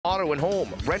Auto and home,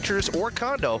 renters or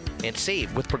condo, and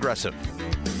save with Progressive.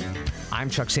 I'm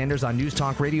Chuck Sanders on News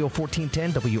Talk Radio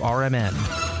 1410 WRMN.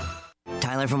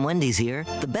 Tyler from Wendy's here.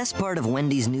 The best part of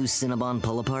Wendy's new Cinnabon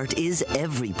Pull-Apart is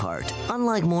every part.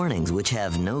 Unlike mornings, which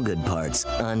have no good parts.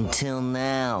 Until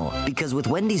now. Because with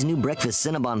Wendy's new breakfast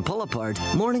Cinnabon Pull-Apart,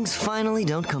 mornings finally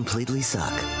don't completely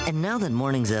suck. And now that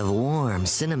mornings have warm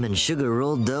cinnamon sugar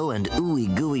rolled dough and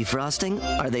ooey gooey frosting,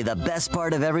 are they the best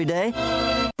part of every day?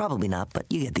 Probably not, but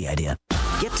you get the idea.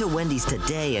 Get to Wendy's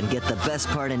today and get the best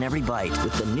part in every bite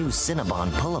with the new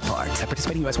Cinnabon Pull-Apart. At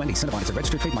participating U.S. Wendy's, Cinnabon is a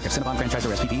registered trademark of Cinnabon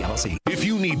Franchisor SPV LLC. If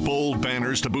you need bold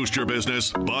banners to boost your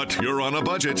business, but you're on a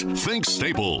budget, think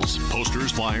Staples.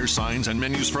 Posters, flyers, signs, and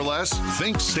menus for less?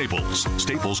 Think Staples.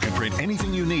 Staples can print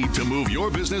anything you need to move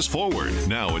your business forward.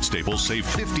 Now at Staples, save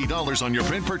 $50 on your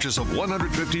print purchase of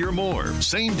 $150 or more.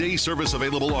 Same-day service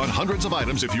available on hundreds of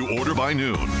items if you order by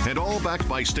noon. And all backed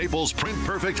by Staples' Print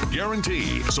Perfect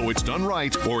guarantee. So it's done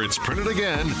right or it's printed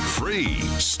again free.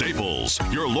 Staples,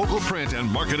 your local print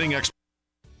and marketing expert.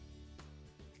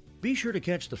 Be sure to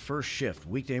catch the first shift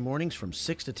weekday mornings from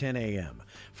 6 to 10 a.m.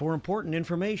 for important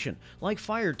information like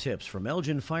fire tips from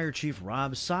Elgin Fire Chief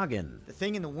Rob Sagan. The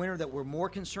thing in the winter that we're more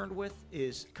concerned with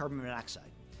is carbon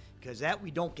monoxide, because that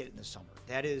we don't get in the summer.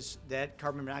 That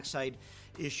carbon monoxide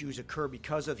issues occur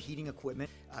because of heating equipment.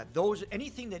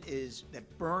 Anything that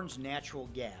burns natural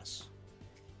gas,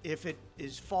 if it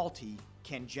is faulty,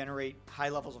 can generate high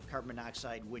levels of carbon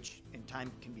monoxide, which in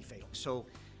time can be fatal. So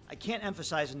I can't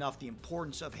emphasize enough the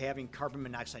importance of having carbon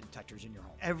monoxide detectors in your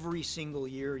home. Every single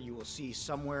year you will see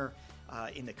somewhere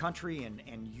in the country, and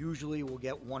usually we'll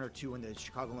get one or two in the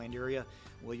Chicagoland area,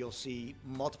 where you'll see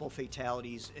multiple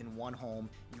fatalities in one home.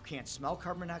 You can't smell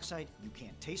carbon monoxide, you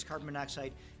can't taste carbon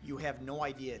monoxide, you have no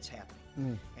idea it's happening.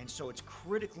 And so it's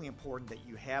critically important that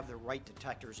you have the right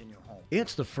detectors in your home.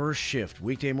 It's the first shift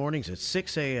weekday mornings at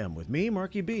 6 a.m. with me,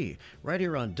 Marky B, right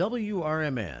here on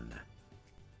WRMN.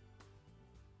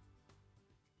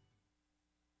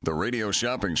 The Radio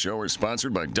Shopping Show is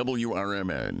sponsored by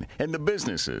WRMN and the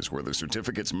businesses where the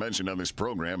certificates mentioned on this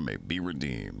program may be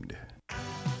redeemed.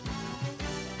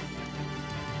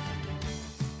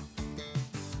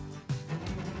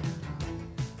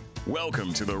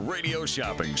 Welcome to the Radio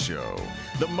Shopping Show,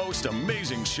 the most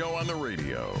amazing show on the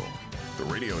radio. The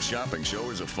Radio Shopping Show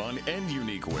is a fun and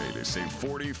unique way to save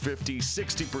 40, 50,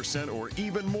 60% or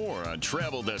even more on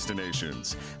travel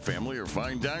destinations, family or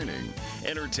fine dining,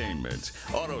 entertainment,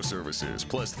 auto services,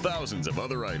 plus thousands of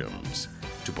other items.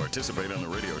 To participate on the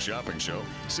Radio Shopping Show,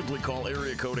 simply call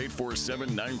area code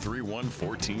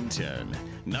 847-931-1410.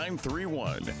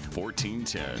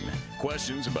 931-1410.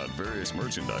 Questions about various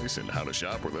merchandise and how to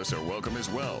shop with us are welcome as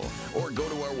well. Or go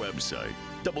to our website,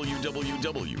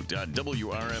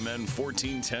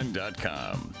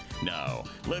 www.WRMN1410.com. Now,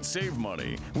 let's save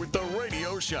money with the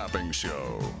Radio Shopping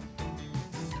Show.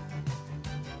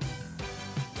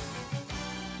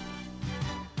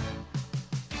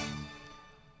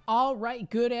 All right,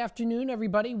 good afternoon,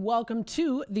 everybody. Welcome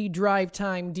to the Drive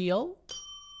Time Deal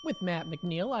with Matt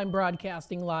McNeil. I'm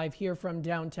broadcasting live here from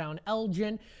downtown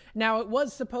Elgin. Now, it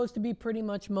was supposed to be pretty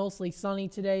much mostly sunny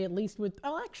today, at least with,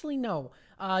 oh, actually, no.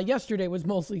 Yesterday was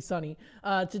mostly sunny.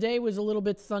 Today was a little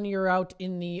bit sunnier out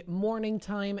in the morning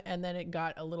time, and then it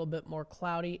got a little bit more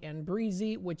cloudy and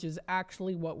breezy, which is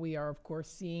actually what we are, of course,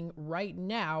 seeing right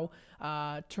now,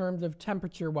 terms of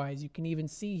temperature-wise. You can even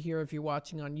see here, if you're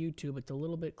watching on YouTube, it's a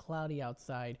little bit cloudy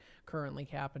outside currently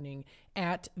happening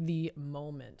at the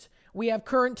moment. We have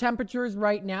current temperatures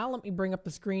right now. Let me bring up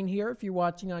the screen here. If you're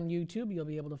watching on YouTube, you'll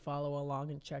be able to follow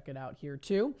along and check it out here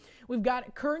too. We've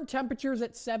got current temperatures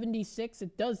at 76.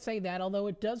 It does say that, although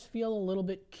it does feel a little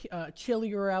bit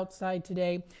chillier outside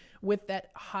today with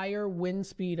that higher wind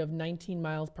speed of 19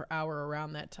 miles per hour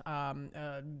around that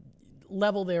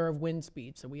level there of wind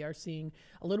speed. So we are seeing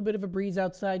a little bit of a breeze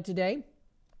outside today.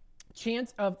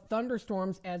 Chance of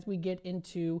thunderstorms as we get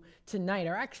into tonight,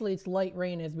 or actually it's light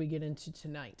rain as we get into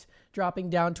tonight, dropping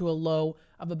down to a low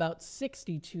of about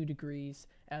 62 degrees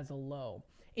as a low.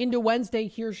 Into Wednesday,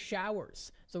 here's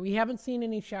showers. So we haven't seen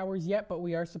any showers yet, but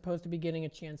we are supposed to be getting a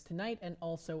chance tonight and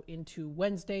also into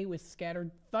Wednesday with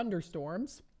scattered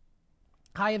thunderstorms.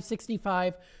 High of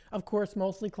 65, of course,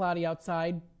 mostly cloudy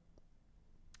outside.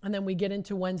 And then we get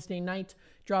into Wednesday night,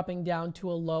 dropping down to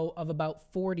a low of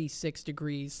about 46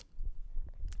 degrees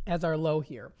as our low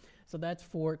here. So that's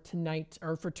for tonight,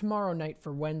 or for tomorrow night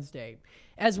for Wednesday.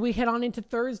 As we head on into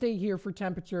Thursday here for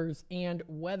temperatures and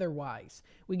weather-wise,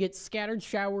 we get scattered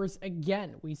showers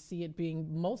again. We see it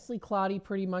being mostly cloudy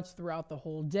pretty much throughout the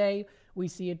whole day. We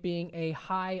see it being a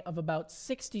high of about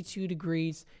 62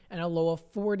 degrees and a low of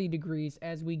 40 degrees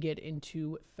as we get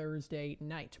into Thursday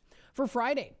night. For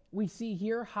Friday, we see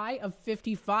here high of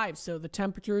 55, so the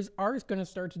temperatures are going to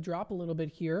start to drop a little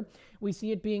bit here. We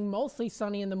see it being mostly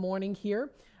sunny in the morning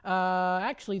here.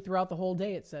 Actually, throughout the whole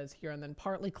day, it says here, and then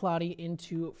partly cloudy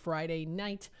into Friday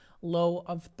night, low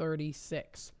of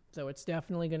 36. So it's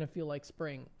definitely going to feel like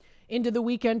spring. Into the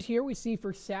weekend here, we see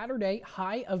for Saturday,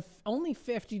 high of only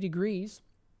 50 degrees.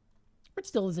 It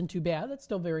still isn't too bad. That's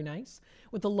still very nice.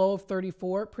 With a low of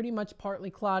 34, pretty much partly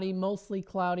cloudy, mostly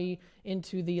cloudy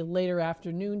into the later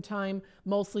afternoon time,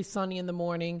 mostly sunny in the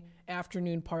morning,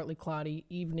 afternoon partly cloudy,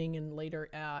 evening and later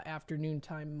afternoon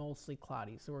time mostly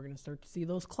cloudy. So we're going to start to see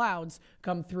those clouds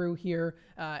come through here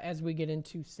as we get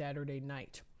into Saturday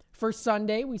night. For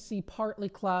Sunday, we see partly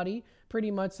cloudy,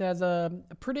 pretty much as a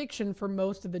prediction for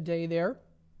most of the day there.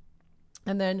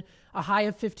 And then a high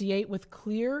of 58 with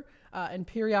clear and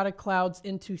periodic clouds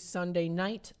into Sunday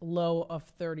night, low of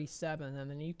 37.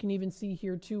 And then you can even see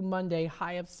here too, Monday,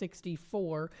 high of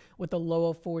 64 with a low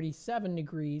of 47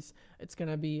 degrees. It's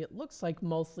going to be, it looks like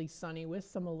mostly sunny with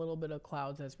some a little bit of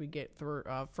clouds as we get through,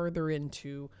 further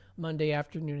into Monday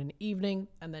afternoon and evening.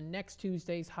 And then next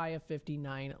Tuesday's high of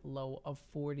 59, low of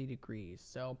 40 degrees.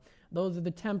 So those are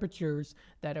the temperatures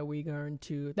that we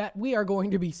are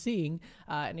going to be seeing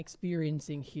and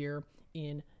experiencing here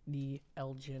in the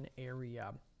Elgin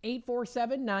area.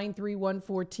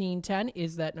 847-931-1410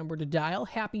 is that number to dial.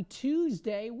 Happy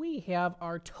Tuesday. We have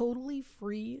our totally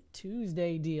free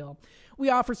Tuesday deal.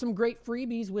 We offer some great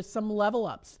freebies with some level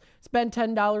ups. Spend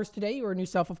 $10 today. You earn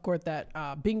yourself, of course, that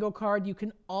bingo card. You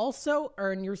can also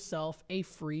earn yourself a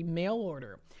free mail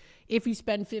order. If you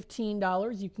spend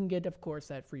 $15, you can get, of course,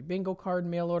 that free bingo card,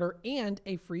 mail order, and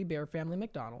a free Bear Family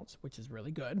McDonald's, which is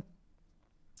really good.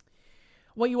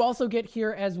 What you also get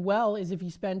here as well is if you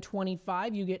spend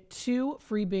 $25, you get 2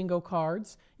 free bingo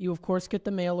cards. You, of course, get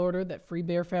the mail order, that free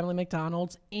Bear Family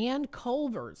McDonald's, and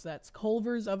Culver's. That's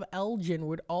Culver's of Elgin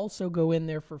would also go in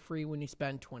there for free when you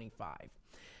spend $25.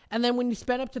 And then when you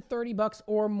spend up to $30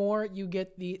 or more, you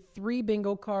get the 3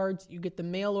 bingo cards, you get the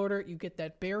mail order, you get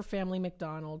that Bear Family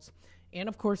McDonald's, and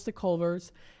of course the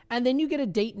Culver's. And then you get a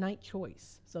date night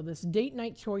choice. So this date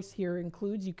night choice here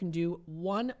includes, you can do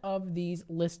one of these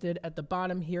listed at the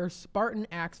bottom here, Spartan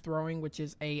Axe Throwing, which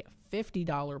is a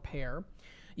 $50 pair.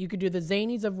 You could do the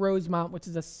Zanies of Rosemount, which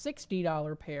is a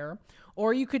 $60 pair.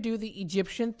 Or you could do the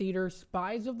Egyptian Theater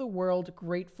Spies of the World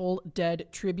Grateful Dead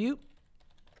Tribute,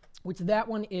 which that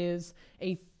one is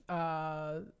a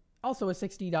also a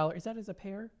 $60. Is that as a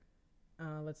pair?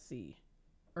 Let's see.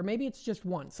 Or maybe it's just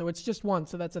one. So it's just one.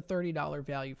 So that's a $30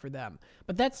 value for them.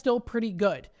 But that's still pretty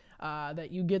good that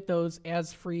you get those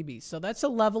as freebies. So that's a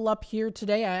level up here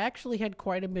today. I actually had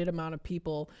quite a bit amount of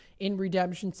people in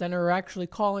Redemption Center, or actually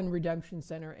call in Redemption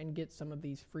Center and get some of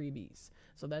these freebies.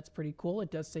 So that's pretty cool.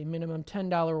 It does say minimum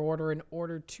 $10 order in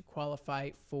order to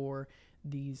qualify for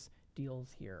these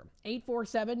deals here.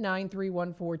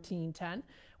 847-931-1410.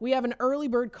 We have an early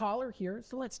bird caller here,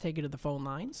 so let's take it to the phone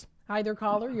lines. Hi there,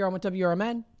 caller. You're on with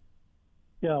WRMN.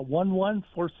 Yeah,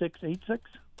 114686.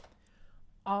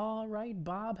 All right,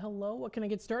 Bob, hello. What can I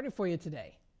get started for you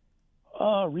today?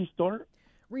 Restore.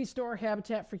 Restore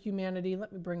Habitat for Humanity.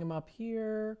 Let me bring him up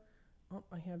here. Oh,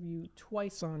 I have you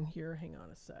twice on here. Hang on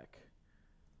a sec.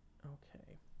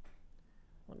 Okay.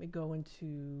 Let me go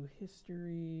into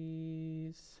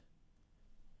histories.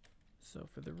 So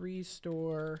for the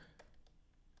Restore,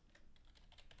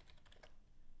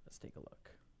 let's take a look.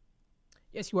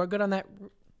 Yes, you are good on that.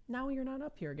 Now you're not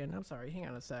up here again. I'm sorry. Hang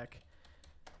on a sec.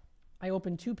 I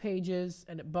opened 2 pages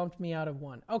and it bumped me out of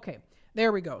one. Okay,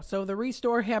 there we go. So the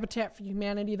Restore Habitat for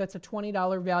Humanity, that's a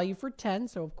 $20 value for 10.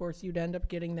 So of course you'd end up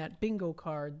getting that bingo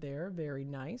card there. Very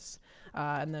nice.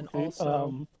 And then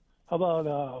also, how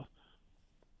about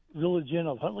Village Inn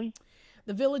of Huntley?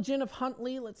 The Village Inn of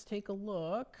Huntley. Let's take a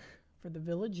look for the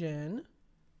Village Inn.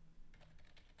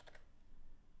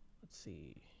 Let's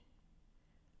see.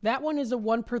 That one is a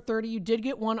 1 per 30. You did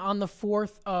get one on the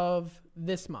 4th of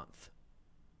this month.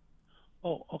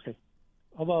 Oh, okay.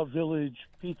 How about Village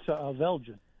Pizza of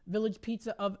Elgin? Village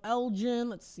Pizza of Elgin.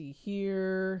 Let's see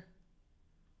here.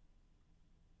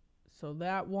 So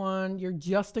that one, you're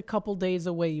just a couple days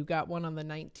away. You got one on the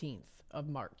 19th of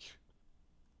March.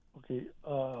 Okay.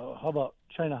 How about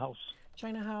China House?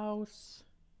 China House.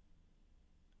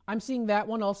 I'm seeing that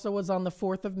one also was on the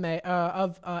 4th of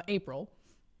April.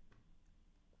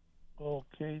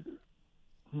 Okay.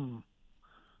 So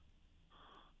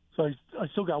I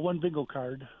still got one bingo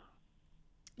card.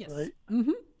 Yes. Right?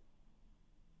 Mm-hmm.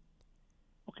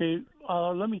 Okay,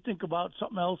 let me think about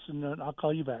something else, and then I'll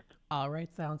call you back. All right,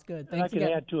 sounds good. And I Thanks can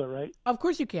again. add to it, right? Of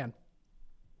course you can.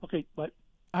 Okay, bye.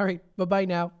 All right, bye-bye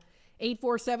now.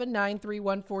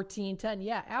 847-931-1410.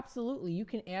 Yeah, absolutely. You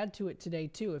can add to it today,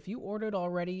 too. If you ordered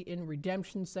already in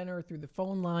Redemption Center through the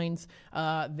phone lines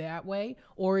that way,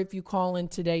 or if you call in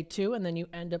today, too, and then you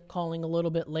end up calling a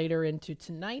little bit later into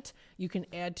tonight, you can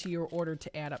add to your order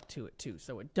to add up to it, too.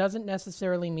 So it doesn't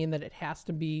necessarily mean that it has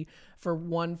to be for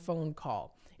one phone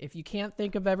call. If you can't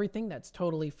think of everything, that's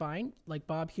totally fine. Like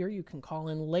Bob here, you can call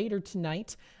in later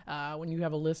tonight when you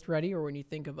have a list ready or when you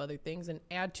think of other things and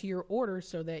add to your order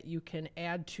so that you can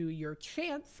add to your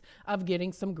chance of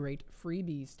getting some great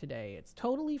freebies today. It's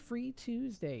totally free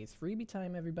Tuesdays. Freebie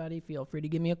time, everybody. Feel free to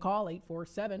give me a call.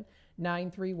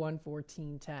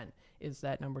 847-931-1410 is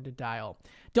that number to dial.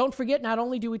 Don't forget, not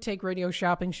only do we take Radio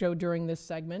Shopping Show during this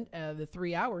segment, the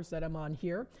 3 hours that I'm on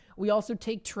here, we also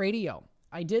take Tradio.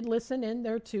 I did listen in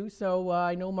there too, so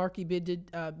I know Marky B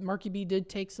did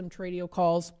take some Tradio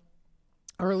calls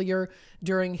earlier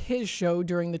during his show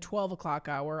during the 12 o'clock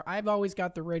hour. I've always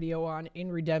got the radio on in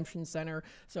Redemption Center,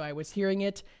 so I was hearing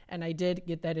it, and I did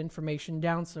get that information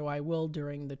down, so I will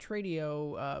during the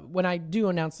Tradio, when I do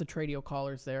announce the Tradio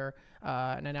callers there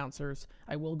and announcers,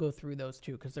 I will go through those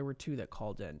too, because there were 2 that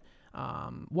called in.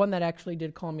 One that actually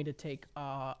did call me to take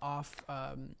off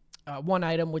one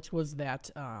item, which was that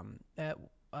it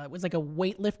was like a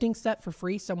weightlifting set for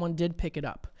free. Someone did pick it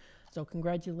up. So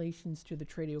congratulations to the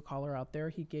Tradio caller out there.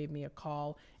 He gave me a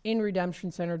call in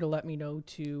Redemption Center to let me know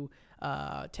to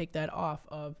take that off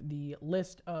of the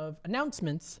list of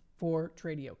announcements for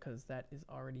Tradio, because that is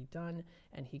already done,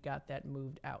 and he got that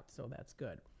moved out, so that's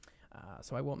good.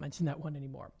 So I won't mention that one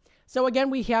anymore. So again,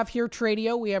 we have here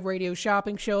Tradio. We have Radio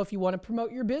Shopping Show if you want to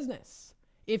promote your business.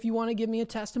 If you want to give me a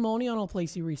testimonial on a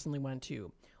place you recently went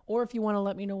to, or if you want to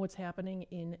let me know what's happening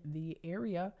in the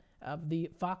area of the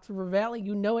Fox River Valley,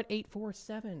 you know it,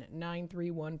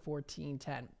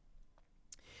 847-931-1410.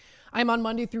 I'm on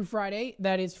Monday through Friday.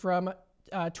 That is from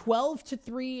 12 to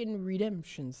 3 in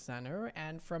Redemption Center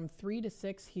and from 3 to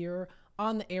 6 here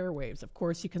on the airwaves. Of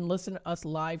course, you can listen to us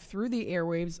live through the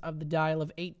airwaves of the dial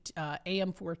of AM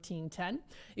 1410.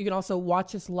 You can also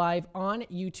watch us live on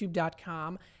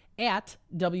youtube.com at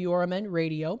WRMN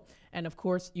Radio. And of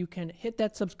course, you can hit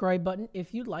that subscribe button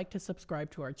if you'd like to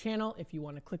subscribe to our channel, if you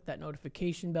want to click that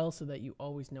notification bell so that you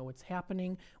always know what's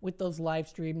happening with those live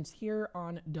streams here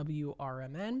on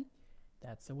WRMN.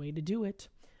 That's the way to do it.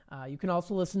 You can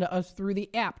also listen to us through the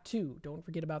app, too. Don't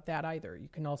forget about that either. You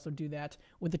can also do that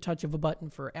with the touch of a button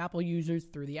for Apple users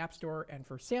through the App Store and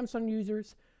for Samsung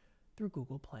users through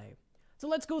Google Play. So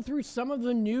let's go through some of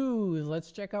the news.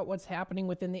 Let's check out what's happening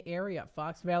within the area.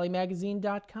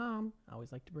 FoxValleyMagazine.com. I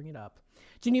always like to bring it up.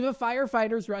 Geneva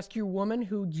firefighters rescue woman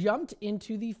who jumped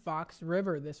into the Fox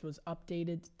River. This was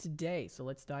updated today. So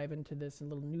let's dive into this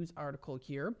little news article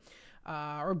here.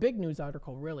 Or a big news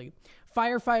article, really.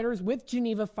 Firefighters with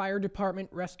Geneva Fire Department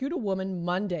rescued a woman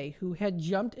Monday who had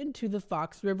jumped into the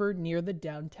Fox River near the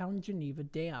downtown Geneva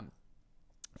Dam.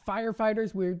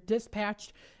 Firefighters were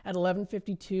dispatched at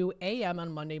 11:52 a.m.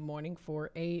 on Monday morning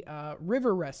for a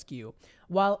river rescue.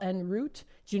 While en route,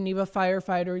 Geneva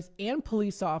firefighters and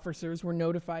police officers were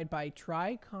notified by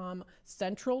TRICOM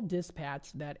Central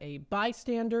Dispatch that a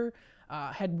bystander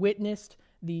had witnessed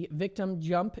the victim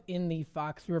jump in the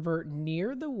Fox River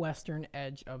near the western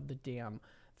edge of the dam.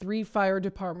 3 fire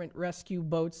department rescue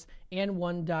boats and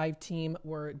 1 dive team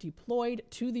were deployed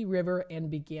to the river and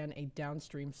began a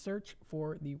downstream search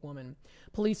for the woman.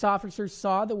 Police officers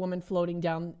saw the woman floating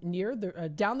down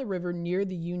the river near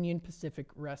the Union Pacific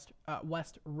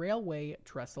West Railway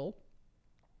trestle.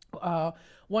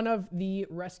 One of the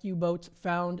rescue boats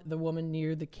found the woman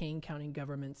near the Kane County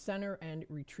Government Center and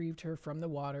retrieved her from the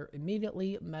water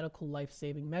immediately. Medical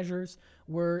life-saving measures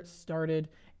were started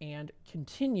and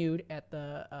continued at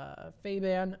the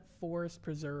Faban Forest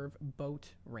Preserve boat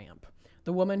ramp.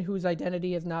 The woman, whose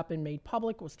identity has not been made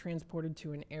public, was transported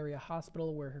to an area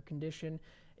hospital where her condition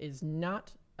has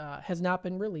not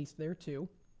been released there too.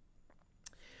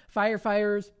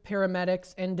 Firefighters,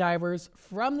 paramedics, and divers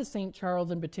from the St.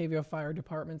 Charles and Batavia Fire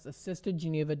Departments assisted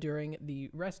Geneva during the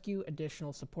rescue.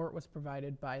 Additional support was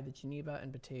provided by the Geneva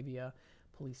and Batavia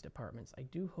Police Departments. I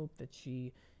do hope that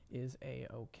she is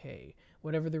a-okay.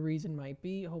 Whatever the reason might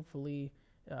be, hopefully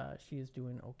she is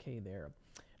doing okay there.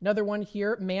 Another one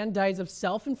here, man dies of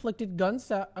self-inflicted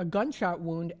gunshot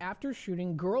wound after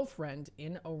shooting girlfriend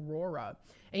in Aurora.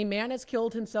 A man has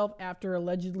killed himself after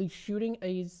allegedly shooting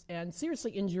and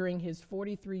seriously injuring his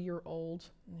 43-year-old.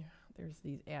 There's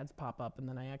these ads pop up, and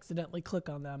then I accidentally click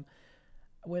on them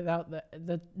without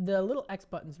the little X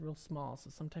button's real small, so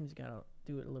sometimes you gotta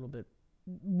do it a little bit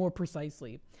more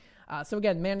precisely. So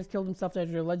again, man has killed himself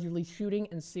after allegedly shooting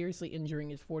and seriously injuring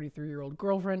his 43-year-old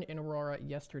girlfriend in Aurora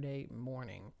yesterday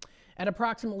morning. At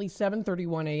approximately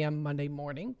 7:31 a.m. Monday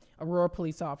morning, Aurora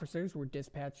police officers were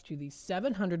dispatched to the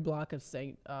 700 block of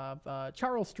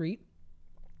Charles Street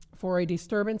for a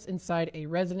disturbance inside a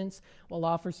residence. While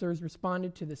officers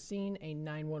responded to the scene, a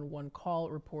 911 call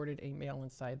reported a male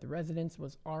inside the residence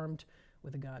was armed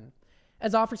with a gun.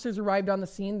 As officers arrived on the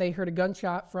scene, they heard a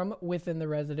gunshot from within the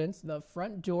residence. The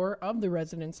front door of the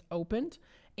residence opened,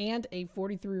 and a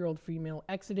 43-year-old female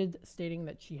exited, stating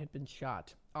that she had been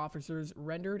shot. Officers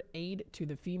rendered aid to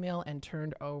the female and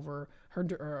turned her over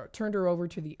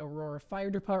to the Aurora Fire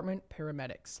Department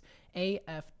paramedics.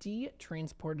 AFD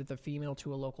transported the female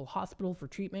to a local hospital for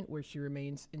treatment, where she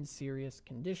remains in serious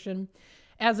condition.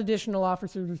 As additional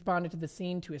officers responded to the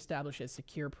scene to establish a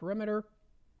secure perimeter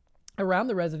around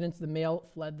the residence, the male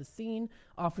fled the scene.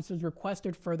 Officers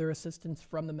requested further assistance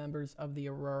from the members of the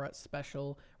Aurora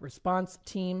Special Response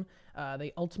Team.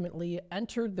 They ultimately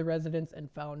entered the residence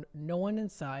and found no one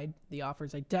inside. The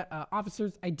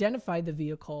officers identified the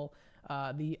vehicle.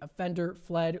 The offender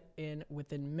fled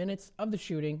within minutes of the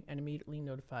shooting and immediately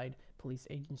notified police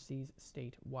agencies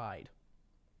statewide.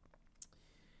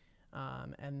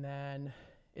 And then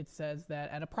it says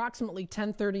that at approximately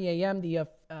 10:30 a.m., the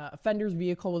offender's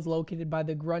vehicle was located by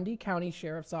the Grundy County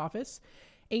Sheriff's Office.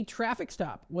 A traffic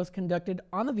stop was conducted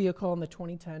on the vehicle on the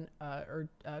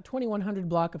 2100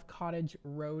 block of Cottage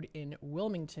Road in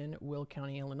Wilmington, Will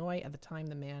County, Illinois. At the time,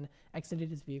 the man exited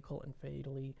his vehicle and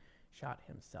fatally shot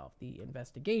himself. The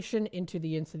investigation into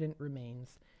the incident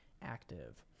remains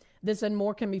active. This and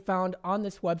more can be found on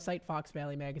this website,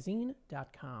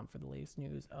 foxvalleymagazine.com, for the latest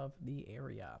news of the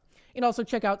area. And also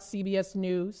check out CBS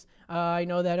News. I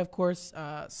know that, of course,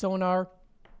 Sonar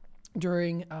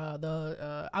during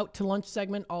the Out to Lunch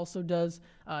segment also does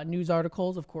news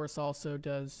articles. Of course, also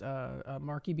does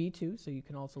Marky B too, so you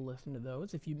can also listen to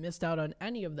those. If you missed out on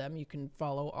any of them, you can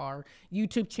follow our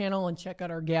YouTube channel and check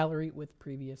out our gallery with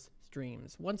previous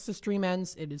streams. Once the stream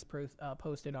ends, it is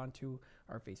posted onto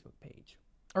our Facebook page.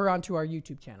 Or onto our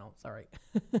YouTube channel, sorry.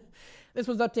 This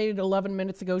was updated 11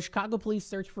 minutes ago. Chicago police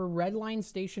search for Red Line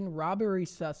Station robbery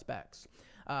suspects.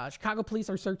 Chicago police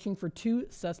are searching for 2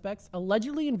 suspects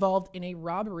allegedly involved in a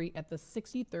robbery at the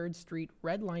 63rd Street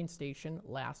Red Line Station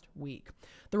last week.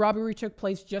 The robbery took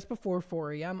place just before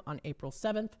 4 a.m. on April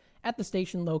 7th at the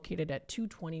station located at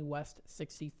 220 West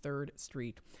 63rd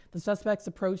Street. The suspects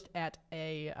approached a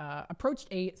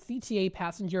CTA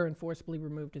passenger and forcibly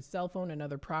removed his cell phone and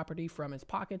other property from his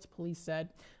pockets, police said.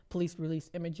 Police released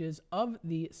images of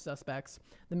the suspects.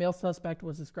 The male suspect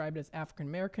was described as African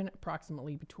American,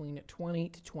 approximately between 20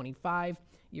 to 25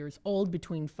 years old,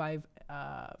 between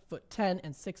 5'10"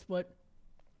 and 6 foot,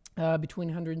 between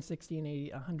 160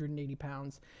 and 180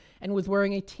 pounds, and was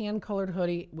wearing a tan-colored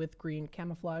hoodie with green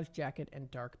camouflage jacket and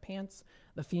dark pants.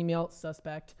 The female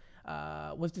suspect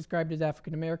was described as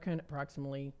African American,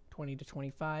 approximately 20 to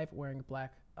 25, wearing a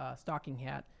black stocking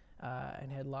hat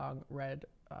and had long red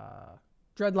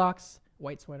dreadlocks,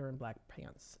 white sweater, and black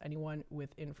pants. Anyone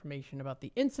with information about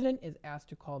the incident is asked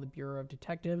to call the Bureau of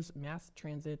Detectives Mass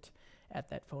Transit at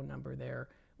that phone number there,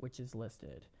 which is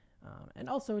listed. And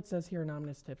also it says here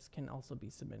anonymous tips can also be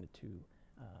submitted to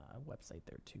a website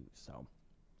there too. So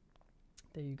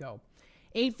there you go.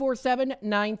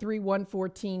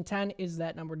 847-931-1410 is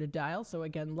that number to dial. So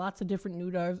again, lots of different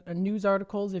news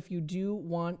articles if you do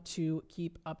want to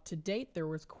keep up to date. There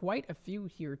was quite a few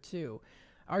here too.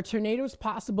 Are tornadoes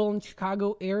possible in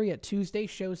Chicago area? Tuesday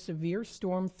shows severe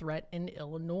storm threat in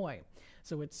Illinois.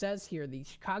 So it says here the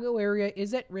Chicago area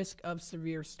is at risk of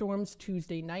severe storms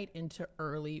Tuesday night into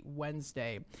early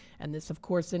Wednesday. And this, of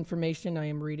course, information I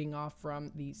am reading off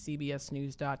from the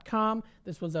CBSNews.com.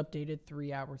 This was updated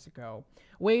 3 hours ago.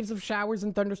 Waves of showers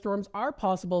and thunderstorms are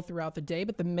possible throughout the day,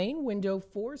 but the main window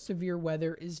for severe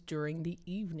weather is during the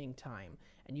evening time.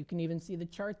 And you can even see the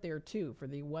chart there too for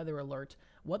the weather alert,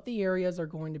 what the areas are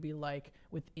going to be like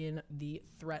within the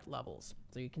threat levels.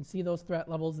 So you can see those threat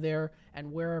levels there,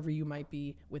 and wherever you might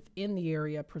be within the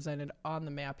area presented on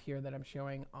the map here that I'm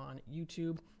showing on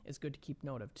YouTube is good to keep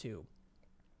note of too.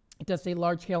 It does say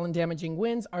large hail and damaging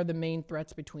winds are the main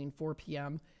threats between 4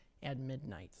 p.m. and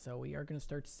midnight. So we are going to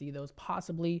start to see those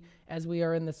possibly as we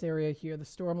are in this area here. The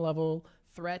storm level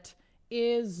threat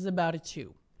is about a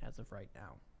 2. as of right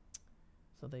now.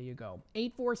 So there you go.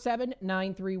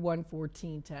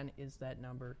 847-931-1410 is that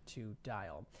number to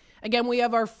dial. Again, we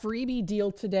have our freebie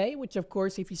deal today, which, of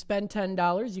course, if you spend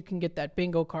 $10, you can get that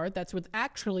bingo card. That's with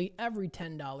actually every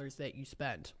 $10 that you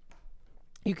spend.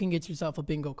 You can get yourself a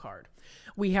bingo card.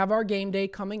 We have our game day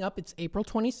coming up. It's April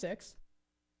 26th.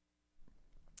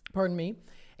 Pardon me.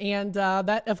 And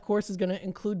that, of course, is going to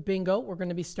include bingo. We're going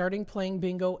to be starting playing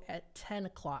bingo at 10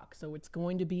 o'clock. So it's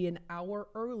going to be an hour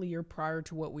earlier prior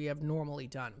to what we have normally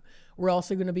done. We're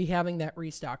also going to be having that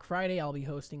Restock Friday. I'll be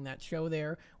hosting that show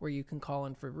there where you can call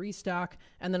in for restock.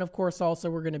 And then, of course, also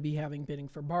we're going to be having bidding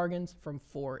for bargains from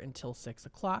 4 until 6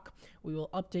 o'clock. We will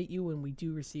update you when we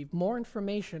do receive more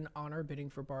information on our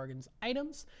bidding for bargains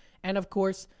items. And, of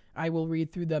course, I will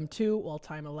read through them too while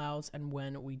time allows and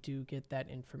when we do get that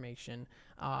information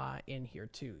in here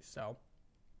too. So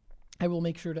I will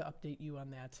make sure to update you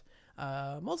on that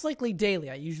most likely daily.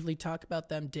 I usually talk about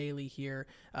them daily here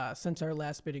since our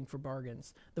last bidding for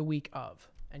bargains the week of.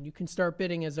 And you can start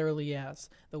bidding as early as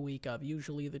the week of,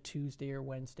 usually the Tuesday or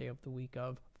Wednesday of the week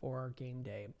of for our game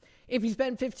day. If you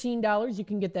spend $15, you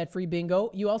can get that free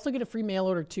bingo. You also get a free mail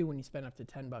order too when you spend up to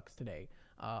 $10 today.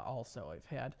 Also, I've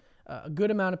had a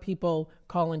good amount of people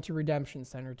call into Redemption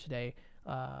Center today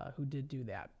who did do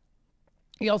that.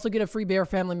 You also get a free Bear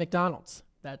Family McDonald's.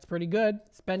 That's pretty good.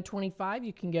 Spend $25.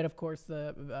 You can get, of course,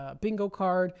 the bingo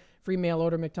card, free mail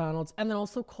order McDonald's, and then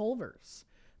also Culver's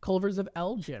of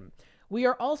Elgin. We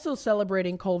are also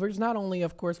celebrating Culver's, not only,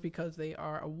 of course, because they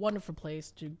are a wonderful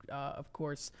place to, of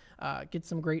course, get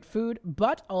some great food,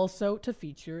 but also to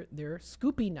feature their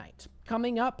Scoopy Night.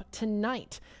 Coming up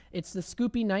tonight, it's the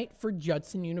Scoopy Night for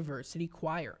Judson University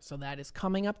Choir. So that is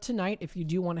coming up tonight. If you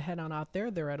do want to head on out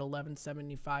there, they're at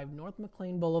 1175 North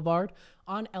McLean Boulevard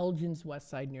on Elgin's west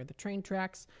side near the train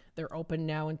tracks. They're open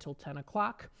now until 10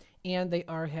 o'clock, and they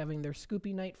are having their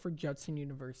Scoopy Night for Judson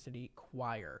University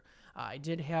Choir. I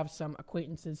did have some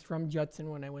acquaintances from Judson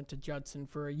when I went to Judson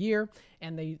for a year,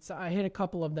 and I had a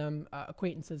couple of them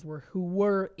acquaintances who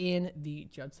were in the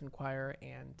Judson choir,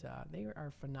 and they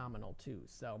are phenomenal too.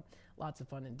 So lots of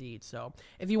fun indeed. So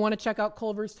if you want to check out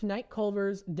Culver's tonight,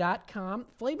 culvers.com.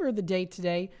 Flavor of the day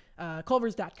today,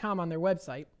 culvers.com on their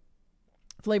website.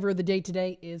 Flavor of the day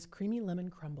today is creamy lemon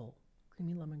crumble.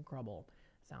 Creamy lemon crumble.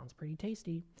 Sounds pretty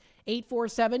tasty.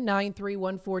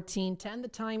 847-931-1410. The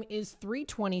time is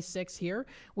 3:26 here.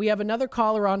 We have another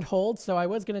caller on hold, so I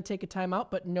was going to take a time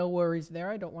out, but no worries there.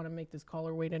 I don't want to make this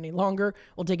caller wait any longer.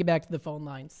 We'll take it back to the phone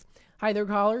lines. Hi there,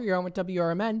 caller. You're on with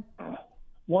WRMN.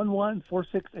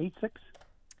 114686.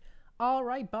 All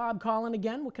right, Bob calling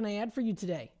again. What can I add for you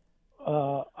today?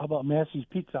 How about Massey's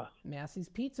Pizza? Massey's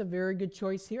Pizza, very good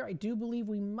choice here. I do believe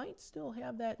we might still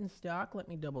have that in stock. Let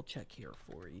me double check here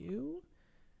for you.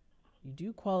 You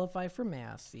do qualify for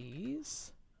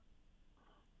Massey's.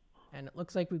 And it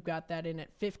looks like we've got that in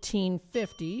at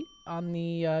 $15.50 on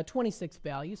the 26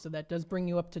 value. So that does bring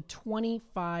you up to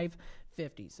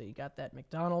 $25.50. So you got that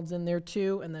McDonald's in there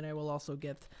too. And then I will also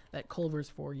get that Culver's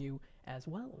for you as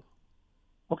well.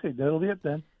 Okay, that'll be it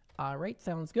then. All right,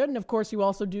 sounds good. And of course, you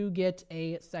also do get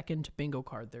a second bingo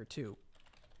card there too.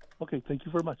 Okay, thank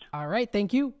you very much. All right,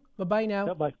 thank you. Bye-bye now.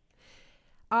 Yeah, bye.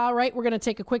 All right, we're going to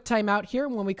take a quick time out here.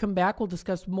 And when we come back, we'll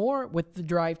discuss more with the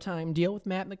drive time deal with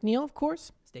Matt McNeil, of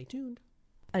course. Stay tuned.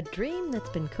 A dream that's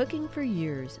been cooking for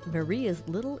years, Maria's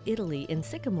Little Italy in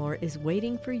Sycamore is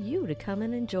waiting for you to come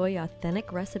and enjoy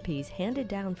authentic recipes handed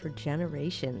down for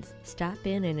generations. Stop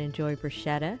in and enjoy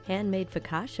bruschetta, handmade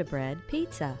focaccia bread,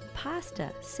 pizza,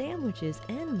 pasta, sandwiches,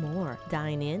 and more.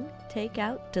 Dine in, take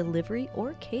out, delivery,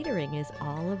 or catering is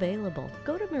all available.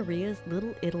 Go to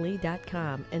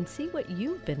mariaslittleitaly.com and see what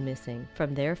you've been missing.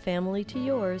 From their family to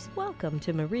yours, welcome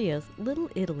to Maria's Little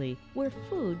Italy, where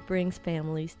food brings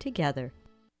families together.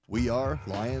 We are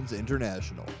Lions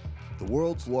International, the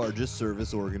world's largest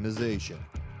service organization.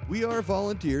 We are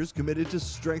volunteers committed to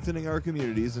strengthening our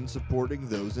communities and supporting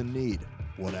those in need,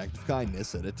 one act of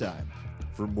kindness at a time.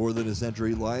 For more than a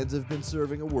century, Lions have been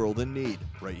serving a world in need,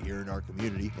 right here in our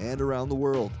community and around the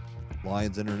world.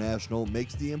 Lions International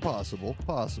makes the impossible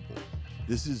possible.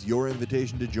 This is your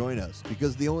invitation to join us,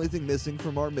 because the only thing missing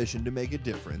from our mission to make a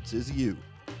difference is you.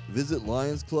 Visit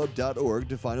lionsclub.org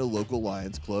to find a local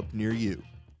Lions Club near you.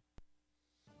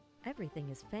 Everything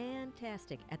is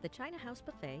fantastic at the China House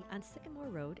Buffet on Sycamore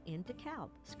Road in DeKalb.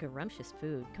 Scrumptious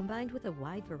food combined with a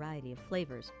wide variety of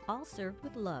flavors, all served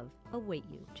with love, await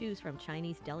you. Choose from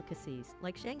Chinese delicacies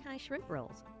like Shanghai shrimp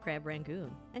rolls, crab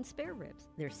rangoon, and spare ribs.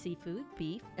 There's seafood,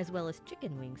 beef, as well as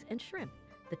chicken wings and shrimp.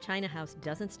 The China House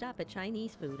doesn't stop at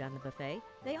Chinese food on the buffet.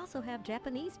 They also have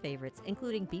Japanese favorites,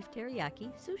 including beef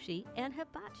teriyaki, sushi, and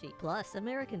hibachi, plus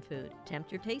American food.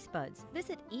 Tempt your taste buds.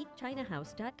 Visit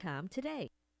eatchinahouse.com today.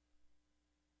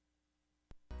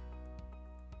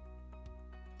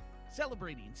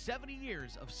 Celebrating 70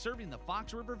 years of serving the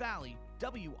Fox River Valley,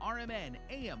 WRMN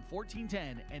AM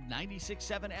 1410 and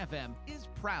 96.7 FM is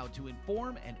proud to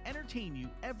inform and entertain you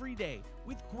every day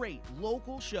with great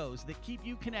local shows that keep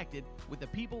you connected with the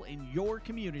people in your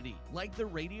community, like the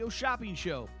Radio Shopping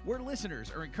Show, where listeners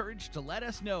are encouraged to let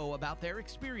us know about their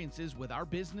experiences with our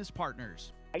business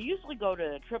partners. I usually go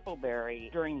to Tripleberry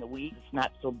during the week. It's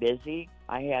not so busy.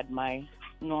 I had my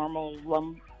normal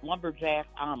lumberjack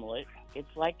omelet.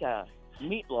 It's like a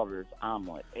meat lover's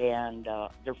omelet, and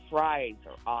their fries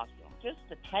are awesome. Just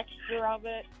the texture of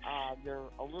it, they're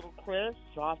a little crisp,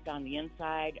 soft on the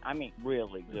inside. I mean,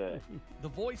 really good. The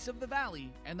voice of the Valley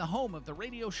and the home of the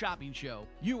Radio Shopping Show.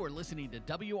 You are listening to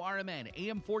WRMN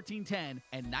AM 1410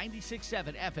 and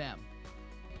 96.7 FM.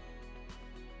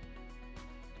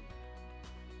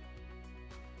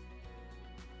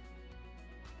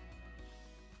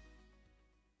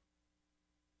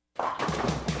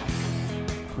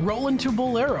 Roll into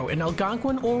Bolero in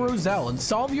Algonquin or Roselle and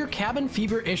solve your cabin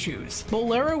fever issues.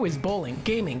 Bolero is bowling,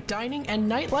 gaming, dining, and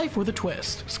nightlife with a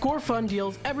twist. Score fun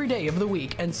deals every day of the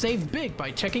week and save big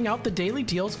by checking out the daily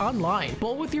deals online.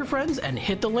 Bowl with your friends and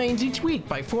hit the lanes each week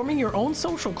by forming your own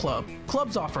social club.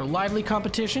 Clubs offer lively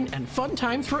competition and fun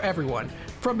times for everyone.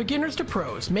 From beginners to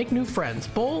pros, make new friends,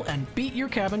 bowl, and beat your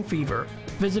cabin fever.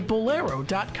 Visit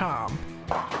Bolero.com.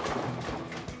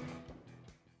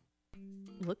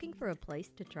 Looking for a place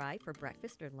to try for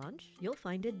breakfast or lunch? You'll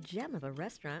find a gem of a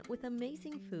restaurant with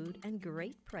amazing food and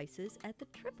great prices at the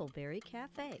Tripleberry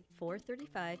Cafe,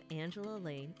 435 Angela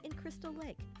Lane in Crystal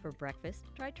Lake. For breakfast,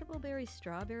 try Tripleberry's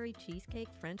strawberry cheesecake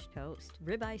French toast,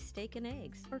 ribeye steak and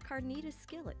eggs, or carnitas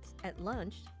skillets. At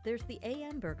lunch, there's the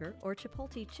AM burger or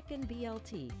Chipotle chicken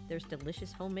BLT. There's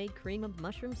delicious homemade cream of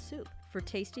mushroom soup. For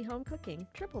tasty home cooking,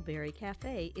 Tripleberry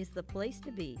Cafe is the place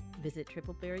to be. Visit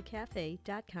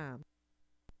tripleberrycafe.com.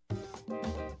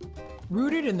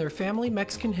 Rooted in their family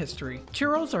Mexican history,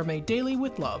 churros are made daily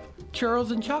with love.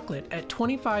 Churros and Chocolate at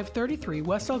 2533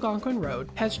 West Algonquin Road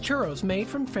has churros made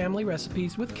from family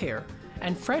recipes with care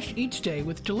and fresh each day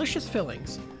with delicious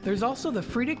fillings. There's also the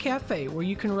Frida Cafe where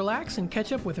you can relax and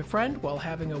catch up with a friend while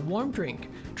having a warm drink.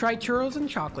 Try Churros and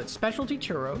Chocolate specialty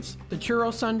churros, the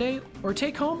churro sundae, or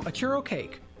take home a churro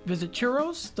cake. Visit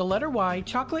churros, the letter Y,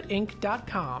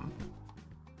 chocolateinc.com.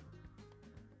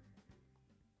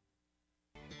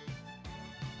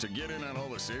 To get in on all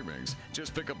the savings,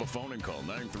 just pick up a phone and call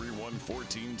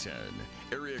 931-1410.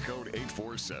 Area code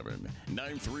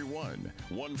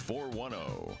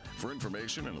 847-931-1410. For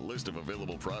information and a list of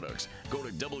available products, go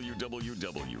to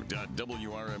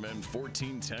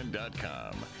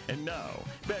www.WRMN1410.com. And now,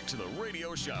 back to the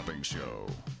Radio Shopping Show.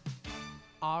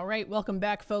 All right, welcome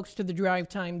back, folks, to the Drive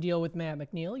Time Deal with Matt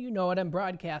McNeil. You know it, I'm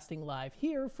broadcasting live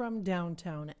here from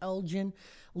downtown Elgin.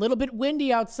 A little bit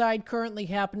windy outside currently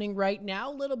happening right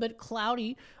now, a little bit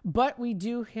cloudy, but we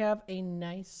do have a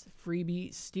nice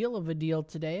freebie steal of a deal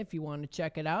today. If you want to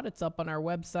check it out, it's up on our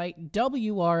website,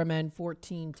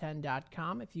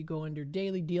 WRMN1410.com. If you go under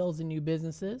Daily Deals and New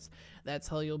Businesses, that's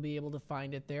how you'll be able to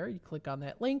find it there. You click on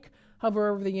that link,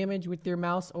 hover over the image with your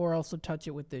mouse, or also touch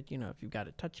it with the, if you've got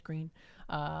a touch screen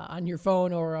on your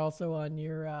phone, or also on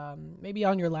your, maybe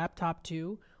on your laptop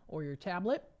too, or your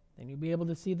tablet, then you'll be able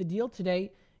to see the deal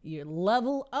today. You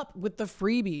level up with the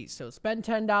freebies. So spend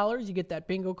 $10, you get that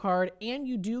bingo card, and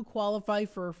you do qualify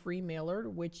for a free mailer,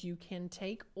 which you can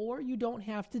take, or you don't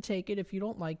have to take it if you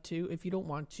don't like to, if you don't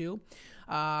want to.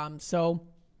 So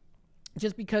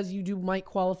just because you might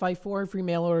qualify for a free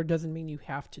mail order doesn't mean you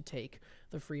have to take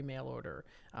the free mail order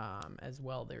as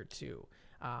well there too.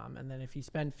 And then if you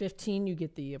spend $15, you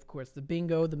get of course, the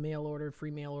bingo, the mail order,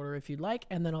 free mail order if you'd like,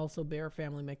 and then also Bear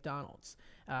Family McDonald's.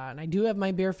 And I do have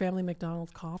my Bear Family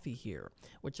McDonald's coffee here,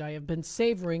 which I have been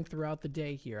savoring throughout the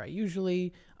day here. I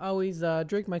usually always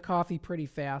drink my coffee pretty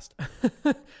fast.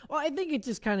 Well, I think it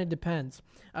just kind of depends.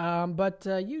 But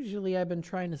usually I've been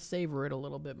trying to savor it a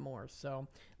little bit more. So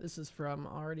this is from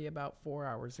already about 4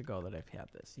 hours ago that I've had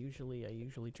this. I usually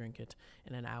drink it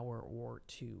in an hour or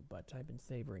two, but I've been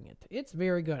savoring it. It's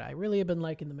very good. I really have been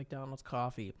liking the McDonald's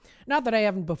coffee. Not that I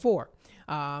haven't before,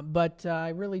 but I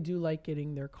really do like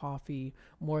getting their coffee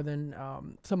more than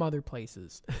some other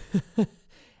places.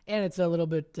 And it's a little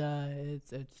bit,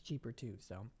 it's cheaper too,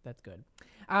 so that's good.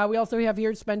 We also have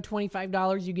here, spend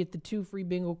 $25, you get the 2 free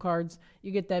bingo cards. You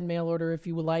get that mail order if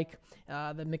you would like,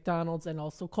 the McDonald's and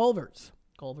also Culver's.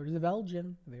 Culver's of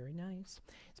Elgin. Very nice.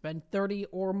 Spend 30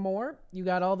 or more. You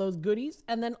got all those goodies.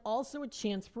 And then also a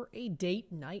chance for a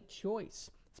date night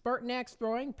choice. Spartan Axe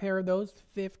Throwing, pair of those,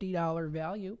 $50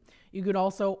 value. You could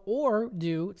also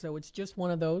so it's just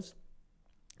one of those,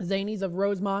 Zanies of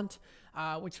Rosemont,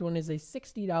 which one is a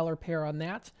 $60 pair on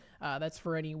that. That's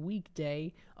for any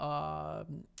weekday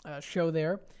show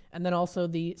there. And then also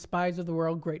the Spies of the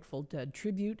World Grateful Dead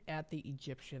tribute at the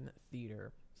Egyptian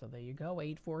Theater. So there you go.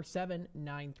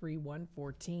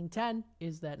 847-931-1410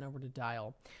 is that number to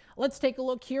dial. Let's take a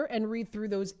look here and read through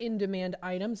those in-demand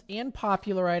items and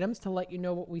popular items to let you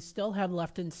know what we still have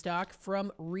left in stock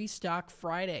from Restock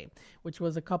Friday, which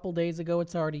was a couple days ago.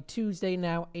 It's already Tuesday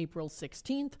now, April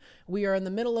 16th. We are in the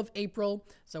middle of April,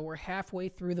 so we're halfway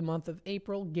through the month of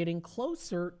April, getting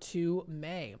closer to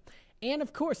May. And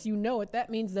of course, you know it.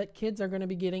 That means that kids are going to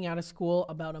be getting out of school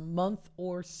about a month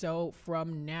or so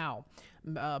from now.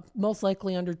 Most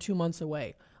likely under 2 months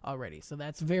away already. So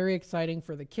that's very exciting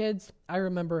for the kids. I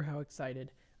remember how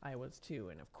excited I was too.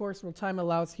 And of course, when time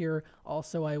allows here,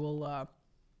 also I will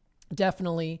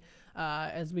definitely,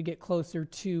 as we get closer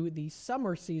to the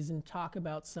summer season, talk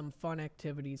about some fun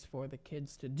activities for the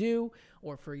kids to do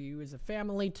or for you as a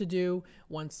family to do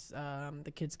once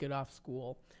the kids get off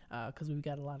school, because we've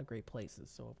got a lot of great places.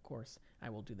 So, of course, I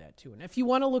will do that too. And if you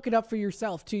want to look it up for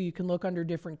yourself too, you can look under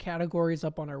different categories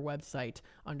up on our website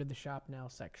under the Shop Now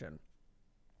section.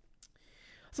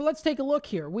 So let's take a look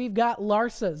here. We've got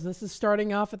Larsa's. This is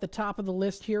starting off at the top of the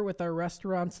list here with our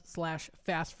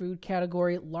restaurants/fast food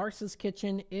category. Larsa's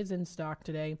Kitchen is in stock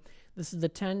today. This is the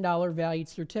 $10 valued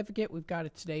certificate. We've got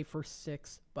it today for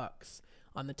 $6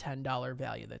 on the $10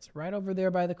 value. That's right over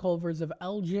there by the Culvers of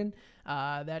Elgin.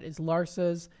 That is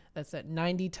Larsa's. That's at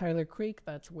 90 Tyler Creek.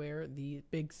 That's where the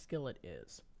big skillet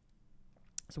is.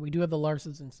 So we do have the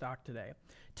Larsa's in stock today.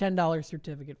 $10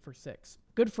 certificate for $6.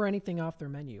 Good for anything off their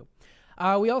menu.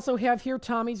 We also have here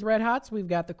Tommy's Red Hots. We've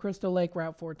got the Crystal Lake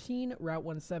Route 14, Route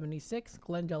 176,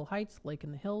 Glendale Heights, Lake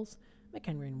in the Hills,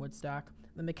 McHenry and Woodstock.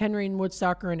 The McHenry and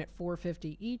Woodstock are in at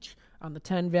 $4.50 each on the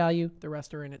 10 value. The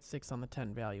rest are in at $6 on the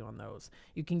 10 value on those.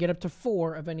 You can get up to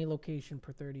 4 of any location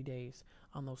per 30 days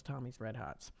on those Tommy's Red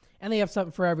Hots. And they have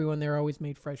something for everyone. They're always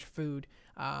made fresh food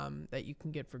that you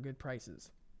can get for good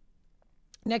prices.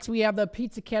 Next, we have the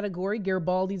pizza category,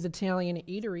 Garibaldi's Italian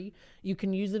Eatery. You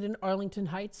can use it in Arlington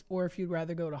Heights, or if you'd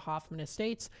rather go to Hoffman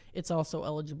Estates, it's also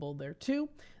eligible there too.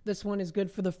 This one is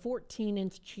good for the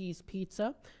 14-inch cheese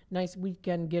pizza. Nice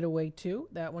weekend getaway too.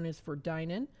 That one is for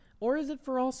dine-in. Or is it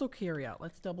for also carry-out?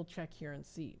 Let's double check here and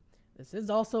see. This is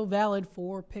also valid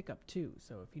for pickup too.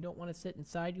 So if you don't want to sit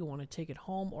inside, you want to take it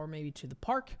home or maybe to the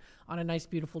park on a nice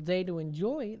beautiful day to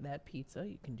enjoy that pizza,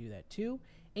 you can do that too.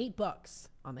 $8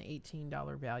 on the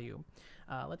 $18 value.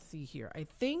 Let's see here. I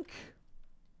think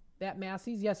that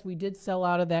Massey's, yes, we did sell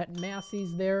out of that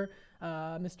Massey's there.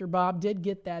 Mr. Bob did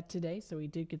get that today, so he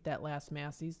did get that last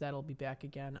Massey's. That'll be back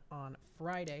again on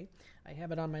Friday. I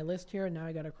have it on my list here, and now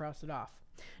I got to cross it off.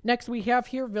 Next, we have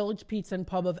here Village Pizza and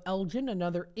Pub of Elgin,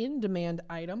 another in-demand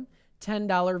item.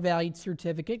 $10 valued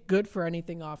certificate, good for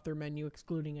anything off their menu,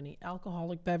 excluding any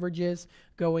alcoholic beverages,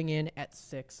 going in at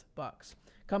 $6.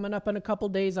 Coming up in a couple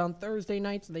days on Thursday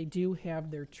nights, they do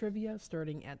have their trivia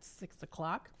starting at 6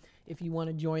 o'clock. If you want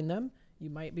to join them,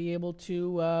 you might be able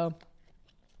to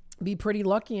be pretty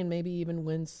lucky and maybe even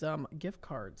win some gift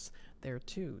cards there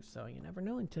too. So you never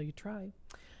know until you try.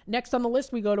 Next on the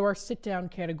list, we go to our sit-down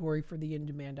category for the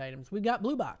in-demand items. We've got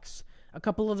Blue Box. A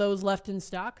couple of those left in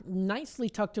stock, nicely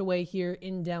tucked away here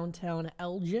in downtown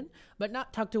Elgin, but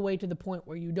not tucked away to the point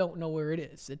where you don't know where it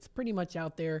is. It's pretty much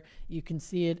out there. You can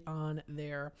see it on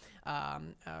their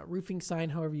roofing sign,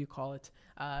 however you call it,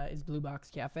 is Blue Box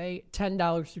Cafe.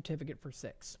 $10 certificate for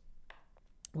 $6.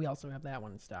 We also have that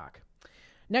one in stock.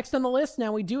 Next on the list,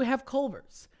 now we do have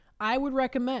Culver's. I would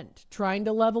recommend trying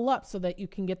to level up so that you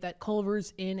can get that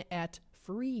Culver's in at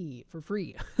for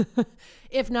free.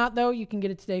 If not, though, you can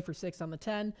get it today for $6 on the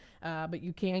 10, but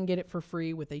you can get it for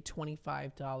free with a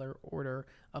 $25 order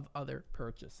of other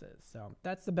purchases. So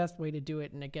that's the best way to do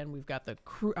it. And again, we've got the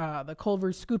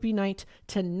Culver's Scoopy Night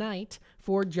tonight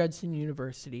for Judson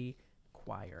University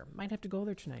Choir. Might have to go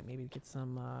there tonight, maybe get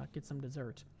some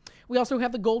dessert. We also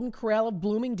have the Golden Corral of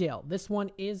Bloomingdale. This one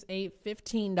is a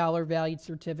 $15 valued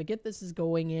certificate. This is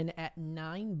going in at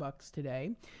 $9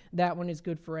 today. That one is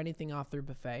good for anything off their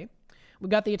buffet. We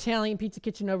got the Italian Pizza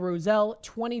Kitchen of Roselle,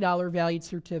 $20 valued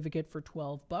certificate for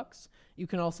 $12. You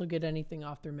can also get anything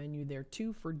off their menu there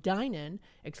too for dine-in,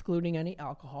 excluding any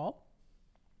alcohol.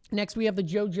 Next, we have the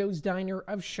JoJo's Diner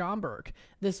of Schaumburg.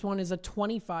 This one is a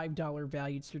 $25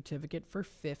 valued certificate for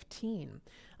 $15.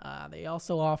 They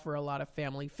also offer a lot of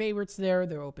family favorites there.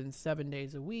 They're open 7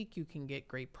 days a week. You can get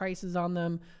great prices on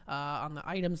them, on the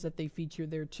items that they feature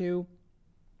there too.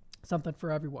 Something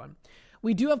for everyone.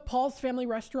 We do have Paul's Family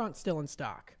Restaurant still in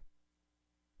stock.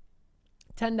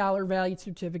 $10 valued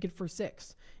certificate for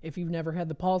 $6. If you've never had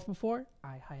the Paul's before,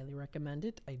 I highly recommend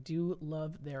it. I do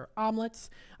love their omelets.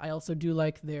 I also do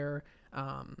like their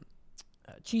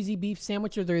cheesy beef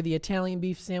sandwich, or the Italian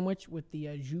beef sandwich with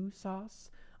the jus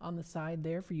sauce on the side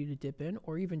there for you to dip in,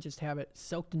 or even just have it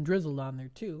soaked and drizzled on there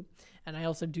too. And I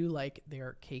also do like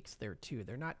their cakes there too.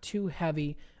 They're not too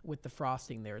heavy with the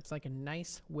frosting there. It's like a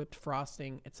nice whipped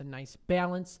frosting. It's a nice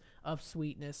balance of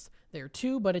sweetness there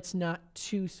too, but it's not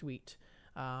too sweet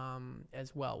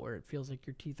as well, where it feels like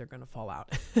your teeth are going to fall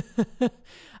out.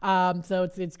 So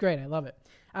it's great. I love it.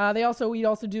 We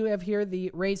also do have here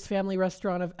the Ray's Family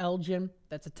Restaurant of Elgin.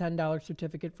 That's a $10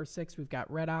 certificate for $6. We've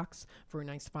got Red Ox for a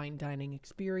nice fine dining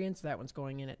experience. That one's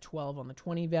going in at $12 on the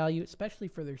 20 value, especially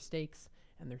for their steaks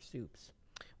and their soups.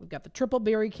 We've got the Triple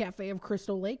Berry Cafe of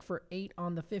Crystal Lake for $8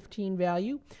 on the 15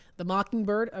 value. The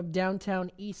Mockingbird of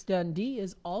downtown East Dundee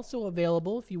is also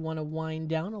available if you want to wind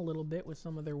down a little bit with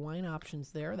some of their wine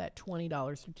options there. That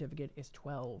 $20 certificate is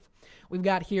 $12. We've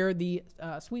got here the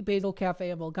Sweet Basil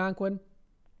Cafe of Algonquin,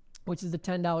 which is a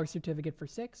 $10 certificate for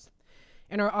 $6.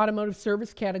 In our automotive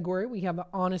service category, we have the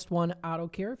Honest One Auto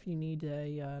Care. If you need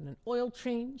an oil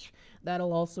change,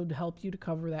 that'll also help you to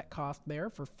cover that cost there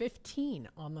for $15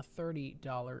 on the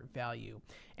 $30 value.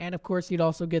 And, of course, you'd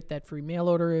also get that free mail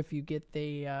order. If you get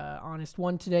the Honest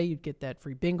One today, you'd get that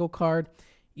free bingo card.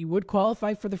 You would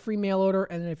qualify for the free mail order,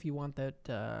 and then if you want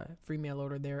that free mail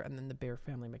order there, and then the Bear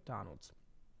Family McDonald's.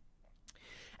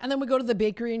 And then we go to the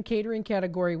bakery and catering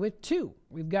category with two.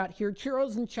 We've got here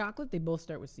churros and chocolate. They both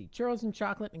start with C. Churros and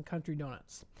chocolate and country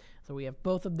donuts. So we have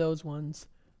both of those ones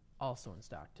also in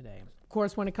stock today. Of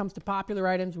course, when it comes to popular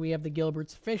items, we have the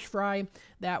Gilbert's Fish Fry.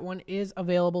 That one is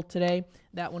available today.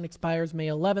 That one expires May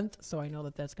 11th, so I know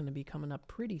that that's going to be coming up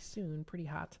pretty soon, pretty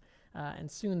hot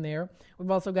and soon there. We've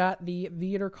also got the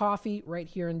Viator Coffee right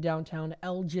here in downtown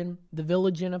Elgin. The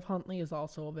Village Inn of Huntley is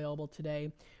also available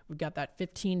today. We've got that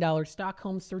 $15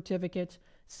 Stockholm certificate,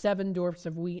 Seven Dwarfs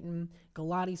of Wheaton,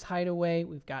 Galati's Hideaway.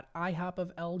 We've got IHOP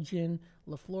of Elgin,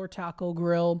 LaFleur Taco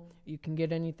Grill. You can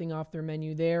get anything off their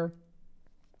menu there.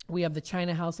 We have the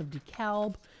China House of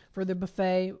DeKalb for the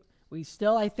buffet. We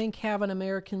still, I think, have an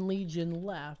American Legion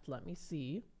left. Let me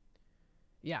see.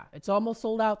 Yeah, it's almost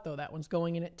sold out, though. That one's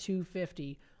going in at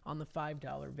 $2.50 on the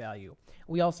 $5 value.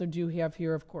 We also do have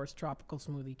here, of course, Tropical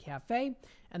Smoothie Cafe.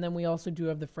 And then we also do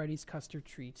have the Freddy's Custard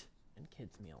Treat and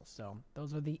Kids Meals. So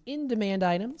those are the in-demand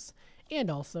items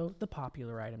and also the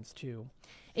popular items, too.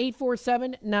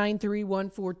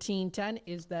 847-931-1410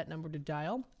 is that number to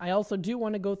dial. I also do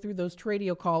want to go through those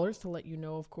Tradio callers to let you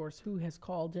know, of course, who has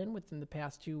called in within the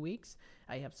past 2 weeks.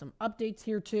 I have some updates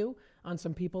here, too, on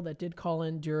some people that did call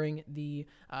in during the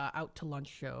Out to Lunch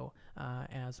show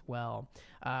as well.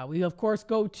 We, of course,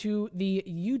 go to the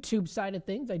YouTube side of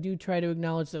things. I do try to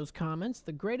acknowledge those comments.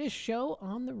 The greatest show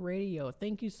on the radio.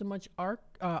 Thank you so much,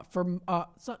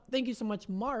 thank you so much,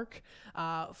 Mark,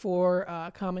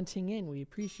 for commenting in. We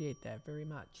appreciate that very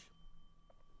much.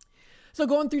 So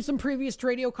going through some previous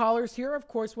Tradio callers here, of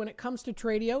course, when it comes to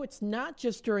Tradio, it's not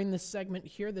just during this segment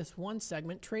here, this one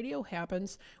segment. Tradio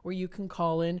happens where you can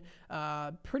call in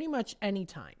pretty much any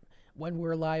time when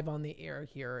we're live on the air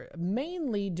here.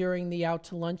 Mainly during the Out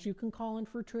to Lunch, you can call in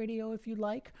for Tradio if you'd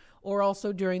like, or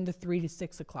also during the 3 to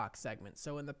 6 o'clock segment.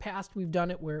 So in the past, we've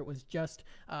done it where it was just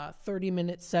a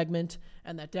 30-minute segment,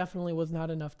 and that definitely was not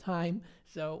enough time.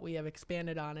 So we have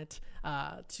expanded on it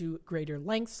to greater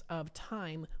lengths of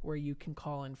time where you can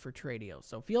call in for Tradio.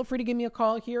 So feel free to give me a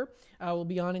call here. We'll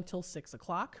be on until 6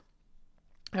 o'clock.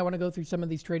 I want to go through some of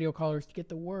these Tradio callers to get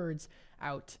the words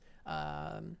out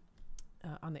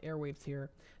on the airwaves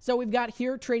here. So we've got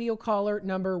here Tradio caller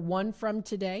number 1 from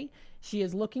today. She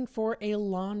is looking for a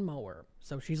lawnmower.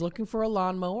 So she's looking for a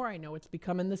lawnmower. I know it's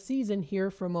becoming the season here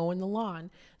for mowing the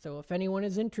lawn. So if anyone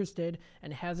is interested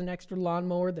and has an extra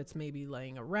lawnmower that's maybe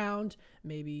laying around,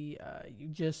 maybe you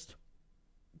just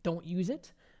don't use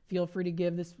it, feel free to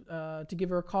give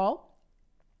her a call.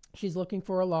 She's looking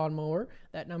for a lawnmower.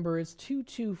 That number is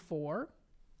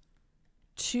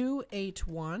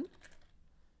 224-281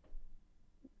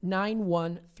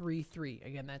 9133.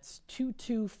 Again, that's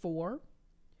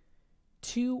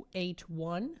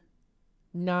 224-281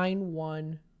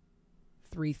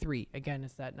 9133. Again,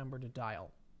 it's that number to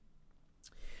dial.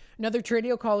 Another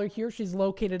Tradio caller here. She's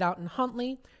located out in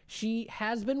Huntley. She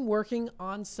has been working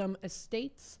on some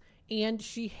estates and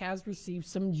she has received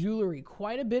some jewelry,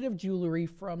 quite a bit of jewelry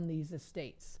from these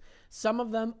estates. Some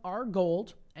of them are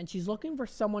gold, and she's looking for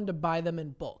someone to buy them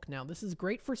in bulk. Now, this is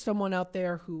great for someone out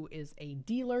there who is a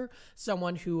dealer,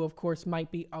 someone who, of course, might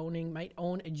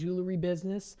own a jewelry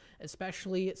business,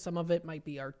 especially some of it might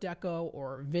be Art Deco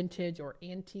or vintage or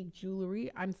antique jewelry.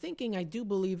 I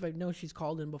know she's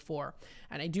called in before,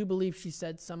 and I do believe she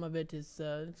said some of it is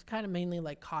it's kind of mainly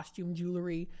like costume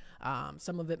jewelry.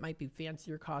 Some of it might be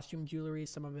fancier costume jewelry.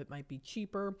 Some of it might be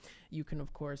cheaper. You can,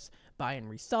 of course, buy and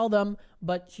resell them,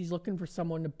 but she's looking for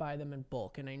someone to buy them in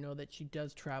bulk. And I know that she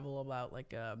does travel about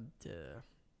like a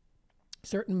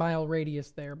certain mile radius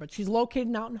there, but she's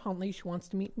located out in Huntley. She wants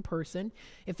to meet in person.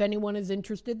 If anyone is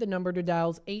interested, the number to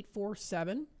dial is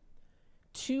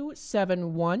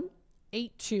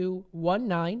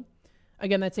 847-271-8219.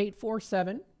 Again, that's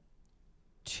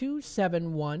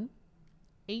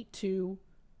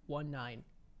 847-271-8219.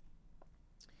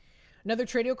 Another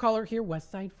Tradio caller here,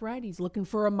 Westside Fred. He's looking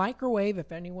for a microwave.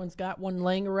 If anyone's got one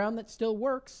laying around that still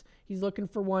works, he's looking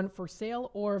for one for sale,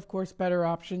 or, of course, better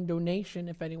option, donation,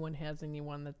 if anyone has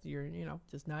anyone that you're,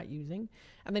 just not using.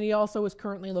 And then he also is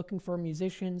currently looking for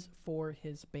musicians for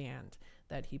his band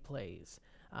that he plays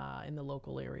in the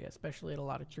local area, especially at a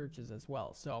lot of churches as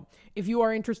well. So if you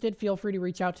are interested, feel free to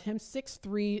reach out to him,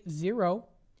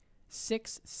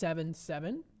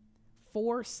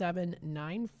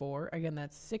 630-677-4794. Again,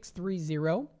 that's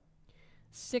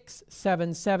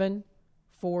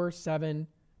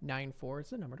 630-677-4794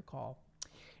 is the number to call.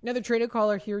 Another Trader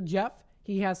caller here, Jeff.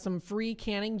 He has some free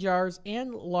canning jars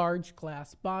and large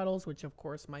glass bottles, which of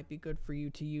course might be good for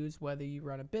you to use whether you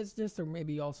run a business or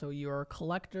maybe also you're a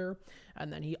collector.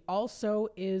 And then he also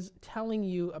is telling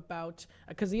you about,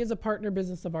 because he is a partner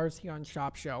business of ours here on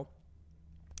Shop Show,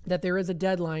 that there is a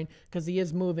deadline because he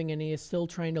is moving and he is still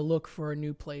trying to look for a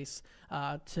new place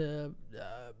to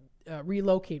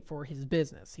relocate for his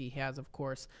business. He has, of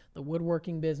course, the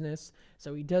woodworking business.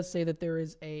 So he does say that there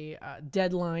is a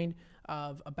deadline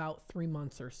of about 3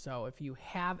 months or so. If you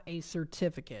have a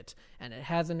certificate and it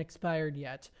hasn't expired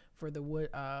yet for the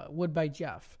Wood by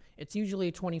Jeff, it's usually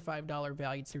a $25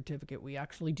 valued certificate. We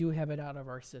actually do have it out of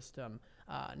our system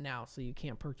now, so you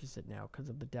can't purchase it now because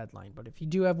of the deadline. But if you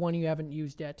do have one you haven't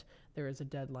used yet, there is a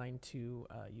deadline to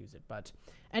use it. But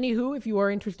anywho, if you are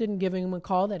interested in giving him a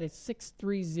call, that is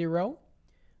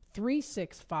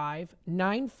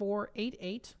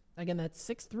 630-365-9488. Again,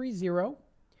 that's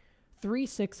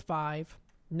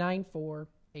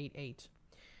 630-365-9488.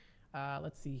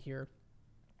 Let's see here.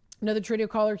 Another Tradio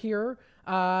caller here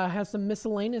has some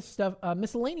miscellaneous stuff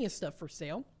for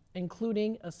sale,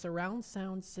 including a surround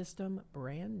sound system,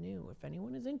 brand new. If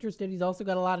anyone is interested, he's also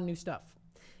got a lot of new stuff.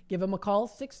 Give him a call,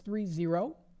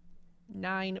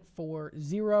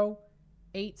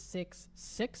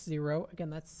 630-940-8660.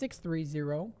 Again, that's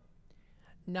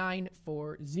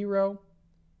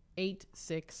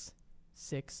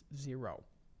 630-940-8660.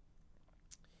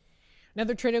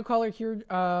 Another Tradio caller here,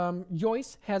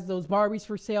 Joyce, has those Barbies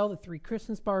for sale, the 3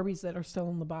 Christmas Barbies that are still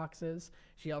in the boxes.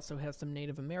 She also has some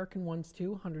Native American ones,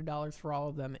 too, $100 for all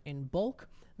of them in bulk.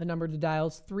 The number to dial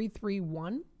is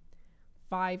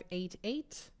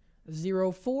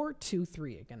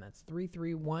 331-588-0423. Again, that's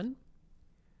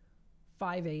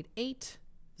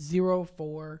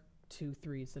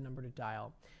 331-588-0423 is the number to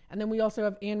dial. And then we also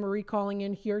have Anne-Marie calling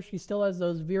in here. She still has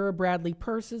those Vera Bradley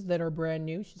purses that are brand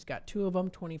new. She's got 2 of them,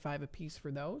 $25 a piece for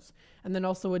those. And then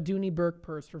also a Dooney Burke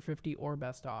purse for $50 or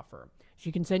best offer. She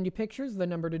can send you pictures. The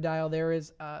number to dial there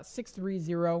is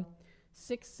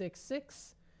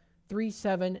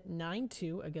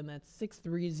 630-666-3792. Again, that's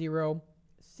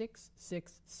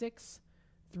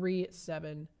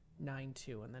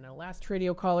 630-666-3792. And then our last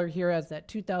Tradio caller here has that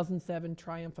 2007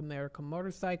 Triumph America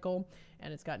motorcycle,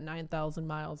 and it's got 9,000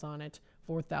 miles on it,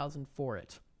 4,000 for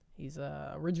it. He's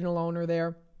a original owner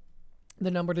there.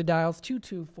 The number to dial is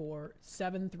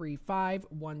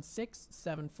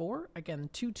 224-735-1674. Again,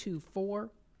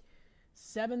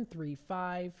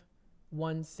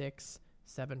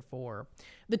 224-735-1674.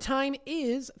 The time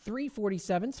is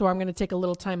 3:47, so I'm going to take a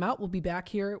little time out. We'll be back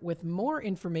here with more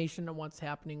information on what's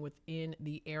happening within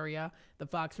the area, the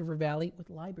Fox River Valley, with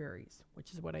libraries,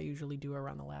 which is what I usually do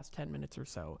around the last 10 minutes or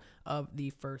so of the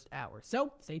first hour.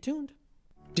 So stay tuned.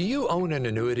 Do you own an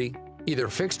annuity, either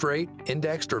fixed rate,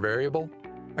 indexed, or variable?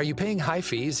 Are you paying high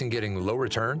fees and getting low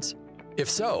returns? If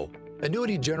so,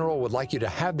 Annuity General would like you to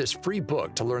have this free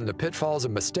book to learn the pitfalls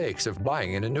and mistakes of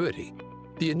buying an annuity.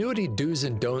 The Annuity Do's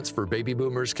and Don'ts for Baby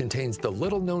Boomers contains the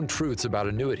little-known truths about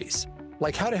annuities,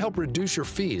 like how to help reduce your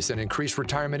fees and increase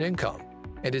retirement income.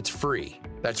 And it's free.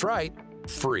 That's right,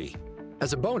 free.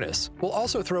 As a bonus, we'll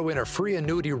also throw in a free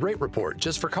annuity rate report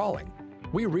just for calling.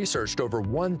 We researched over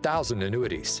 1,000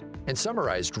 annuities and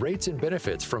summarized rates and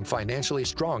benefits from financially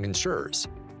strong insurers.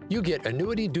 You get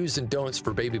annuity do's and don'ts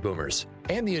for baby boomers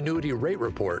and the annuity rate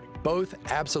report, both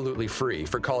absolutely free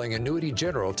for calling Annuity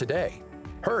General today.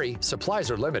 Hurry,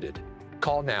 supplies are limited.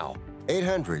 Call now.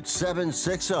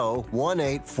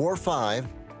 800-760-1845.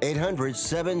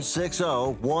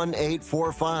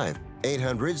 800-760-1845.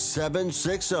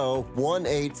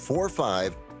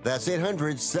 800-760-1845. That's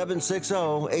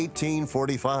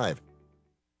 800-760-1845.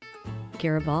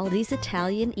 Garibaldi's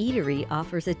Italian Eatery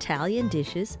offers Italian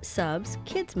dishes, subs,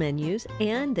 kids menus,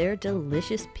 and their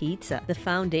delicious pizza. The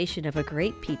foundation of a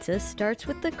great pizza starts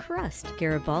with the crust.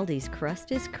 Garibaldi's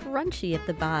crust is crunchy at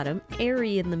the bottom,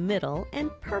 airy in the middle, and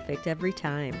perfect every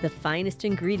time. The finest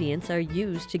ingredients are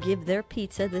used to give their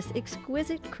pizza this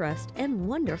exquisite crust and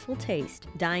wonderful taste.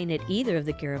 Dine at either of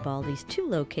the Garibaldi's 2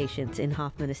 locations in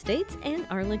Hoffman Estates and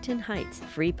Arlington Heights.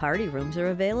 Free party rooms are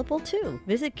available too.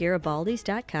 Visit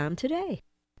Garibaldis.com today.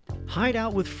 Hide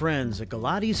out with friends at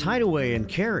Galati's Hideaway in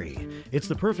Cary. It's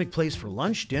the perfect place for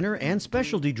lunch, dinner, and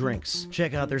specialty drinks.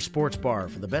 Check out their sports bar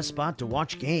for the best spot to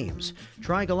watch games.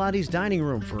 Try Galati's dining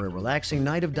room for a relaxing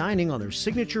night of dining on their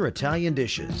signature Italian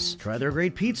dishes. Try their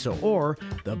great pizza or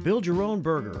the Build Your Own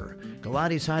Burger.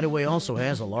 Galati's Hideaway also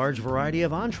has a large variety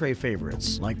of entree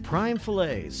favorites like prime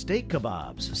fillets, steak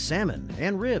kebabs, salmon,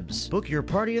 and ribs. Book your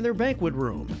party in their banquet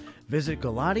room. Visit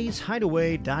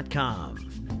Galati'sHideaway.com.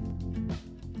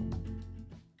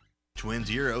 Twin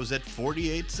Zeros at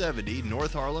 4870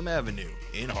 North Harlem Avenue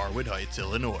in Harwood Heights,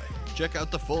 Illinois. Check out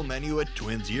the full menu at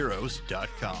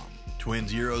twinzeros.com. Twin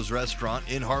Zeros Restaurant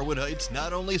in Harwood Heights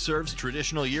not only serves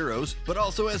traditional gyros, but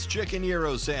also has chicken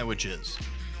gyro sandwiches.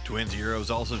 Twin Zeros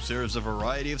also serves a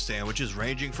variety of sandwiches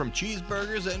ranging from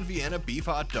cheeseburgers and Vienna beef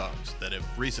hot dogs that have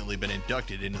recently been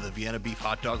inducted into the Vienna Beef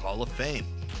Hot Dog Hall of Fame.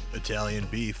 Italian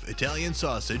beef, Italian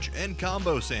sausage, and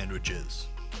combo sandwiches.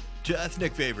 To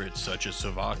ethnic favorites such as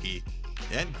Slovaki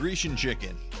and Grecian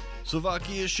chicken.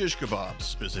 Slovaki is shish kebabs,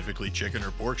 specifically chicken or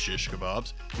pork shish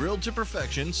kebabs, grilled to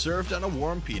perfection, served on a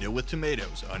warm pita with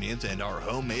tomatoes, onions, and our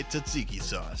homemade tzatziki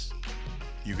sauce.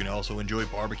 You can also enjoy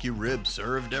barbecue ribs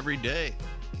served every day.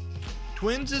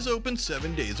 Twins is open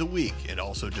 7 days a week and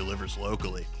also delivers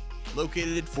locally.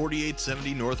 Located at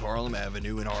 4870 North Harlem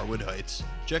Avenue in Harwood Heights.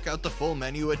 Check out the full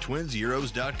menu at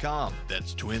twinzeros.com.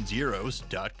 That's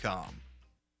twinzeros.com.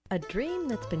 A dream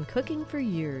that's been cooking for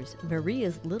years,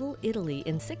 Maria's Little Italy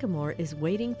in Sycamore is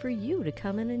waiting for you to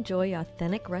come and enjoy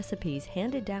authentic recipes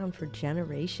handed down for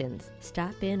generations.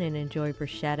 Stop in and enjoy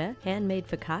bruschetta, handmade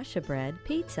focaccia bread,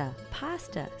 pizza,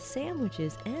 pasta,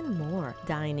 sandwiches, and more.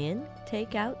 Dine in,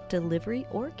 take out, delivery,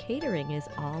 or catering is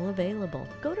all available.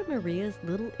 Go to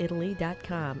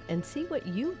mariaslittleitaly.com and see what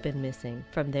you've been missing.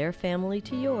 From their family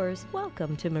to yours,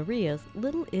 welcome to Maria's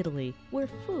Little Italy, where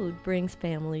food brings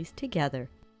families together.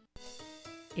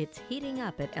 It's heating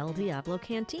up at El Diablo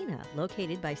Cantina,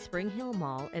 located by Spring Hill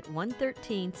Mall at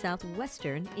 113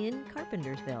 Southwestern in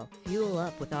Carpentersville. Fuel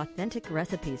up with authentic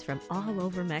recipes from all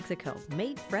over Mexico,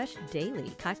 made fresh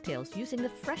daily. Cocktails using the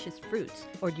freshest fruits,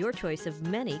 or your choice of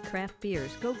many craft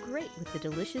beers go great with the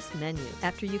delicious menu.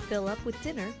 After you fill up with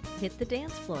dinner, hit the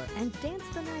dance floor and dance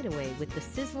the night away with the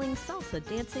sizzling salsa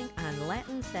dancing on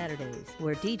Latin Saturdays,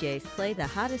 where DJs play the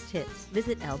hottest hits.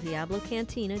 Visit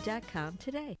eldiablocantina.com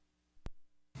today.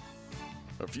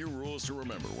 A few rules to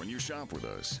remember when you shop with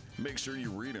us. Make sure you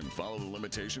read and follow the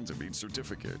limitations of each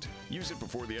certificate. Use it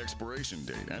before the expiration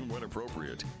date, and when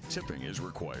appropriate, tipping is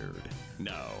required.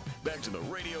 Now, back to the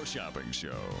Radio Shopping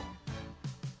Show.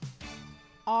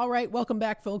 All right, welcome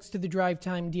back, folks, to the Drive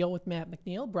Time Deal with Matt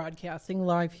McNeil, broadcasting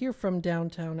live here from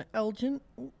downtown Elgin.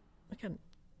 Ooh, I got an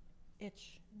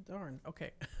itch. Darn.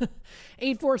 Okay.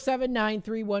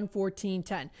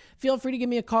 847-931-1410. Feel free to give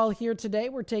me a call here today.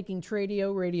 We're taking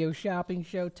Tradio, Radio Shopping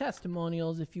Show,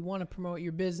 testimonials if you want to promote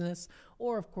your business,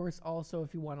 or, of course, also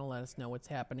if you want to let us know what's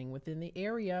happening within the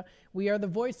area. We are the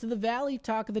voice of the Valley,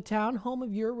 talk of the town, home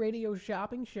of your Radio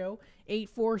Shopping Show.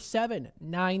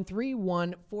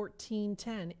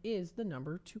 847-931-1410 is the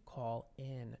number to call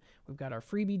in. We've got our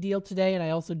freebie deal today, and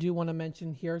I also do want to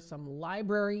mention here some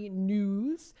library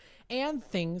news and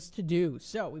things to do.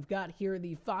 So we've got here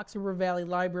the Fox River Valley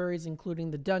libraries,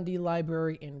 including the Dundee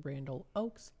Library and Randall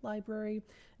Oaks Library.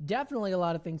 Definitely a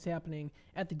lot of things happening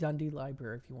at the Dundee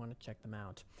Library if you want to check them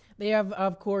out. They have,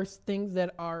 of course, things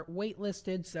that are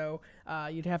waitlisted, so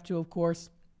you'd have to, of course,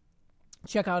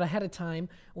 check out ahead of time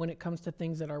when it comes to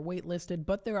things that are waitlisted,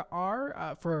 but there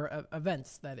are, for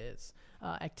events, that is,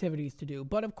 activities to do.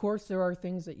 But of course, there are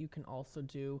things that you can also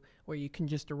do where you can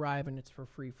just arrive and it's for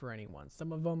free for anyone.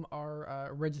 Some of them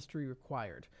are registry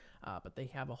required, but they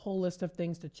have a whole list of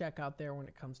things to check out there when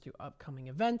it comes to upcoming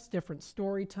events, different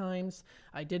story times.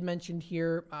 I did mention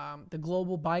here the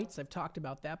Global Bites. I've talked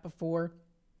about that before.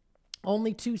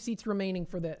 Only 2 seats remaining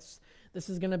for this. This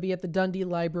is going to be at the Dundee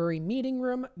Library Meeting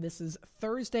Room. This is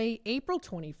Thursday, April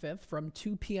 25th from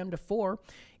 2 p.m. to 4.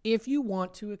 If you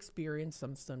want to experience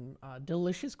some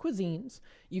delicious cuisines,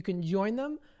 you can join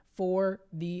them for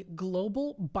the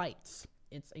Global Bites.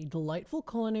 It's a delightful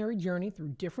culinary journey through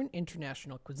different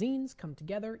international cuisines. Come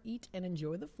together, eat, and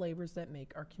enjoy the flavors that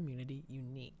make our community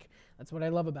unique. That's what I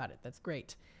love about it. That's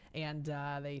great. And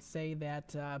they say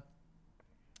that...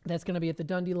 that's going to be at the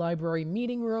Dundee Library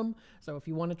Meeting Room. So if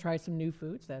you want to try some new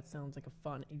foods, that sounds like a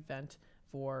fun event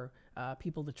for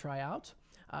people to try out.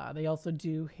 They also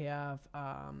do have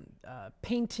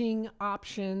painting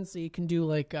options. So you can do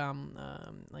like a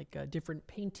different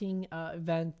painting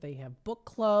event. They have book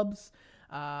clubs.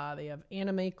 They have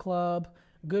anime club.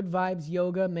 Good Vibes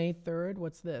Yoga, May 3rd.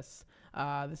 What's this?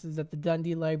 This is at the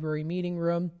Dundee Library Meeting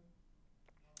Room.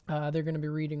 They're going to be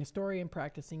reading a story and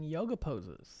practicing yoga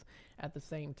poses at the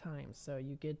same time. So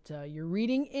you get your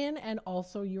reading in and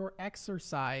also your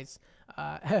exercise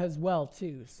as well,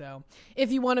 too. So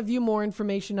if you want to view more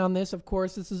information on this, of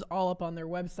course, this is all up on their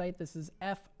website. This is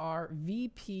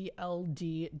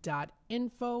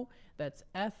frvpld.info. That's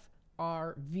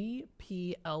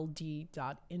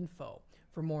frvpld.info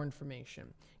for more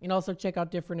information. You can also check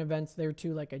out different events there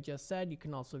too, like I just said. You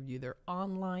can also view their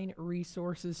online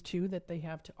resources too that they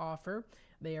have to offer.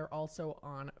 They are also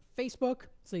on Facebook,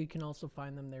 so you can also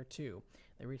find them there too.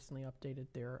 They recently updated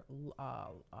their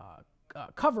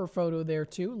cover photo there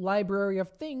too. Library of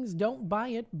Things, don't buy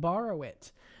it, borrow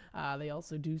it. They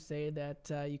also do say that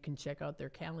you can check out their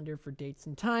calendar for dates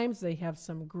and times. They have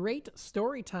some great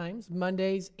story times,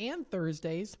 Mondays and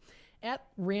Thursdays, at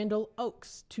Randall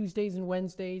Oaks, Tuesdays and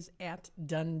Wednesdays at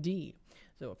Dundee.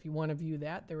 So if you want to view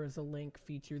that, there is a link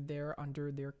featured there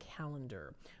under their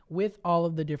calendar with all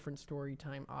of the different story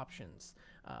time options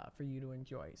for you to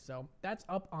enjoy. So that's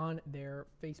up on their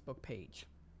Facebook page.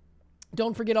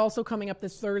 Don't forget, also coming up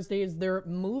this Thursday is their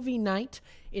movie night.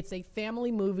 It's a family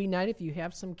movie night if you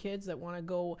have some kids that want to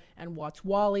go and watch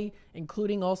WALL-E,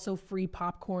 including also free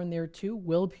popcorn there too,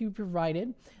 will be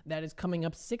provided. That is coming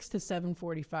up 6 to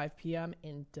 7:45 p.m.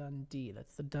 in Dundee.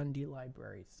 That's the Dundee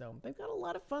Library. So they've got a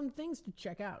lot of fun things to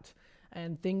check out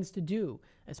and things to do,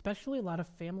 especially a lot of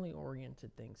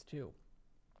family-oriented things too.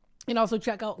 And also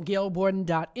check out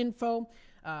galeborden.info.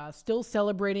 Still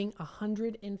celebrating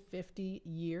 150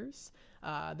 years.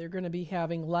 They're going to be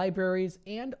having libraries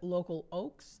and local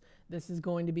oaks. This is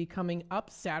going to be coming up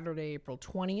Saturday, April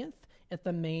 20th at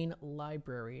the main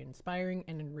library, inspiring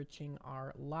and enriching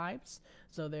our lives.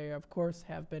 So they, of course,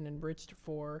 have been enriched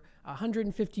for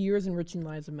 150 years, enriching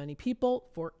lives of many people.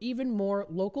 For even more,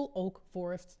 local oak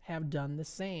forests have done the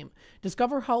same.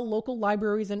 Discover how local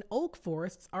libraries and oak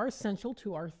forests are essential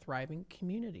to our thriving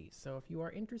communities. So if you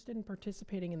are interested in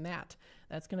participating in that,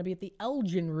 that's going to be at the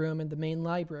Elgin Room in the main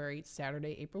library,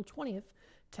 Saturday, April 20th,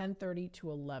 10:30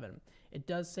 to 11. It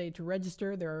does say to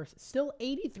register. There are still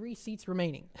 83 seats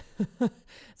remaining.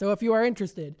 So if you are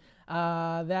interested,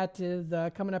 that is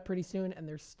coming up pretty soon, and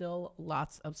there's still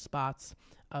lots of spots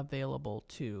available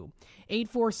too.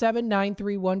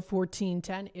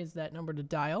 847-931-1410 is that number to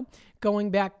dial. Going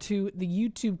back to the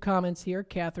YouTube comments here,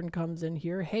 Catherine comes in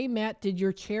here. Hey, Matt, did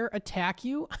your chair attack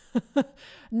you?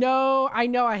 No, I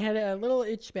know I had a little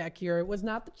itch back here. It was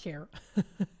not the chair.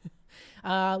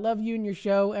 Love you and your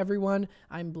show, everyone.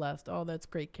 I'm blessed. Oh, that's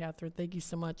great, Catherine. Thank you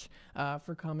so much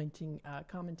for commenting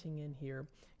in here.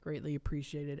 Greatly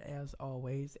appreciated, as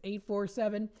always.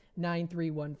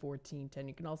 847-931-1410.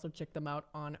 You can also check them out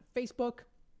on Facebook.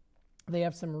 They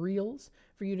have some reels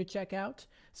for you to check out.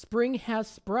 Spring has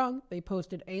sprung. They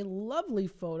posted a lovely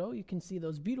photo. You can see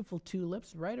those beautiful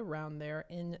tulips right around there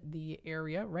in the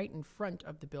area, right in front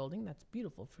of the building. That's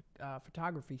beautiful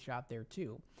photography shot there,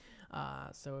 too.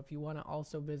 So if you want to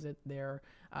also visit their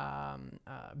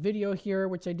video here,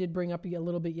 which I did bring up a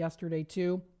little bit yesterday,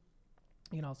 too,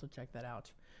 you can also check that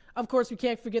out. Of course, we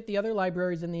can't forget the other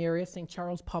libraries in the area. St.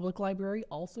 Charles Public Library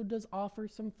also does offer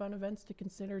some fun events to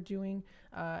consider doing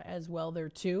as well there,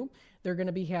 too. They're going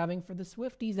to be having, for the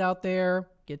Swifties out there,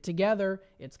 get together.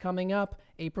 It's coming up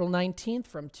April 19th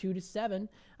from 2 to 7.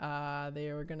 They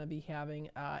are going to be having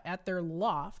at their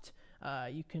loft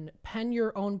You can pen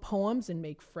your own poems and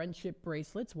make friendship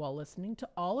bracelets while listening to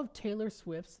all of Taylor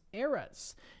Swift's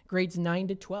eras, grades 9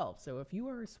 to 12. So if you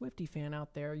are a Swiftie fan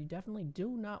out there, you definitely do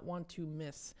not want to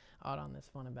miss out on this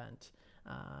fun event.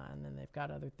 And then they've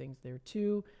got other things there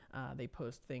too. They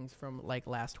post things from like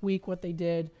last week, what they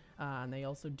did. And they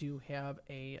also do have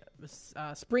a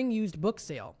spring used book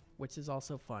sale, which is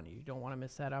also fun. You don't want to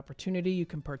miss that opportunity. You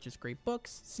can purchase great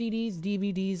books, CDs,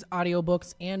 DVDs,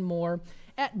 audiobooks, and more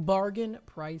at bargain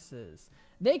prices.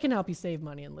 They can help you save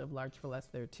money and live large for less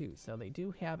there too. So they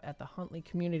do have at the Huntley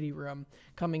Community Room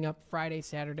coming up Friday,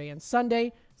 Saturday, and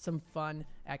Sunday some fun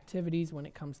activities when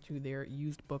it comes to their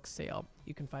used book sale.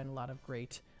 You can find a lot of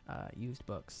great used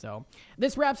books. So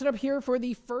this wraps it up here for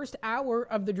the first hour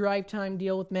of the Drive Time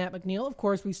Deal with Matt McNeil. Of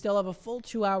course, we still have a full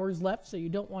 2 hours left, so you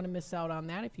don't want to miss out on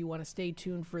that if you want to stay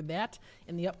tuned for that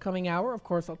in the upcoming hour. Of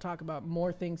course, I'll talk about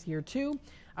more things here too.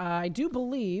 I do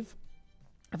believe,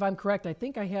 if I'm correct, I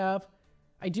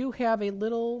do have a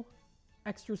little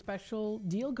extra special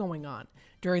deal going on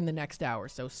during the next hour.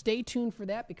 So stay tuned for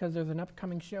that because there's an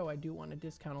upcoming show I do want to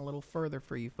discount a little further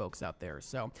for you folks out there.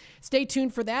 So stay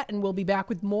tuned for that, and we'll be back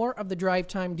with more of the Drive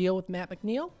Time Deal with Matt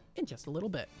McNeil in just a little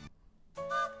bit.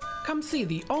 Come see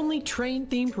the only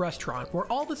train-themed restaurant where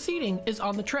all the seating is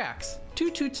on the tracks. Two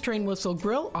Toots Train Whistle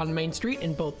Grill on Main Street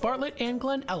in both Bartlett and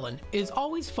Glen Ellen is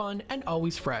always fun and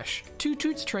always fresh. Two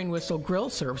Toots Train Whistle Grill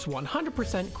serves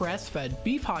 100% grass-fed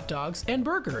beef hot dogs and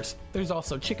burgers. There's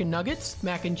also chicken nuggets,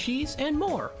 mac and cheese, and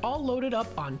more, all loaded up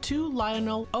on 2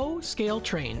 Lionel O-scale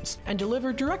trains and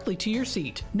delivered directly to your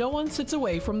seat. No one sits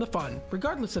away from the fun,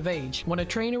 regardless of age. When a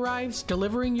train arrives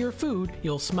delivering your food,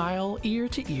 you'll smile ear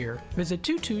to ear. Visit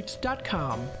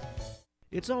twotoots.com.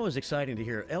 It's always exciting to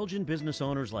hear Elgin business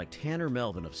owners like Tanner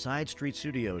Melvin of Side Street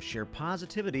Studios share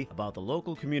positivity about the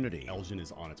local community. Elgin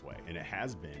is on its way, and it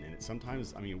has been, and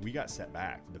sometimes, we got set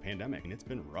back, the pandemic, and it's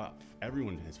been rough.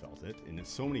 Everyone has felt it, and in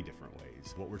so many different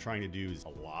ways. What we're trying to do is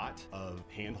a lot of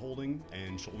hand-holding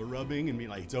and shoulder rubbing and being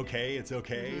like, it's okay, it's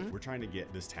okay. We're trying to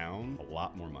get this town a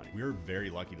lot more money. We're very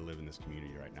lucky to live in this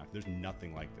community right now. There's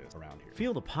nothing like this around here.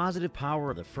 Feel the positive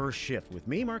power of the first shift with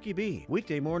me, Marky B,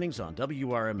 weekday mornings on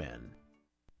WRMN.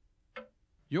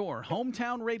 Your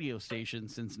hometown radio station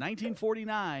since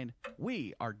 1949.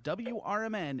 We are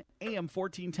WRMN AM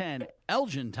 1410,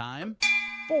 Elgin time,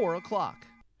 4 o'clock.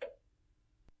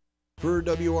 For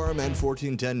WRMN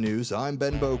 1410 News, I'm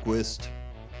Ben Boquist.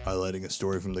 Highlighting a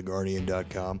story from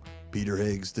TheGuardian.com, Peter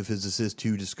Higgs, the physicist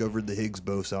who discovered the Higgs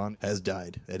boson, has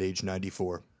died at age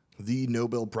 94. The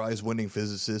Nobel Prize-winning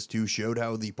physicist who showed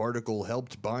how the particle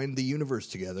helped bind the universe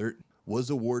together was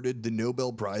awarded the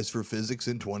Nobel Prize for Physics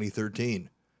in 2013.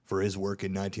 For his work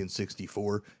in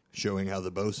 1964, showing how the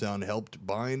boson helped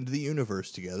bind the universe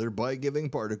together by giving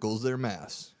particles their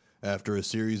mass. After a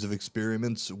series of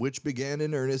experiments, which began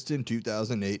in earnest in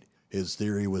 2008, his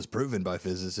theory was proven by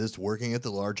physicists working at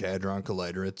the Large Hadron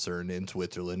Collider at CERN in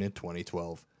Switzerland in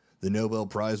 2012. The Nobel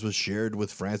Prize was shared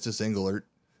with Francis Engelert,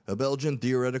 a Belgian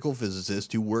theoretical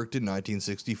physicist who worked in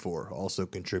 1964, also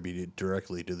contributed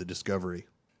directly to the discovery.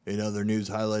 In other news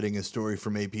highlighting a story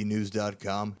from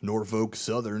APnews.com, Norfolk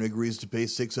Southern agrees to pay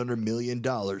 $600 million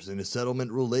in a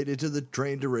settlement related to the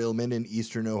train derailment in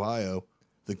eastern Ohio.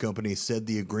 The company said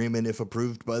the agreement, if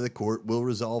approved by the court, will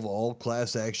resolve all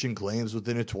class action claims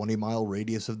within a 20-mile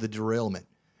radius of the derailment,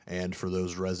 and for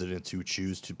those residents who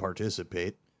choose to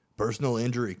participate, personal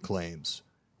injury claims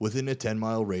within a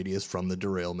 10-mile radius from the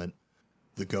derailment.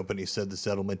 The company said the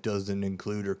settlement doesn't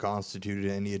include or constitute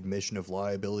any admission of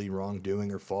liability, wrongdoing,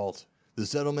 or fault. The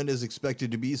settlement is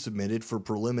expected to be submitted for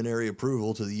preliminary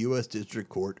approval to the U.S. District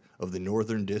Court of the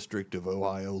Northern District of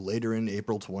Ohio later in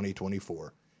April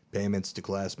 2024. Payments to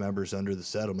class members under the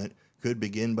settlement could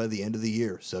begin by the end of the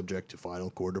year, subject to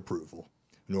final court approval.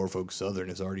 Norfolk Southern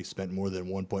has already spent more than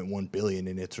 $1.1 billion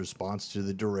in its response to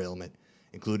the derailment,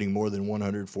 including more than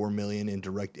 $104 million in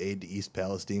direct aid to East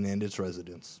Palestine and its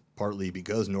residents. Partly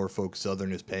because Norfolk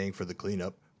Southern is paying for the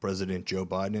cleanup, President Joe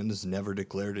Biden has never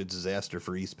declared a disaster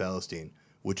for East Palestine,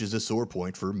 which is a sore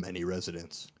point for many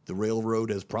residents. The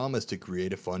railroad has promised to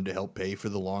create a fund to help pay for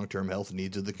the long-term health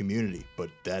needs of the community,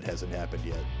 but that hasn't happened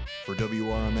yet. For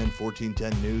WRMN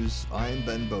 1410 News, I'm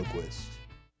Ben Boquist.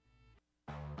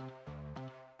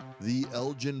 The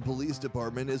Elgin Police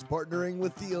Department is partnering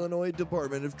with the Illinois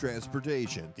Department of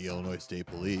Transportation, the Illinois State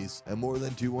Police, and more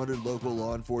than 200 local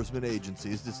law enforcement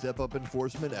agencies to step up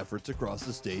enforcement efforts across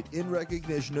the state in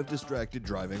recognition of Distracted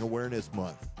Driving Awareness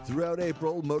Month. Throughout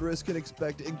April, motorists can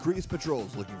expect increased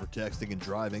patrols looking for texting and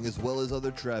driving as well as other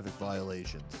traffic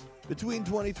violations. Between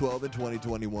 2012 and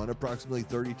 2021, approximately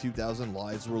 32,000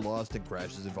 lives were lost in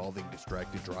crashes involving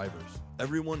distracted drivers.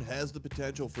 Everyone has the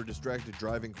potential for distracted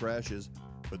driving crashes,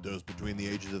 but those between the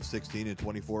ages of 16 and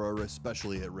 24 are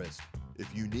especially at risk.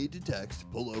 If you need to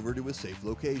text, pull over to a safe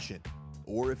location.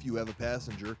 Or if you have a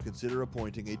passenger, consider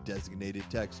appointing a designated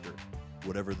texter.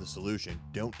 Whatever the solution,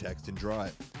 don't text and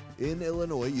drive. In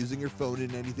Illinois, using your phone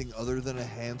in anything other than a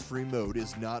hands-free mode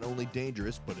is not only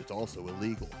dangerous, but it's also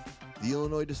illegal. The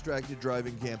Illinois Distracted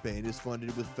Driving Campaign is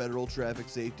funded with federal traffic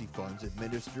safety funds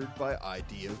administered by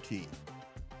IDOT.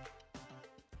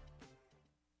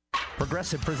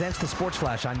 Progressive presents the Sports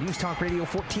Flash on News Talk Radio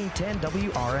 1410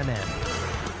 WRMN.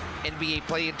 NBA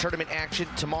play-in tournament action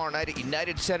tomorrow night at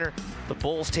United Center. The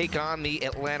Bulls take on the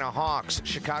Atlanta Hawks.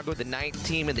 Chicago, the 9th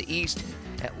team in the East.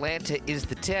 Atlanta is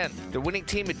the 10th. The winning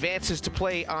team advances to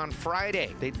play on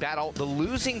Friday. They battle the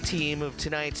losing team of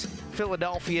tonight's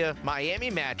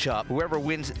Philadelphia-Miami matchup. Whoever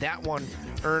wins that one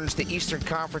earns the Eastern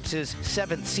Conference's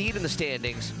 7th seed in the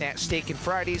standings. At stake in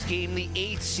Friday's game, the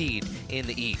 8th seed in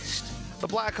the East. The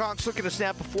Blackhawks looking to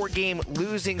snap a 4-game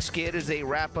losing skid as they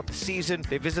wrap up the season.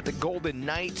 They visit the Golden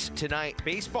Knights tonight.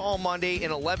 Baseball Monday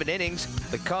in 11 innings.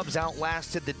 The Cubs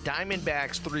outlasted the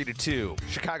Diamondbacks 3-2.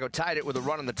 Chicago tied it with a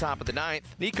run in the top of the 9th.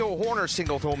 Nico Horner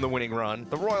singled home the winning run.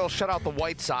 The Royals shut out the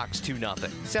White Sox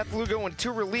 2-0. Seth Lugo and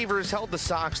 2 relievers held the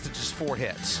Sox to just 4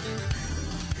 hits.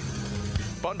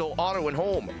 Bundle auto and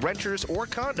home, renters or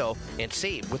condo, and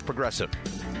save with Progressive.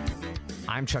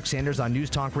 I'm Chuck Sanders on News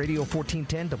Talk Radio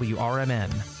 1410 WRMN.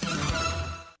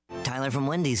 Tyler from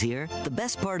Wendy's here. The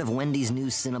best part of Wendy's new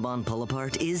Cinnabon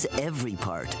Pull-Apart is every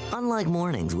part. Unlike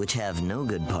mornings, which have no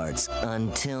good parts.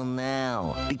 Until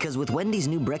now. Because with Wendy's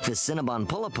new breakfast Cinnabon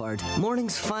Pull-Apart,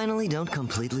 mornings finally don't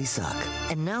completely suck.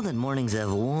 And now that mornings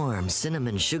have warm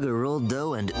cinnamon sugar rolled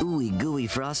dough and ooey gooey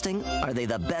frosting, are they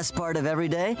the best part of every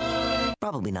day?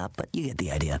 Probably not, but you get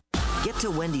the idea. Get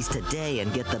to Wendy's today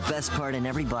and get the best part in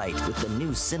every bite with the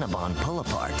new Cinnabon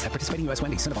Pull-Apart. At participating U.S.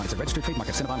 Wendy's, Cinnabon is a registered trademark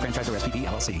of Cinnabon Franchisor SPV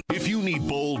LLC. If you need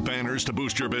bold banners to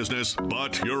boost your business,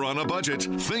 but you're on a budget,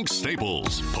 think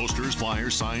Staples. Posters,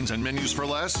 flyers, signs, and menus for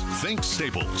less? Think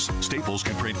Staples. Staples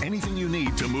can print anything you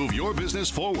need to move your business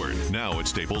forward. Now at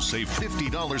Staples, save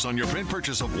 $50 on your print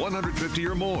purchase of $150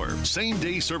 or more.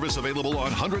 Same-day service available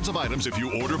on hundreds of items if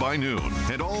you order by noon.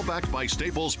 And all backed by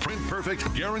Staples' Print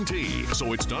Perfect guarantee.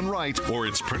 So it's done right or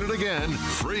it's printed again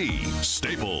free.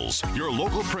 Staples, your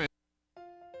local print.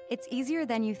 It's easier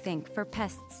than you think for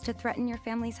pests to threaten your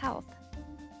family's health.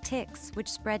 Ticks, which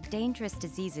spread dangerous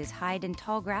diseases, hide in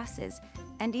tall grasses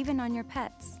and even on your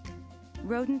pets.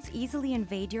 Rodents easily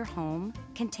invade your home,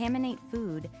 contaminate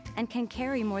food, and can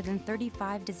carry more than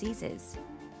 35 diseases.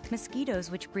 Mosquitoes,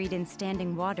 which breed in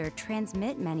standing water,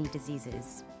 transmit many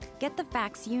diseases. Get the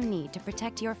facts you need to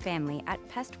protect your family at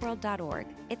pestworld.org.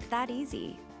 It's that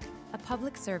easy. A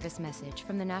public service message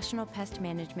from the National Pest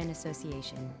Management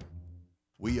Association.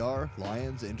 We are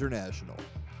Lions International,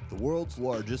 the world's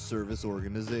largest service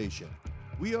organization.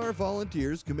 We are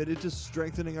volunteers committed to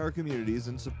strengthening our communities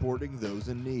and supporting those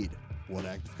in need, one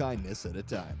act of kindness at a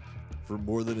time. For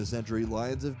more than a century,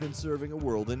 Lions have been serving a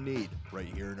world in need, right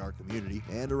here in our community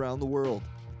and around the world.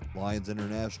 Lions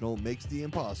International makes the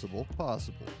impossible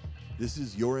possible. This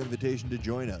is your invitation to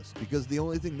join us, because the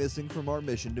only thing missing from our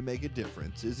mission to make a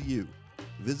difference is you.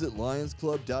 Visit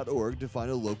lionsclub.org to find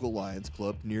a local Lions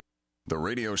Club near. The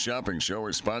Radio Shopping Show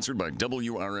is sponsored by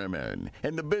WRMN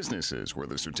and the businesses where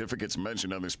the certificates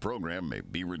mentioned on this program may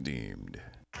be redeemed.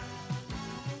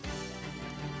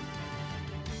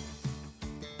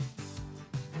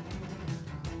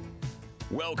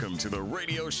 Welcome to the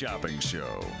Radio Shopping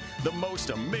Show, the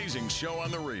most amazing show on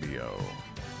the radio.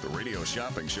 The Radio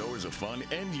Shopping Show is a fun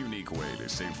and unique way to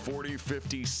save 40,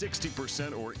 50,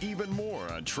 60% or even more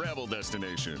on travel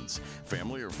destinations,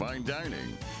 family or fine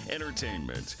dining,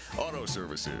 entertainment, auto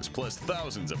services, plus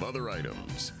thousands of other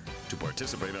items. To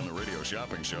participate on the Radio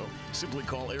Shopping Show, simply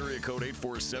call area code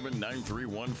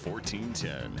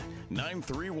 847-931-1410.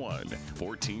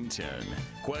 931-1410.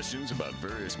 Questions about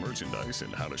various merchandise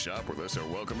and how to shop with us are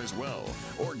welcome as well.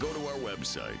 Or go to our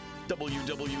website,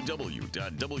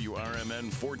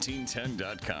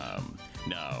 www.WRMN1410.com.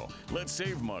 Now, let's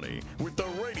save money with the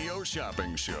Radio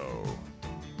Shopping Show.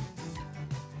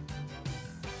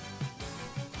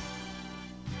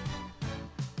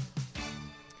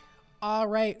 All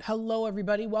right. Hello,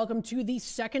 everybody. Welcome to the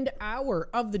second hour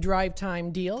of the Drive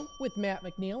Time Deal with Matt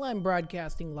McNeil. I'm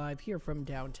broadcasting live here from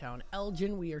downtown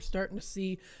Elgin. We are starting to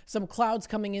see some clouds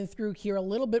coming in through here a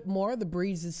little bit more. The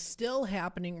breeze is still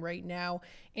happening right now,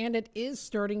 and it is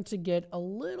starting to get a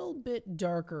little bit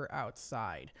darker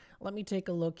outside. Let me take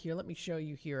a look here. Let me show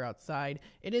you here outside.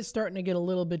 It is starting to get a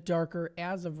little bit darker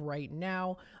as of right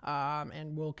now,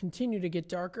 and will continue to get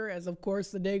darker as, of course,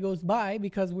 the day goes by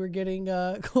because we're getting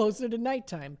closer to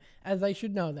nighttime, as I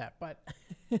should know that. But,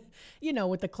 you know,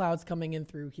 with the clouds coming in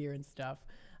through here and stuff.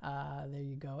 There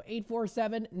you go.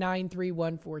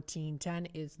 847-931-1410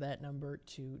 is that number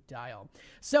to dial.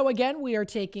 So again, we are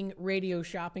taking radio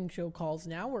shopping show calls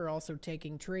now. We're also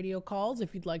taking Tradio calls.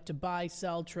 If you'd like to buy,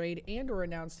 sell, trade, and or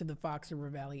announce to the Fox River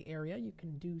Valley area, you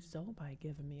can do so by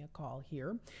giving me a call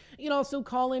here. You can also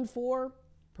call in for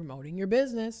promoting your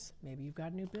business. Maybe you've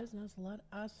got a new business, let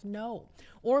us know.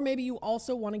 Or maybe you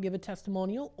also want to give a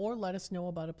testimonial or let us know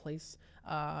about a place,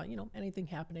 you know, anything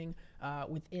happening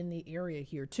within the area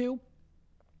here too.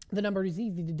 The number is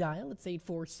easy to dial. It's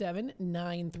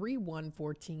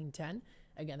 847-931-1410.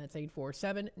 Again, that's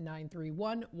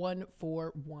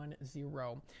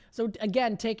 847-931-1410. So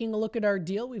again, taking a look at our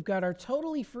deal, we've got our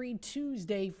totally free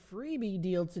Tuesday freebie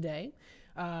deal today.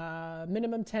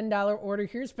 Minimum $10 order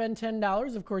here. Spend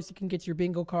 $10. Of course, you can get your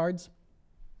bingo cards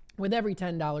with every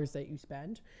 $10 that you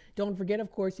spend. Don't forget,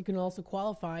 of course, you can also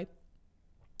qualify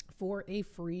for a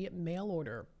free mail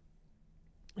order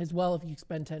as well if you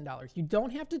spend $10. You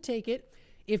don't have to take it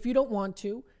if you don't want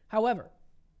to. However,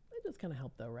 it does kind of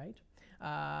help though, right?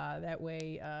 That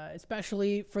way,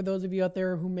 especially for those of you out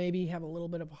there who maybe have a little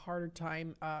bit of a harder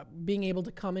time being able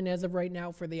to come in as of right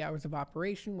now for the hours of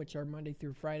operation, which are Monday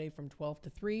through Friday from 12 to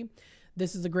 3.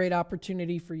 This is a great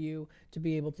opportunity for you to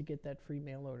be able to get that free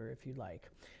mail order if you'd like.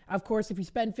 Of course, if you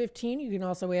spend $15, you can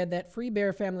also add that free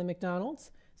Bear Family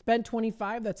McDonald's. Spend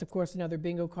 $25, that's of course another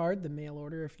bingo card, the mail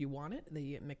order if you want it,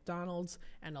 the McDonald's,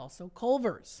 and also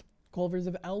Culver's. Culver's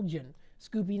of Elgin.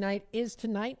 Scoopy night is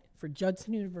tonight for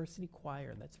Judson University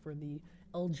Choir. That's for the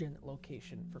Elgin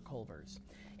location for Culver's.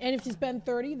 And if you spend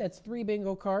 $30, that's 3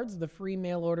 bingo cards, the free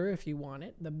mail order if you want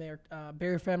it, the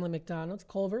Bear Family McDonald's,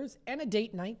 Culver's, and a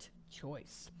date night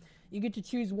choice. You get to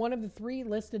choose one of the 3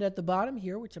 listed at the bottom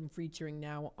here, which I'm featuring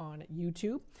now on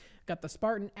YouTube. Got the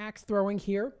Spartan Axe Throwing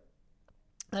here.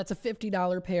 That's a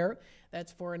 $50 pair.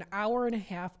 That's for an hour and a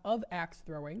half of axe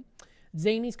throwing.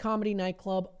 Zany's Comedy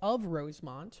Nightclub of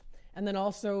Rosemont. And then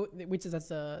also,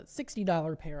 that's a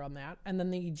 $60 pair on that. And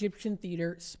then the Egyptian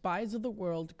Theater Spies of the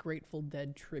World Grateful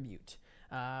Dead Tribute,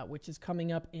 which is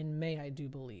coming up in May, I do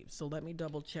believe. So let me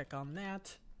double check on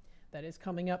that. That is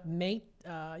coming up May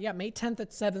 10th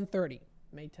at 7:30.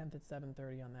 May 10th at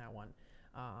 7:30 on that one.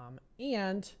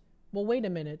 And, well, wait a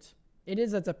minute. It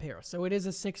is as a pair, so it is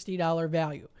a $60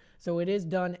 value. So it is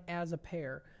done as a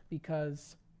pair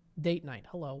because date night,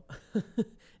 hello.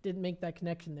 Didn't make that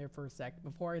connection there for a sec.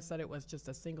 Before I said it was just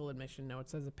a single admission. No, it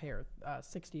says a pair,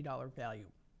 $60 value,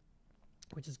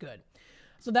 which is good.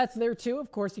 So that's there too.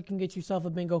 Of course, you can get yourself a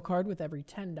bingo card with every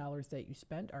 $10 that you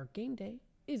spend. Our game day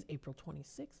is April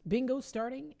 26th. Bingo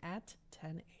starting at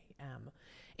 10 a.m.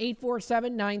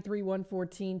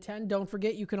 847-931-1410. Don't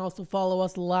forget, you can also follow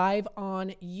us live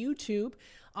on YouTube,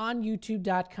 on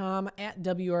youtube.com at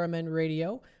WRMN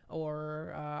Radio,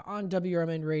 or on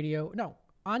WRMN Radio. No,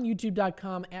 on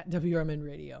youtube.com at WRMN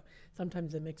Radio.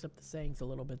 Sometimes I mix up the sayings a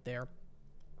little bit there.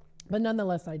 But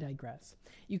nonetheless, I digress.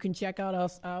 You can check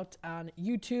us out on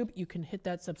YouTube. You can hit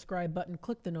that subscribe button,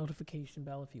 click the notification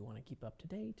bell if you want to keep up to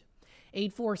date.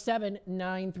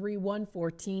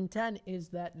 847-931-1410 is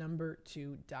that number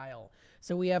to dial.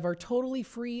 So we have our totally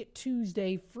free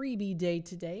Tuesday freebie day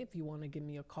today if you want to give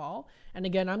me a call. And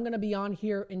again, I'm going to be on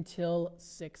here until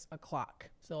 6 o'clock.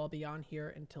 So I'll be on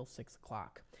here until 6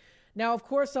 o'clock. Now, of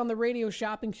course, on the Radio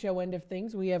Shopping Show end of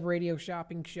things, we have Radio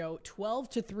Shopping Show 12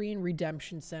 to 3 in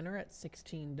Redemption Center at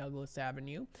 16 Douglas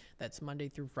Avenue. That's Monday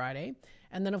through Friday.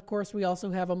 And then, of course, we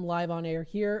also have them live on air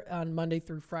here on Monday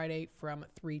through Friday from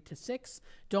 3 to 6.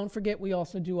 Don't forget, we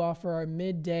also do offer our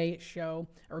midday show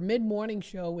or mid-morning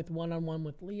show with One-on-One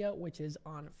with Leah, which is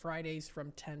on Fridays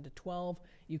from 10 to 12.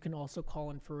 You can also call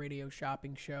in for Radio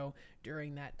Shopping Show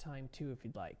during that time, too, if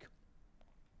you'd like.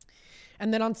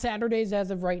 And then on Saturdays,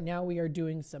 as of right now, we are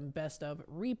doing some best of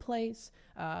replays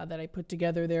that I put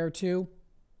together there too.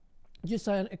 Just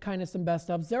kind of some best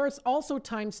ofs. There is also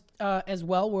times as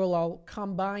well where I'll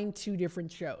combine 2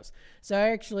 different shows. So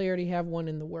I actually already have one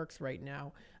in the works right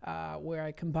now where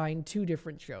I combine 2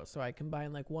 different shows. So I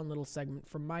combine like one little segment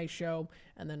from my show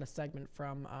and then a segment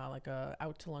from like a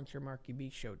Out to Lunch or Marky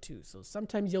B show too. So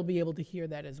sometimes you'll be able to hear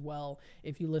that as well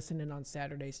if you listen in on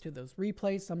Saturdays to those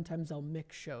replays. Sometimes I'll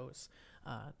mix shows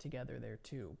together there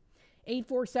too.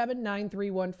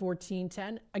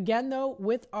 847-931-1410. Again, though,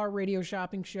 with our Radio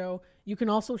Shopping Show, you can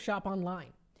also shop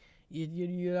online. You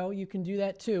know, you can do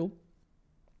that too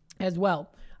as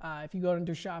well. If you go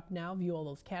into shop now, view all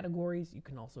those categories. You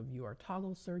can also view our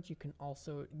toggle search. You can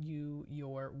also view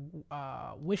your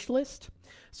wish list.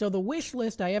 So the wish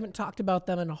list, I haven't talked about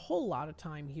them in a whole lot of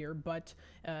time here, but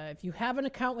if you have an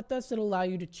account with us, it'll allow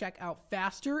you to check out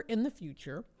faster in the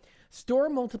future, store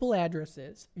multiple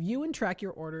addresses, view and track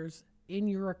your orders in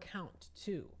your account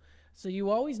too. So you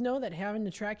always know that having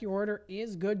to track your order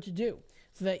is good to do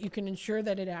so that you can ensure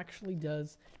that it actually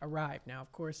does arrive. Now,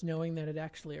 of course, knowing that it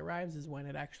actually arrives is when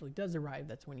it actually does arrive.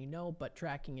 That's when you know, but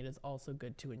tracking it is also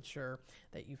good to ensure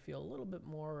that you feel a little bit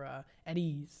more at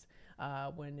ease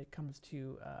when it comes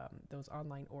to those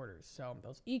online orders. So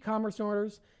those e-commerce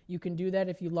orders, you can do that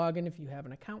if you log in, if you have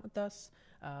an account with us.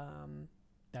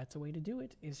 That's a way to do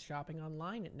it, is shopping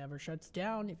online. It never shuts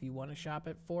down. If you want to shop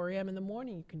at 4 a.m. in the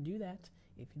morning, you can do that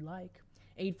if you like.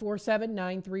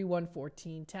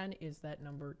 847-931-1410 is that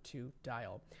number to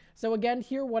dial. So again,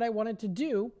 here what I wanted to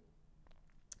do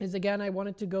is, again, I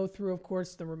wanted to go through, of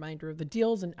course, the reminder of the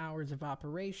deals and hours of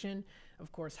operation,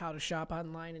 of course, how to shop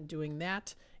online and doing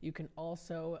that. You can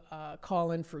also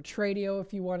call in for Tradio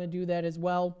if you want to do that as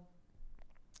well.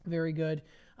 Very good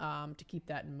to keep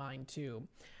that in mind too.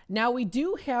 Now, we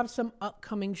do have some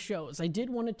upcoming shows. I did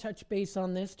want to touch base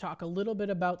on this, talk a little bit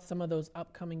about some of those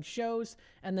upcoming shows,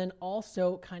 and then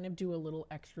also kind of do a little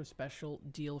extra special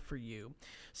deal for you.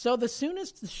 So the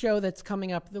soonest show that's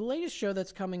coming up, the latest show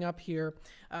that's coming up here,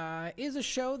 is a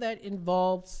show that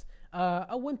involves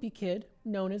a wimpy kid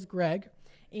known as Greg.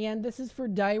 And this is for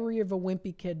Diary of a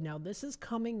Wimpy Kid. Now, this is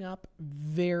coming up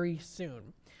very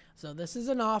soon. So this is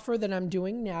an offer that I'm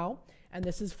doing now, and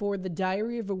this is for the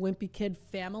Diary of a Wimpy Kid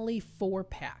Family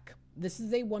 4-pack. This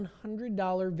is a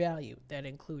 $100 value that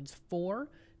includes 4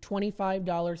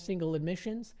 $25 single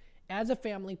admissions. As a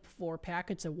family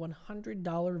 4-pack, it's a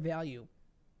 $100 value.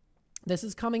 This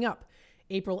is coming up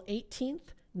April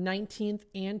 18th, 19th,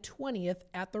 and 20th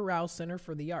at the Rouse Center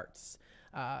for the Arts.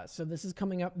 So this is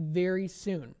coming up very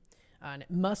soon. And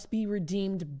it must be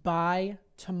redeemed by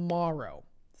tomorrow.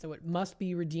 So it must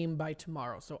be redeemed by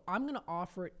tomorrow. So I'm going to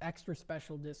offer an extra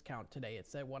special discount today.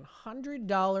 It's a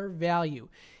 $100 value.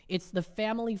 It's the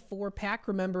family 4-pack.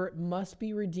 Remember, it must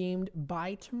be redeemed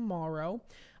by tomorrow.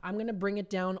 I'm going to bring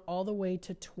it down all the way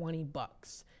to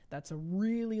 $20. That's a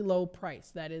really low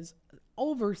price. That is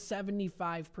over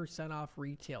 75% off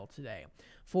retail today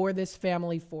for this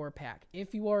family 4-pack.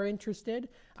 If you are interested,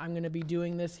 I'm going to be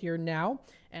doing this here now.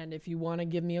 And if you want to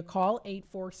give me a call,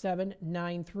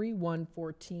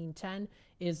 847-931-1410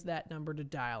 is that number to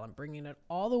dial. I'm bringing it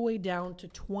all the way down to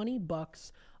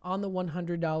 $20 on the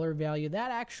 $100 value.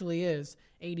 That actually is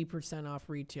 80% off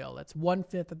retail. That's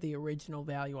 1/5 of the original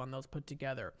value on those put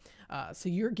together. So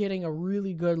you're getting a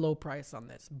really good low price on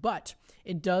this. But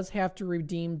it does have to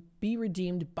be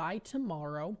redeemed by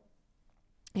tomorrow.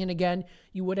 And again,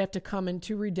 you would have to come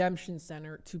into Redemption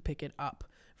Center to pick it up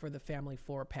for the family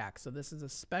 4-pack. So this is a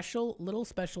little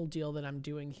special deal that I'm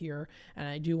doing here, and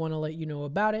I do want to let you know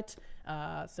about it.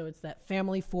 So it's that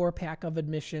family 4-pack of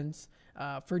admissions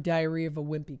for Diary of a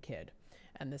Wimpy Kid.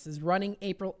 And this is running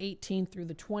April 18th through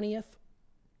the 20th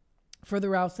for the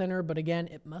Rouse Center. But again,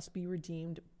 it must be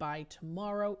redeemed by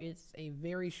tomorrow. It's a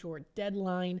very short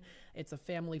deadline. It's a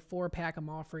family 4-pack. I'm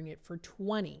offering it for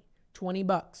 $20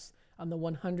 on the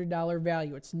 $100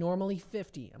 value. It's normally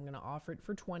 $50. I'm going to offer it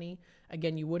for $20.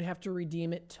 Again, you would have to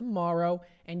redeem it tomorrow,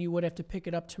 and you would have to pick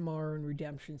it up tomorrow in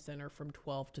Redemption Center from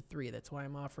 12 to 3. That's why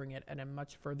I'm offering it at a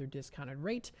much further discounted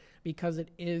rate, because it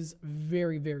is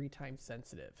very, very time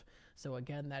sensitive. So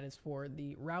again, that is for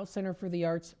the Rouse Center for the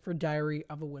Arts for Diary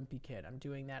of a Wimpy Kid. I'm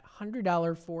doing that $100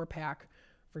 4-pack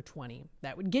for $20.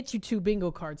 That would get you 2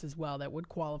 bingo cards as well. That would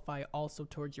qualify also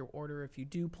towards your order if you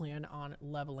do plan on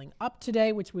leveling up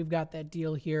today, which we've got that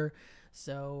deal here.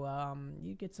 So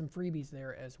you get some freebies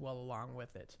there as well along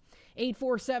with it.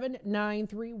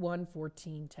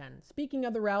 847-931-1410. Speaking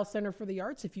of the Rouse Center for the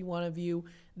Arts, if you want to view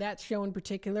that show in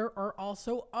particular, or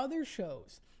also other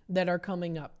shows that are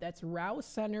coming up, that's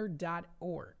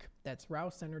rousecenter.org. That's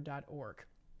rousecenter.org.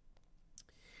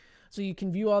 So you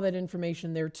can view all that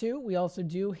information there too. We also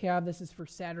do have, this is for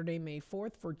Saturday, May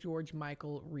 4th for George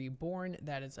Michael Reborn.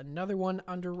 That is another one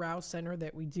under Rouse Center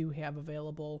that we do have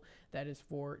available. That is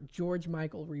for George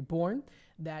Michael Reborn.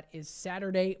 That is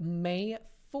Saturday, May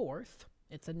 4th.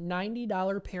 It's a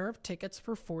 $90 pair of tickets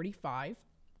for $45.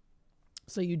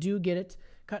 So you do get it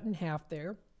cut in half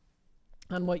there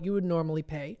on what you would normally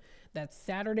pay. That's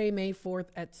Saturday, May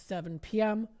 4th at 7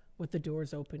 p.m. with the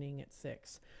doors opening at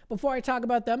 6. Before I talk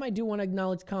about them, I do want to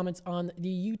acknowledge comments on the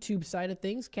YouTube side of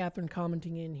things. Catherine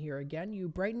commenting in here again. You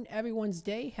brighten everyone's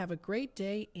day. Have a great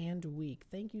day and week.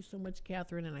 Thank you so much,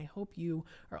 Catherine, and I hope you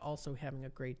are also having a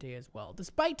great day as well.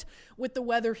 Despite with the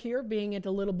weather here being a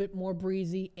little bit more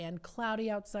breezy and cloudy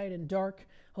outside and dark,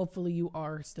 hopefully you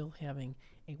are still having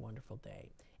a wonderful day.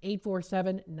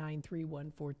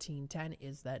 847-931-1410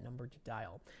 is that number to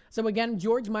dial. So again,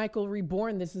 George Michael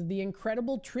Reborn. This is the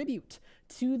incredible tribute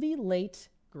to the late,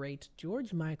 great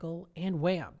George Michael and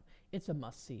Wham. It's a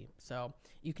must-see. So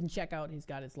you can check out, he's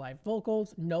got his live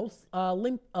vocals, no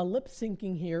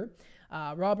lip-syncing here.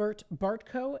 Robert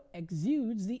Bartko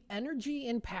exudes the energy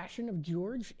and passion of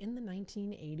George in the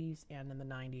 1980s and in the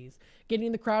 90s,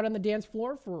 getting the crowd on the dance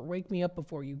floor for Wake Me Up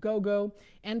Before You Go,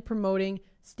 and promoting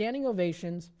standing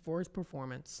ovations for his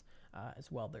performance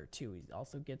as well there too. He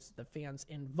also gets the fans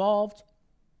involved,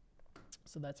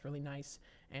 so that's really nice.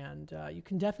 And you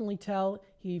can definitely tell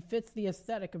he fits the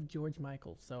aesthetic of George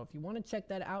Michael. So if you want to check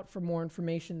that out for more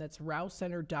information, that's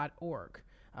rowcenter.org.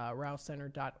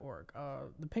 rowcenter.org.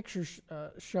 The picture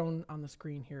shown on the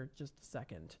screen here, just a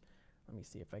second. Let me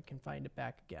see if I can find it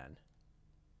back again.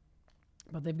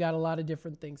 But they've got a lot of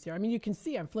different things here. I mean, you can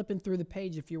see I'm flipping through the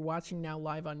page. If you're watching now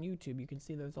live on YouTube, you can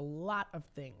see there's a lot of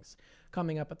things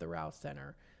coming up at the Rouse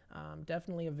Center.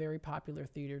 Definitely a very popular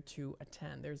theater to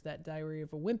attend. There's that Diary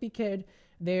of a Wimpy Kid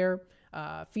there,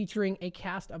 featuring a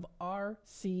cast of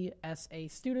RCSA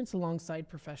students alongside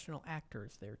professional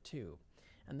actors there too.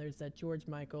 And there's that George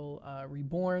Michael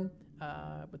Reborn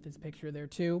with his picture there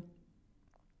too.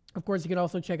 Of course, you can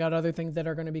also check out other things that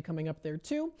are going to be coming up there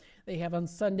too. They have on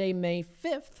Sunday, May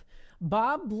 5th,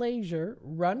 Bob Blazier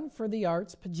Run for the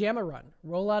Arts Pajama Run.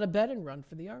 Roll out of bed and run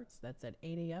for the arts. That's at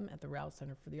 8 a.m. at the Rouse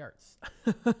Center for the Arts.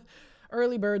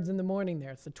 Early birds in the morning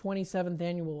there. It's the 27th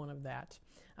annual one of that.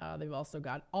 They've also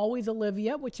got Always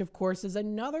Olivia, which of course is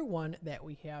another one that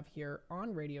we have here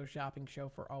on Radio Shopping Show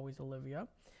for Always Olivia.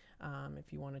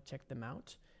 If you want to check them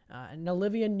out. An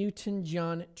Olivia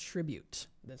Newton-John tribute.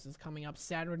 This is coming up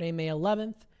Saturday, May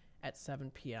 11th at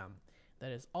 7 p.m.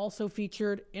 That is also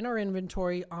featured in our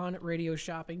inventory on Radio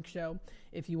Shopping Show.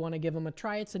 If you want to give them a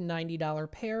try, it's a $90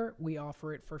 pair. We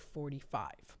offer it for $45.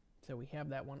 So we have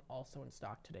that one also in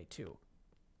stock today, too.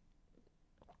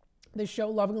 This show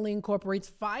lovingly incorporates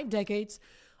 5 decades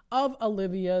of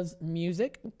Olivia's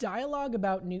music, dialogue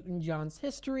about Newton-John's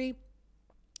history.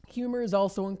 Humor is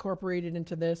also incorporated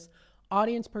into this.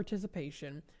 Audience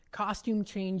participation, costume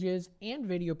changes, and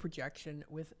video projection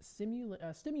with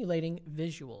stimulating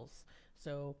visuals.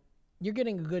 So you're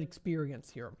getting a good experience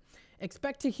here.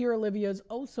 Expect to hear Olivia's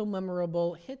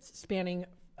oh-so-memorable hits spanning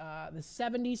the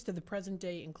 70s to the present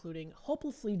day, including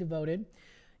Hopelessly Devoted,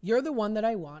 You're the One That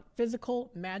I Want,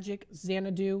 Physical, Magic,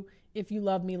 Xanadu, If You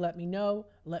Love Me, Let Me Know,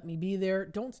 Let Me Be There,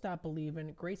 Don't Stop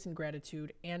Believin', Grace and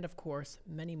Gratitude, and of course,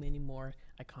 many, many more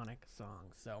iconic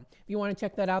songs. So if you want to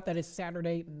check that out, that is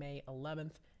Saturday, May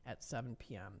 11th at 7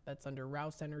 p.m. That's under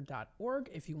rowcenter.org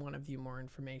if you want to view more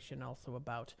information also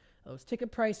about those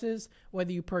ticket prices,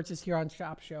 whether you purchase here on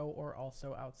Shop Show or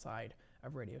also outside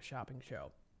of Radio Shopping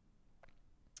Show.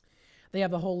 They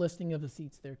have a whole listing of the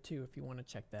seats there too if you want to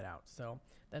check that out. So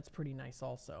that's pretty nice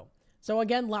also. So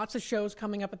again, lots of shows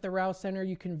coming up at the Rouse Center.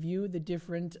 You can view the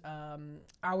different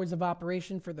hours of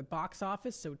operation for the box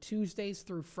office. So Tuesdays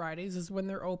through Fridays is when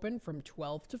they're open from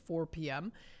 12 to 4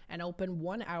 p.m. and open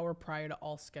 1 hour prior to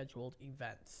all scheduled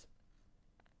events.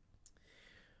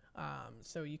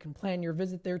 So you can plan your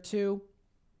visit there too.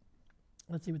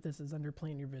 Let's see what this is under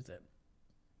plan your visit.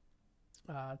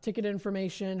 Ticket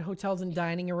information, hotels and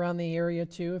dining around the area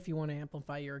too if you want to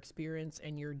amplify your experience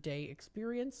and your day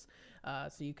experience.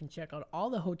 So you can check out all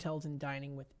the hotels and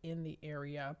dining within the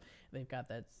area. They've got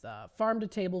that Farm to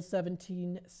Table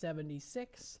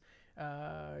 1776,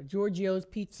 Giorgio's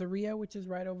Pizzeria, which is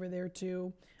right over there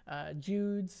too,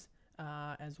 Jude's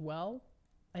as well.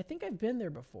 I think I've been there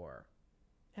before.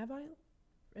 Have I?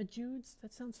 At Jude's?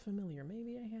 That sounds familiar.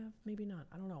 Maybe I have, maybe not.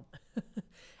 I don't know.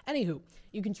 Anywho,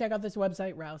 you can check out this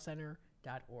website,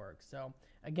 rowcenter.org. So,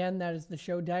 again, that is the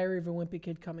show Diary of a Wimpy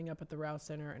Kid coming up at the Rouse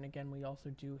Center. And, again, we also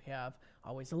do have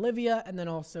Always Olivia and then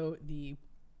also the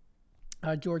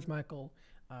George Michael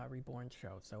Reborn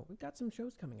show. So, we've got some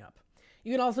shows coming up.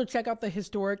 You can also check out the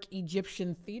historic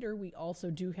Egyptian Theater. We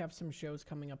also do have some shows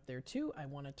coming up there, too. I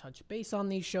want to touch base on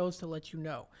these shows to let you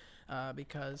know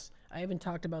because I haven't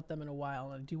talked about them in a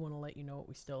while, and I do want to let you know what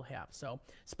we still have. So,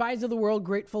 Spies of the World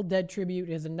Grateful Dead Tribute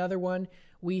is another one.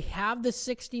 We have the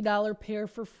 $60 pair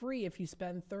for free if you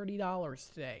spend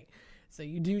 $30 today. So,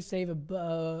 you do save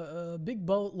a big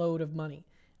boatload of money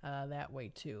that way,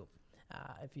 too.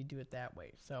 if you do it that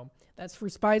way. So that's for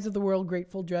Spies of the World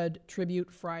Grateful Dead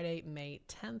tribute Friday, May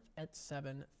 10th at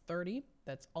 7:30.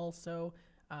 That's also,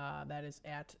 that is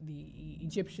at the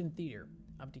Egyptian Theater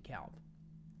of DeKalb.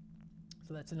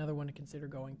 So that's another one to consider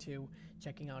going to,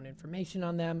 checking out information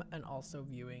on them, and also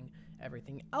viewing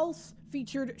everything else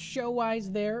featured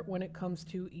show-wise there when it comes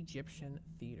to Egyptian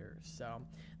theater. So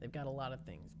they've got a lot of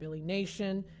things. Billy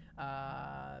Nation,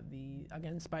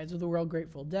 again, Spies of the World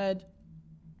Grateful Dead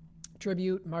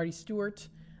tribute, Marty Stewart,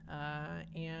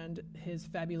 and his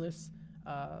fabulous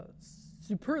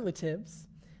superlatives.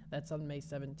 That's on May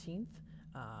 17th.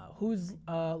 Who's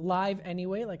Live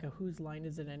Anyway, like a Whose Line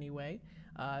Is It Anyway,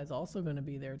 is also going to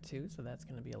be there too, so that's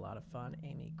going to be a lot of fun.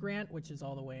 Amy Grant, which is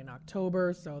all the way in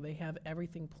October, so they have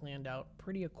everything planned out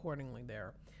pretty accordingly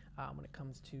there when it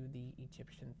comes to the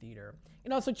Egyptian theater. You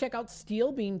can also check out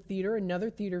Steel Beam Theater, another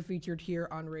theater featured here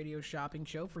on Radio Shopping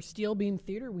Show. For Steel Beam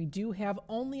Theater, we do have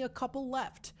only a couple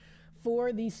left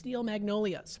for the Steel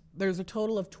Magnolias. There's a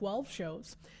total of 12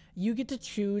 shows. You get to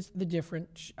choose the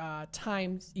different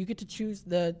times. You get to choose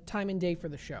the time and day for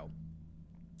the show.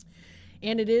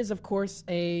 And it is, of course,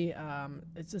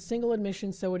 it's a single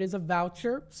admission, so it is a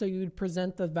voucher. So you'd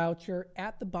present the voucher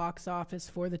at the box office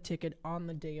for the ticket on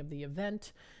the day of the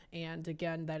event. And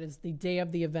again, that is the day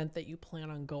of the event that you plan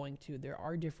on going to. There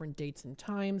are different dates and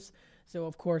times. So,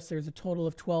 of course, there's a total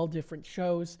of 12 different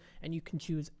shows, and you can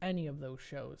choose any of those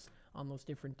shows on those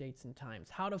different dates and times.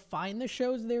 How to find the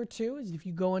shows there, too, is if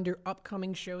you go under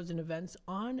upcoming shows and events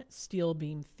on Steel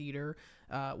Beam Theater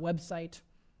website.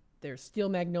 There's Steel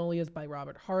Magnolias by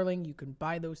Robert Harling. You can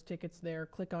buy those tickets there,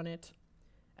 click on it,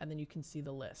 and then you can see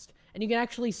the list. And you can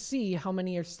actually see how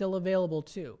many are still available,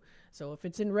 too. So if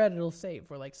it's in red, it'll say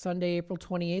for like Sunday, April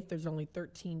 28th, there's only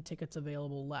 13 tickets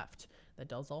available left. That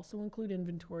does also include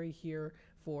inventory here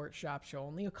for Shop Show.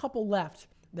 Only a couple left.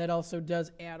 That also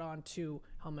does add on to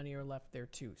how many are left there,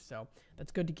 too. So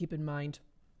that's good to keep in mind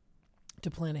to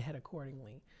plan ahead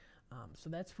accordingly. So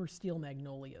that's for Steel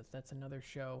Magnolias. That's another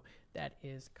show that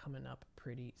is coming up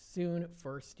pretty soon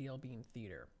for Steel Beam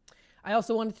Theater. I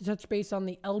also wanted to touch base on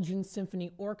the Elgin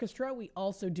Symphony Orchestra. We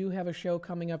also do have a show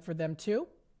coming up for them, too.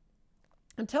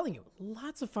 I'm telling you,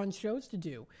 lots of fun shows to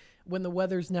do when the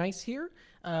weather's nice here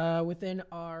within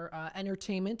our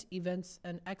entertainment, events,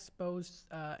 and expos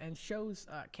and shows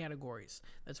categories.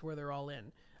 That's where they're all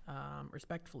in,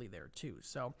 respectfully there, too.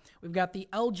 So we've got the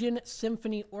Elgin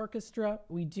Symphony Orchestra.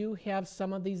 We do have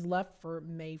some of these left for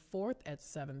May 4th at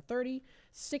 7:30.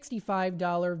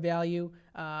 $65 value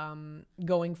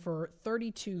going for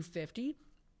 $32.50.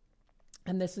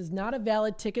 And this is not a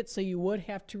valid ticket, so you would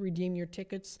have to redeem your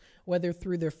tickets, whether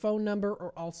through their phone number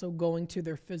or also going to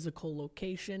their physical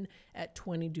location at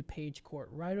 20 DuPage Court,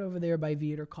 right over there by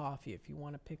Viator Coffee. If you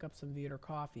want to pick up some Viator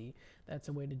Coffee, that's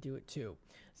a way to do it too.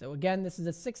 So again, this is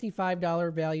a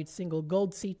 $65 valued single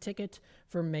gold seat ticket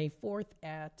for May 4th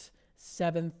at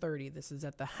 7:30. This is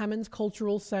at the Hemmons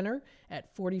Cultural Center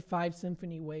at 45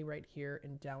 Symphony Way right here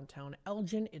in downtown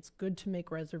Elgin. It's good to make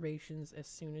reservations as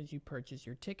soon as you purchase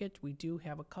your ticket. We do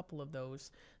have a couple of those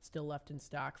still left in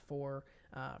stock for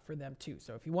them too.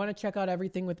 So if you want to check out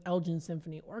everything with Elgin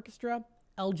Symphony Orchestra,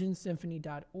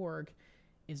 elginsymphony.org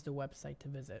is the website to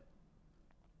visit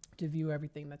to view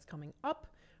everything that's coming up.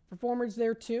 Performers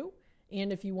there too.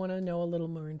 And if you want to know a little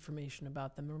more information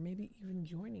about them or maybe even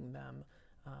joining them,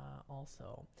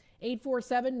 also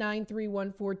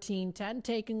 847-931-1410.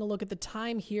 Taking a look at the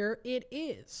time here, it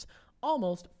is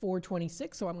almost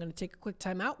 4:26, so I'm going to take a quick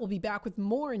time out. We'll be back with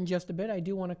more in just a bit. I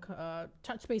do want to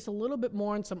touch base a little bit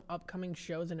more on some upcoming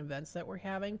shows and events that we're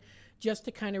having, just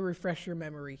to kind of refresh your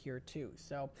memory here too.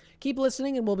 So keep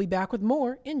listening, and we'll be back with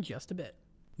more in just a bit.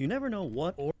 You never know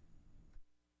what or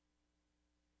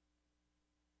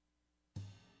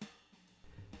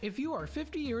If you are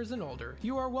 50 years and older,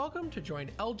 you are welcome to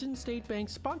join Elgin State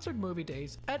Bank's sponsored movie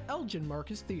days at Elgin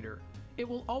Marcus Theater. It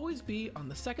will always be on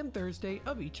the second Thursday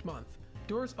of each month.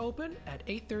 Doors open at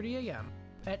 8:30 a.m.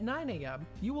 At 9 a.m.,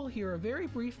 you will hear a very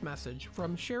brief message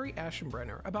from Sherry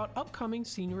Aschenbrenner about upcoming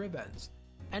senior events,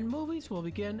 and movies will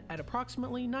begin at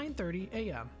approximately 9:30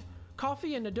 a.m.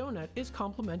 Coffee and a donut is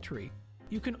complimentary.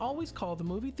 You can always call the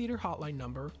movie theater hotline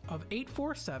number of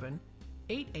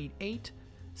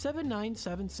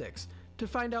 847-888-7976 to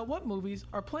find out what movies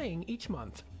are playing each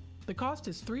month. The cost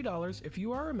is $3 if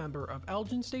you are a member of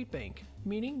Elgin State Bank,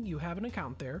 meaning you have an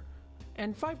account there,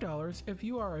 and $5 if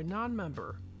you are a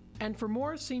non-member. And for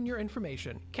more senior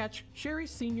information, catch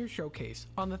Sherry's Senior Showcase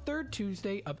on the third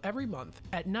Tuesday of every month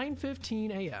at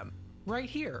 9:15 a.m. right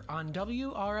here on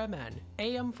WRMN,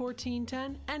 AM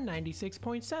 1410 and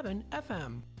 96.7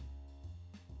 FM.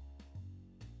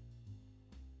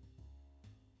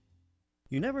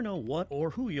 You never know what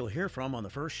or who you'll hear from on the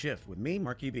first shift with me,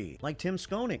 Marky B. Like Tim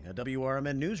Skoning, a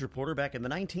WRMN news reporter back in the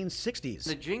 1960s.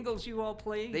 The jingles you all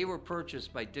played, they were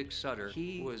purchased by Dick Sutter.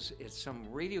 He was at some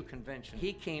radio convention.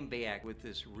 He came back with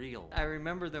this reel. I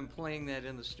remember them playing that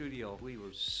in the studio. We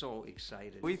were so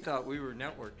excited. We thought we were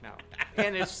network now.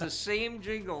 And it's the same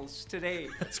jingles today.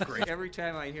 That's great. Every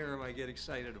time I hear them, I get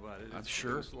excited about it. I'm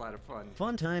sure. It's a lot of fun.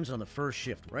 Fun times on the first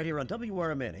shift, right here on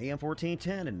WRMN, AM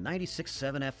 1410 and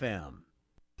 96.7 FM.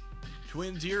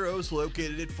 Twins Gyros,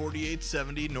 located at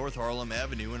 4870 North Harlem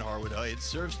Avenue in Harwood Heights,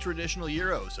 serves traditional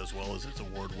gyros as well as its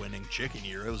award-winning chicken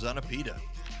gyros on a pita.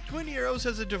 Twin Gyros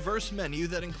has a diverse menu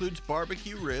that includes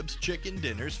barbecue ribs, chicken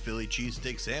dinners, Philly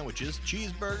cheesesteak sandwiches,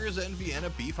 cheeseburgers, and Vienna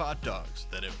beef hot dogs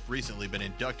that have recently been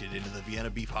inducted into the Vienna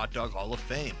Beef Hot Dog Hall of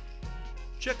Fame.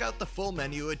 Check out the full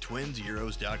menu at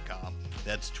twinsgyros.com.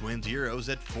 That's Twins Gyros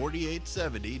at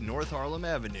 4870 North Harlem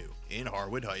Avenue in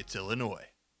Harwood Heights, Illinois.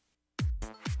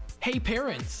 Hey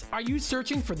parents, are you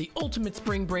searching for the ultimate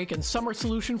spring break and summer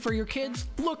solution for your kids?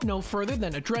 Look no further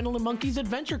than Adrenaline Monkeys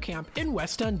Adventure Camp in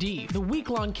West Dundee. The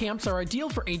week-long camps are ideal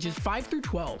for ages 5 through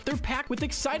 12. They're packed with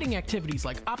exciting activities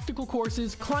like obstacle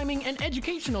courses, climbing, and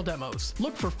educational demos.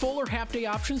 Look for full or half-day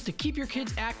options to keep your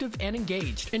kids active and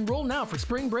engaged. Enroll now for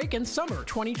spring break and summer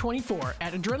 2024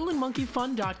 at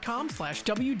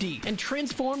adrenalinemonkeyfun.com/WD and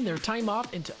transform their time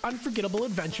off into unforgettable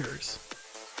adventures.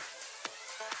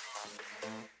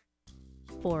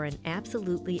 For an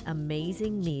absolutely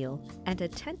amazing meal and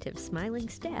attentive smiling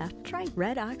staff, try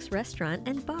Red Ox Restaurant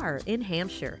and Bar in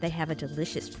Hampshire. They have a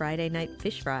delicious Friday night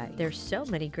fish fry. There's so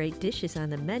many great dishes on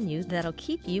the menu that'll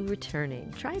keep you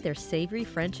returning. Try their savory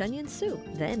French onion soup.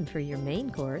 Then for your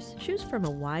main course, choose from a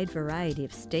wide variety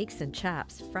of steaks and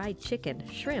chops, fried chicken,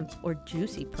 shrimp, or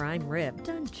juicy prime rib,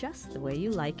 done just the way you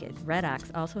like it. Red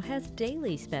Ox also has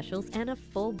daily specials and a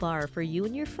full bar for you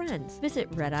and your friends. Visit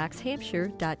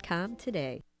redoxhampshire.com today.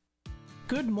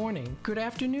 Good morning, good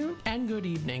afternoon, and good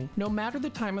evening. No matter the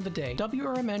time of the day,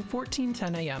 WRMN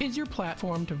 1410 AM is your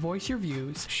platform to voice your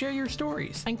views, share your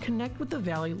stories, and connect with the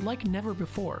Valley like never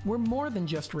before. We're more than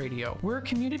just radio. We're a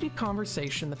community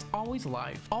conversation that's always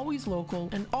live, always local,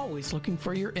 and always looking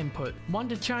for your input. Want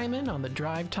to chime in on the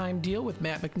drive time deal with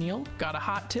Matt McNeil? Got a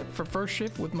hot tip for first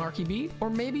shift with Marky B? Or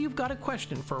maybe you've got a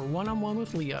question for a one-on-one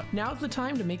with Leah. Now's the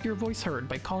time to make your voice heard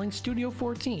by calling Studio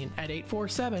 14 at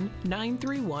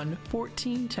 847-931-1410.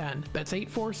 That's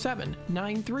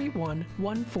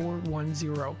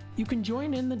 847-931-1410. You can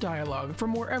join in the dialogue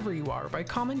from wherever you are by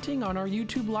commenting on our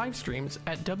YouTube live streams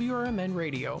at WRMN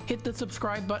Radio. Hit the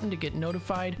subscribe button to get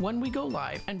notified when we go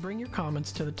live and bring your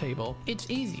comments to the table. It's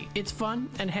easy, it's fun,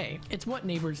 and hey, it's what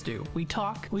neighbors do. We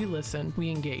talk, we listen,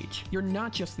 we engage. You're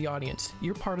not just the audience,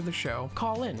 you're part of the show.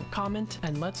 Call in, comment,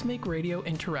 and let's make radio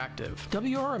interactive.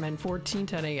 WRMN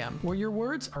 1410 AM, where your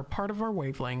words are part of our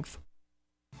wavelength.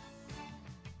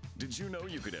 Did you know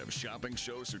you could have shopping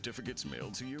show certificates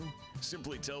mailed to you?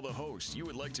 Simply tell the host you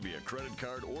would like to be a credit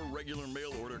card or regular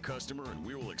mail order customer and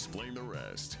we will explain the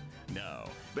rest. Now,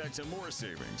 back to more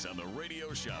savings on the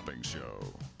Radio Shopping Show.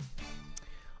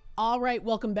 All right,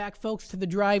 welcome back, folks, to the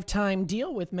Drive Time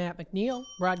Deal with Matt McNeil,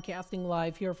 broadcasting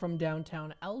live here from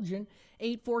downtown Elgin.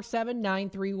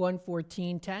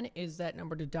 847-931-1410 is that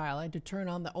number to dial. I had to turn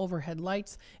on the overhead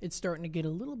lights. It's starting to get a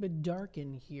little bit dark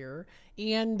in here,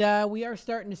 and we are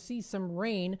starting to see some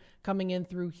rain coming in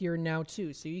through here now,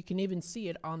 too. So you can even see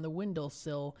it on the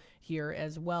windowsill here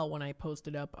as well when I post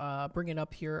it up, bring it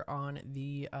up here on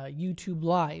the YouTube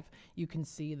Live. You can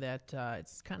see that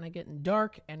it's kind of getting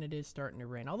dark, and it is starting to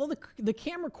rain. Although the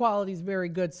camera quality is very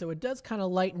good, so it does kind of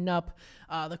lighten up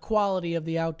the quality of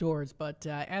the outdoors. But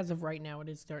as of right now, it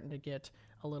is starting to get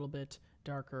a little bit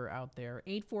darker out there.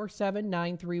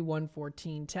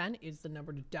 847-931-1410 is the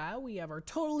number to dial. We have our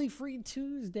totally free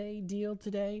Tuesday deal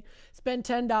today. Spend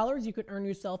 $10, you can earn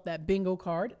yourself that bingo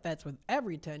card. That's with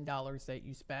every $10 that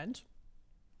you spend.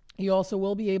 You also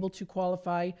will be able to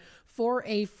qualify for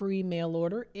a free mail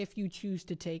order. If you choose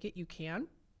to take it, you can.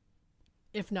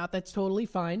 If not, that's totally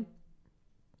fine.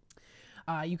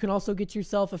 You can also get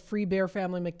yourself a free Bear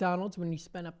Family McDonald's when you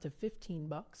spend up to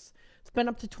 $15. Spend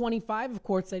up to $25, of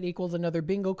course, that equals another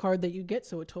bingo card that you get,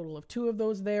 so a total of 2 of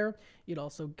those there. You'd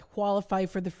also qualify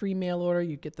for the free mail order.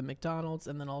 You'd get the McDonald's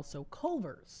and then also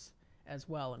Culver's as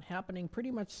well, and happening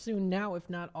pretty much soon now, if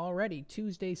not already.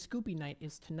 Tuesday Scoopy Night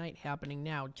is tonight, happening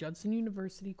now. Judson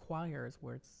University Choir is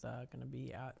where it's going to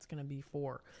be at. It's going to be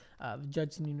for the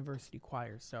Judson University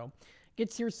Choir. So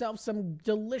get yourself some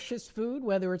delicious food,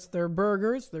 whether it's their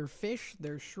burgers, their fish,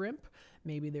 their shrimp,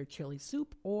 maybe their chili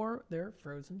soup, or their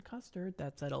frozen custard.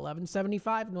 That's at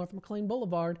 1175 North McLean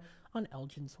Boulevard on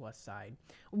Elgin's West Side.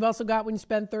 We've also got, when you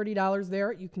spend $30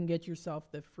 there, you can get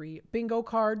yourself the free bingo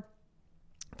card.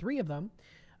 3 of them.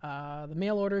 The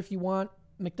mail order if you want,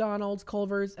 McDonald's,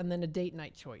 Culver's, and then a date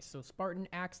night choice. So Spartan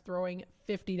axe throwing,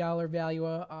 $50 value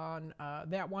on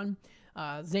that one.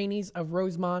 Zanies of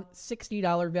Rosemont,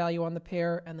 $60 value on the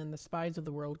pair. And then the Spies of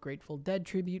the World Grateful Dead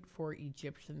tribute for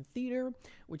Egyptian Theater,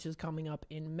 which is coming up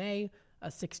in May, a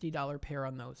 $60 pair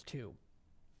on those too.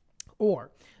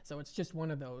 So it's just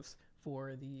one of those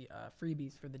for the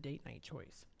freebies for the date night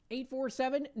choice.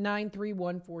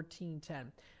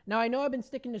 847-931-1410. Now, I know I've been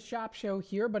sticking to Shop Show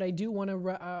here, but I do want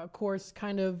to, of course,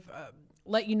 kind of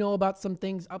let you know about some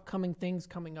things, upcoming things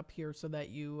coming up here so that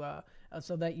you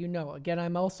know. Again,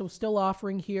 I'm also still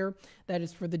offering here, that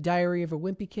is for the Diary of a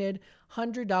Wimpy Kid,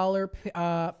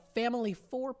 $100 family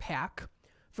 4-pack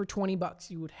for $20.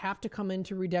 You would have to come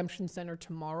into Redemption Center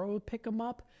tomorrow to pick them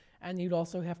up, and you'd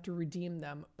also have to redeem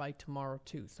them by tomorrow,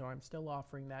 too. So I'm still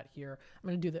offering that here. I'm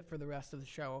going to do that for the rest of the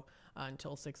show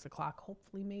until 6 o'clock.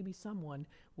 Hopefully, maybe someone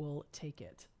will take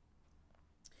it.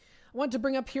 I want to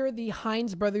bring up here the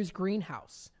Heinz Brothers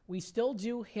Greenhouse. We still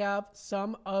do have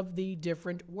some of the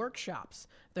different workshops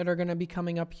that are going to be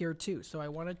coming up here, too. So I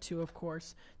wanted to, of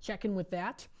course, check in with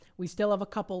that. We still have a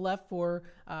couple left for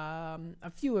a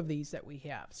few of these that we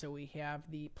have. So we have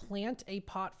the Plant a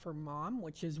Pot for Mom,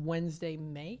 which is Wednesday,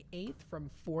 May 8th from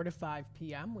 4 to 5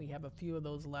 p.m. We have a few of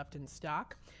those left in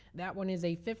stock. That one is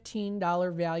a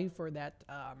 $15 value for that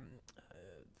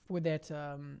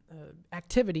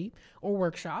activity or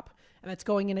workshop, and that's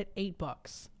going in at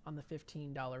 $8 on the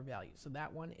 $15 value. So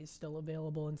that one is still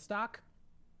available in stock.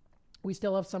 We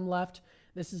still have some left.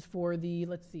 This is for the,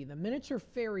 the miniature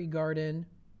fairy garden.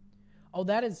 Oh,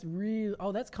 that is real.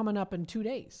 Oh, that's coming up in 2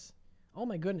 days. Oh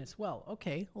my goodness. Well,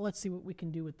 okay. Well, let's see what we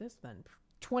can do with this then.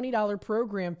 $20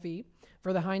 program fee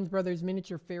for the Heinz Brothers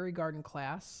Miniature Fairy Garden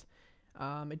class.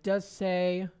 It does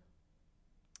say,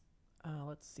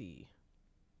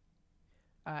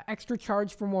 extra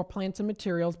charge for more plants and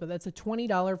materials, but that's a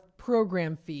 $20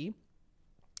 program fee.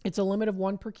 It's a limit of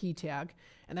 1 per key tag,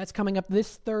 and that's coming up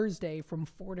this Thursday from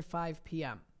 4 to 5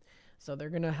 p.m. So they're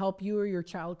going to help you or your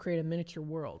child create a miniature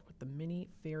world with the mini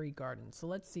fairy garden. So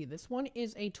let's see. This one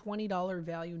is a $20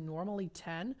 value, normally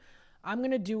 $10. I'm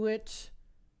going to do it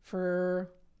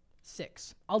for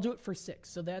 $6. I'll do it for $6.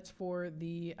 So that's for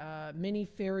the mini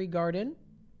fairy garden.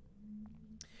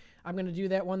 I'm going to do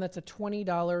that one. That's a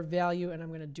 $20 value, and I'm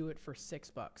going to do it for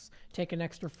 $6. Take an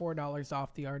extra $4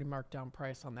 off the already marked down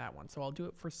price on that one. So I'll do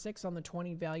it for $6 on the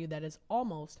 20 value. That is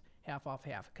almost half off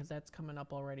half, because that's coming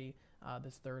up already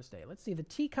this Thursday. Let's see, the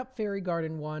Teacup Fairy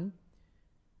Garden one,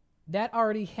 that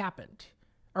already happened.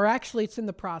 Or actually, it's in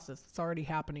the process. It's already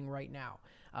happening right now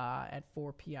at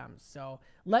 4 p.m. So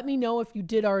let me know if you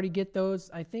did already get those.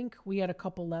 I think we had a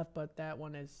couple left, but that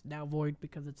one is now void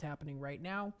because it's happening right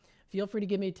now. Feel free to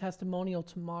give me a testimonial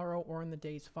tomorrow or in the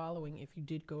days following if you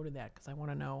did go to that, because I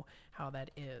want to know how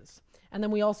that is. And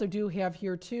then we also do have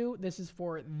here, too, this is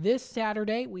for this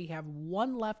Saturday. We have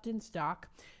one left in stock.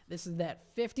 This is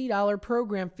that $50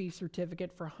 program fee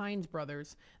certificate for Heinz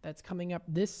Brothers that's coming up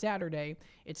this Saturday.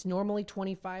 It's normally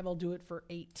 $25. I'll do it for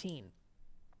 $18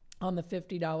 on the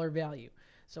 $50 value.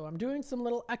 So I'm doing some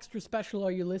little extra special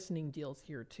Are You Listening deals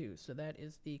here, too. So that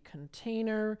is the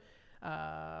container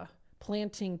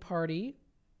planting party.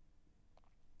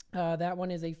 That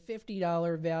one is a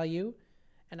 $50 value,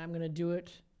 and I'm going to do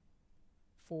it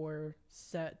for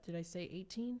did I say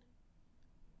 18?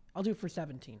 I'll do it for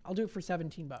 17. I'll do it for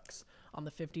 $17 on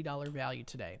the $50 value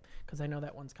today, because I know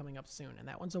that one's coming up soon, and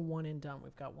that one's a one and done.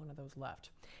 We've got one of those left.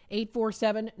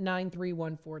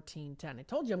 847-931-1410. I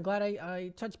told you, I'm glad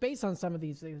I touched base on some of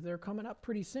these. They're coming up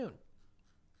pretty soon.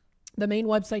 The main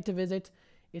website to visit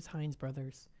is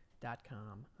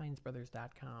HeinzBrothers.com.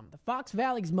 HeinzBrothers.com. The Fox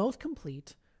Valley's most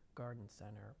complete garden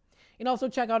center. And also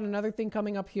check out another thing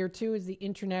coming up here, too, is the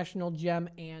International Gem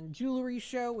and Jewelry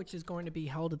Show, which is going to be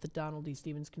held at the Donald D.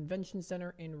 Stevens Convention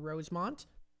Center in Rosemont.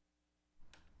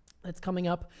 That's coming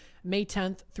up May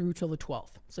 10th through till the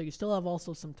 12th. So you still have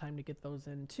also some time to get those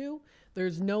in, too.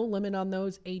 There's no limit on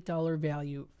those, $8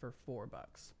 value for $4.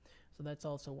 So that's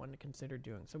also one to consider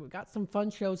doing. So we've got some fun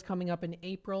shows coming up in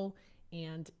April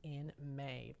and in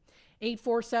May.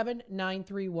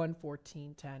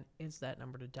 847-931-1410 is that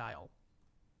number to dial.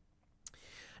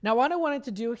 Now, what I wanted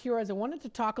to do here is I wanted to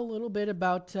talk a little bit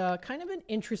about kind of an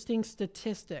interesting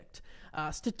statistic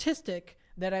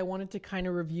that I wanted to kind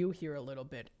of review here a little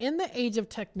bit. In the age of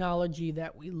technology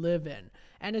that we live in,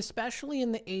 and especially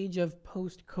in the age of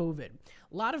post-COVID,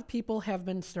 a lot of people have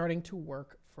been starting to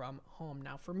work from home.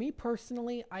 Now, for me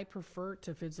personally, I prefer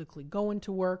to physically go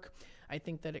into work. I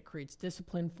think that it creates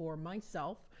discipline for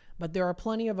myself. But there are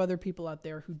plenty of other people out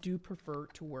there who do prefer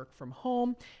to work from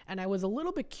home. And I was a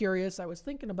little bit curious. I was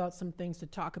thinking about some things to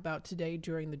talk about today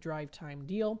during the drive time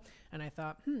deal. And I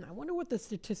thought, I wonder what the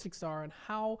statistics are and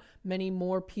how many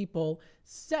more people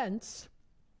since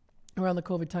around the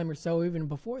COVID time or so, even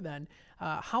before then,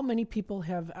 how many people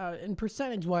have, in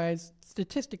percentage-wise,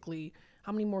 statistically,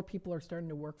 how many more people are starting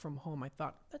to work from home? I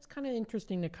thought that's kind of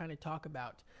interesting to kind of talk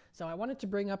about. So I wanted to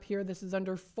bring up here, this is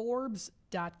under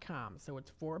Forbes.com. So it's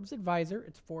Forbes Advisor,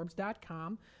 it's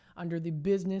Forbes.com under the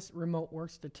Business Remote Work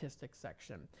Statistics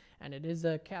section. And it is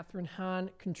a Catherine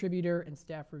Hahn contributor and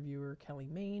staff reviewer, Kelly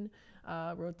Main,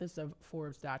 wrote this of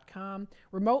Forbes.com.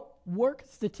 Remote Work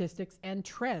Statistics and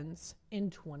Trends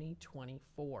in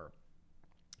 2024.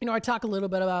 I talk a little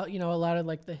bit about, a lot of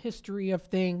like the history of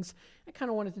things. I kind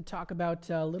of wanted to talk about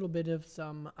a little bit of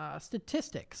some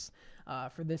statistics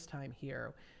for this time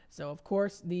here. So, of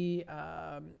course, the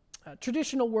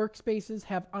traditional workspaces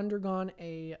have undergone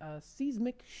a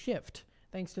seismic shift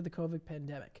thanks to the COVID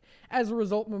pandemic. As a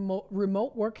result,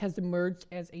 remote work has emerged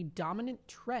as a dominant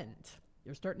trend.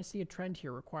 You're starting to see a trend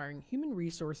here requiring human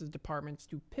resources departments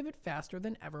to pivot faster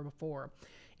than ever before.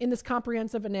 In this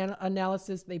comprehensive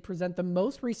analysis, they present the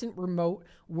most recent remote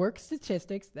work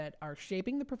statistics that are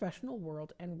shaping the professional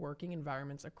world and working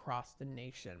environments across the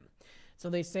nation. So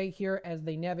they say here, as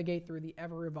they navigate through the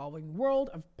ever-evolving world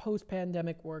of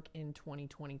post-pandemic work in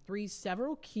 2023,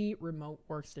 several key remote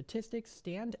work statistics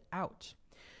stand out.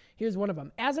 Here's one of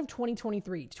them. As of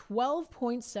 2023,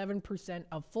 12.7%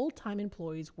 of full-time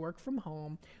employees work from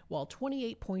home, while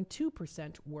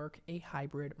 28.2% work a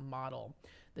hybrid model.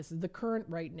 This is the current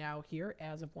right now here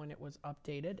as of when it was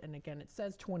updated. And again, it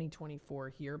says 2024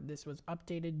 here. This was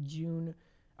updated June.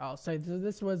 So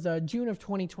this was June of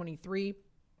 2023.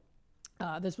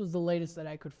 This was the latest that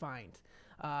I could find,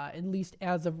 at least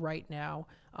as of right now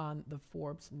on the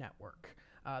Forbes network.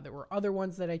 There were other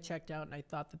ones that I checked out, and I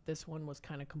thought that this one was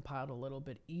kind of compiled a little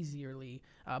bit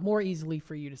more easily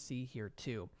for you to see here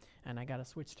too. And I got to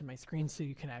switch to my screen so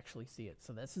you can actually see it.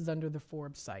 So this is under the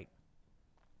Forbes site.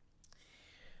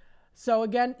 So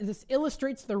again, this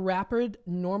illustrates the rapid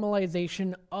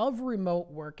normalization of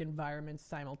remote work environments.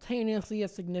 Simultaneously, a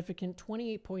significant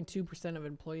 28.2% of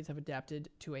employees have adapted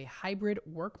to a hybrid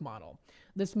work model.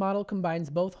 This model combines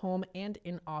both home and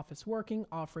in-office working,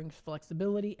 offering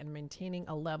flexibility and maintaining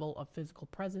a level of physical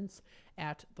presence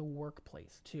at the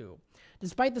workplace too.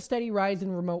 Despite the steady rise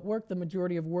in remote work, the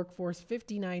majority of workforce,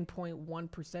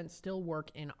 59.1%, still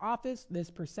work in office. This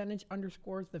percentage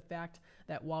underscores the fact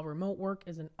that while remote work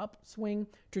is an upswing,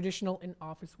 traditional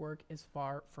in-office work is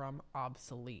far from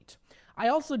obsolete. I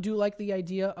also do like the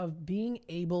idea of being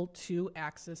able to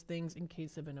access things in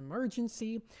case of an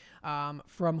emergency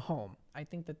from home. I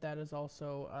think that that is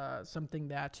also something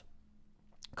that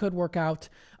could work out.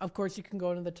 Of course, you can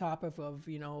go to the top of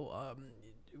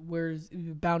where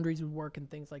boundaries would work and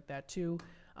things like that too.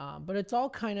 But it's all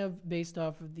kind of based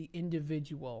off of the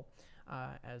individual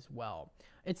as well.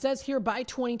 It says here by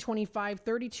 2025,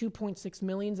 32.6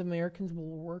 million Americans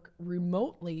will work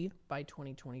remotely by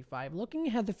 2025. Looking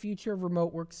ahead, the future of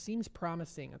remote work seems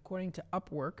promising. According to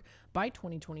Upwork, by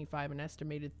 2025, an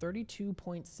estimated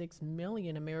 32.6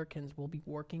 million Americans will be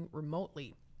working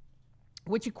remotely,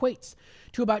 which equates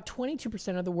to about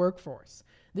 22% of the workforce.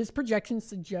 This projection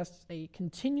suggests a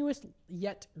continuous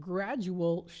yet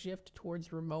gradual shift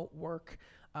towards remote work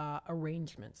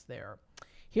arrangements there.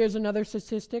 Here's another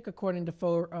statistic. According to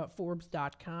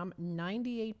Forbes.com,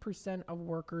 98% of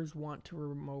workers want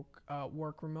to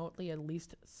work remotely at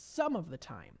least some of the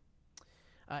time.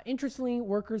 Interestingly,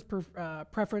 workers'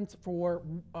 preference for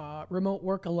remote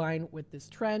work align with this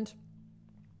trend.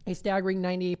 A staggering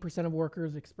 98% of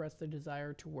workers express the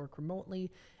desire to work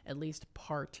remotely at least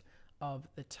part of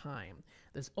the time.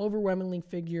 This overwhelming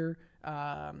figure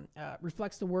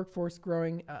reflects the workforce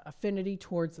growing affinity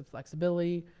towards the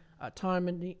flexibility,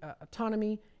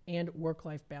 autonomy, and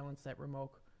work-life balance that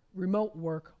remote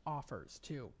work offers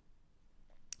too.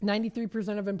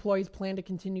 93% of employees plan to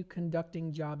continue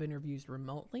conducting job interviews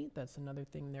remotely. That's another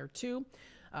thing there too.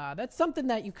 that's something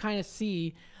that you kind of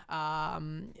see.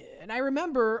 And I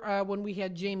remember when we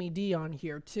had Jamie D on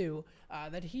here too,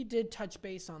 that he did touch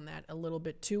base on that a little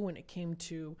bit too when it came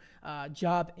to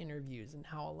job interviews and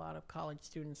how a lot of college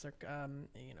students are,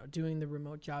 doing the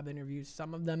remote job interviews.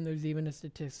 Some of them, there's even a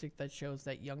statistic that shows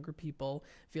that younger people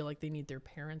feel like they need their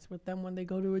parents with them when they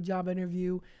go to a job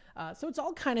interview. So it's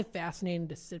all kind of fascinating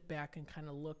to sit back and kind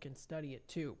of look and study it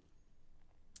too.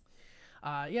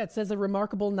 It says a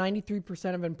remarkable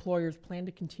 93% of employers plan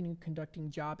to continue conducting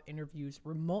job interviews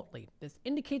remotely. This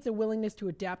indicates a willingness to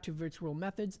adapt to virtual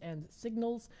methods and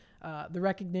signals the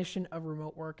recognition of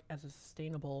remote work as a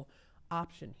sustainable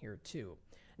option here too.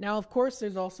 Now, of course,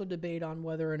 there's also debate on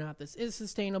whether or not this is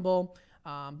sustainable,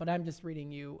 but I'm just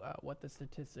reading you what the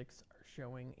statistics are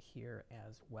showing here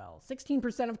as well.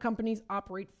 16% of companies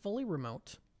operate fully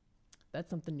remote. That's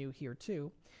something new here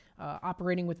too.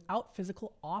 Operating without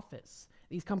physical office.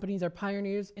 These companies are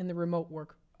pioneers in the remote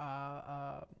work.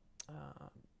 I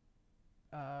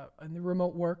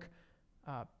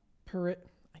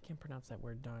can't pronounce that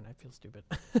word. Darn, I feel stupid.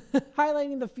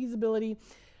 Highlighting the feasibility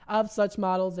of such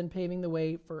models and paving the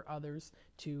way for others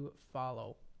to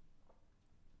follow.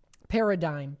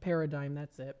 Paradigm.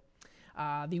 That's it.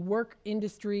 The work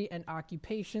industry and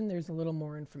occupation, there's a little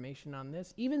more information on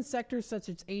this. Even sectors such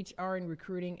as HR and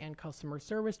recruiting and customer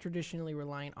service, traditionally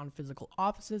reliant on physical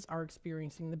offices, are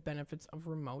experiencing the benefits of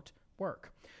remote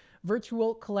work.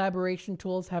 Virtual collaboration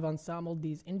tools have ensembled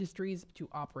these industries to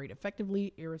operate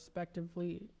effectively, irrespective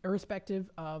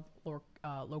of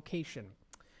location.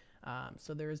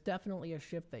 So there is definitely a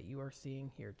shift that you are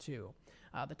seeing here too.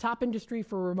 The top industry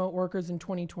for remote workers in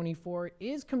 2024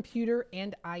 is computer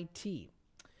and IT.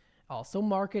 Also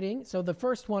marketing. So the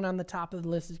first one on the top of the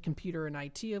list is computer and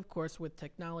IT. Of course, with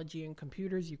technology and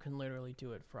computers, you can literally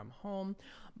do it from home.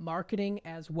 Marketing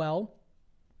as well.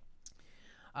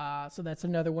 So that's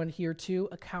another one here too.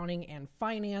 Accounting and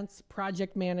finance,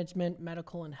 project management,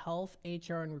 medical and health,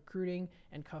 HR and recruiting,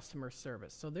 and customer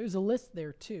service. So there's a list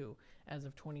there too as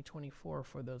of 2024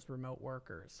 for those remote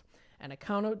workers. And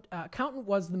accountant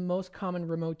was the most common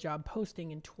remote job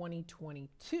posting in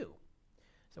 2022.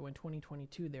 So in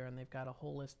 2022 there, and they've got a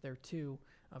whole list there too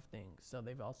of things. So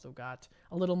they've also got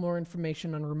a little more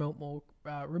information on remote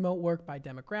work by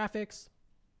demographics.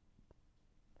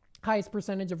 Highest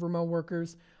percentage of remote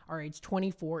workers are aged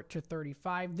 24 to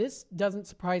 35. This doesn't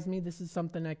surprise me. This is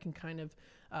something I can kind of,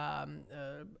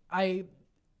 I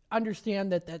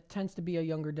understand that tends to be a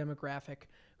younger demographic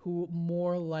who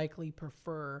more likely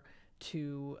prefer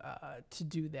to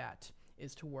do that,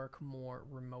 is to work more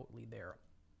remotely there.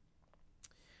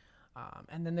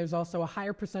 And then there's also a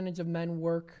higher percentage of men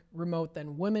work remote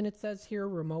than women, it says here.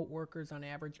 Remote workers on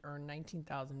average earn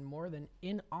 $19,000 more than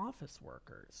in-office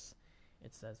workers,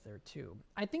 it says there too.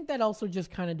 I think that also just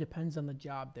kind of depends on the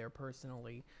job there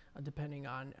personally, depending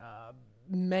on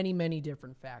many, many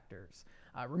different factors.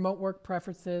 Remote work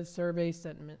preferences, surveys,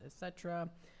 sentiment, etc.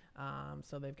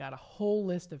 So they've got a whole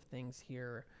list of things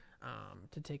here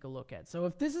to take a look at. So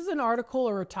if this is an article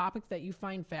or a topic that you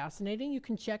find fascinating, you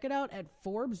can check it out at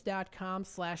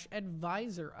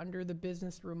Forbes.com/advisor under the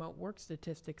business remote work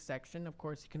statistics section. Of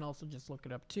course, you can also just look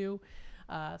it up too.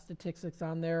 Statistics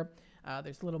on there.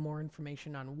 There's a little more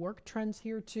information on work trends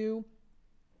here too.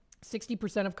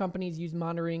 60% of companies use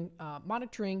monitoring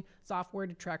software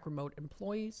to track remote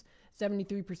employees.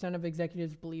 73% of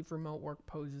executives believe remote work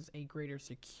poses a greater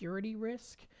security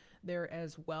risk there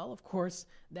as well. Of course,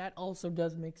 that also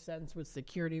does make sense with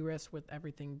security risk, with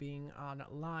everything being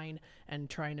online and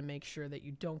trying to make sure that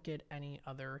you don't get any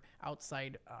other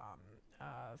outside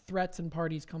threats and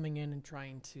parties coming in and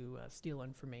trying to steal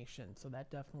information. So that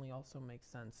definitely also makes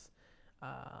sense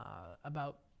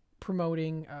about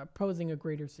posing a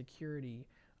greater security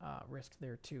risk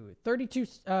there too.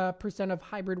 32% of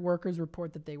hybrid workers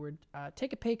report that they would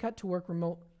take a pay cut to work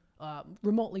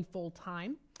remotely full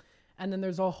time. And then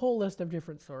there's a whole list of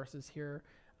different sources here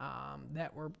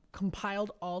that were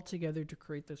compiled all together to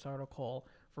create this article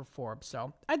for Forbes.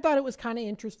 So I thought it was kind of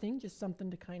interesting, just something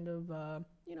to kind of, kind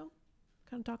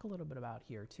of talk a little bit about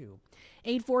here too.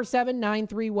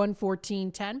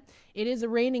 847-931-1410. It is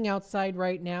raining outside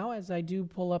right now. As I do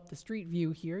pull up the street view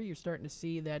here, you're starting to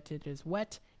see that it is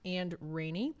wet and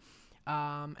rainy.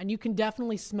 And you can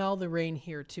definitely smell the rain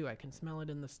here too. I can smell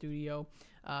it in the studio.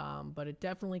 But it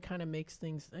definitely kind of makes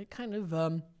things,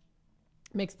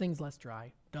 makes things less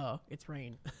dry. Duh, it's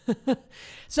rain.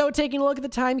 So taking a look at the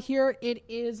time here, it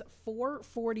is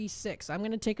 4:46. I'm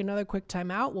going to take another quick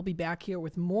time out. We'll be back here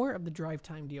with more of the Drive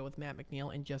Time Deal with Matt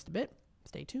McNeil in just a bit.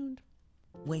 Stay tuned.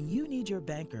 When you need your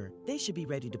banker, they should be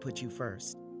ready to put you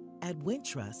first. At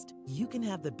Wintrust, you can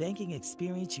have the banking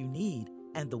experience you need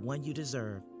and the one you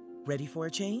deserve. Ready for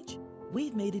a change?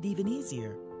 We've made it even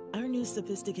easier. Our new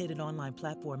sophisticated online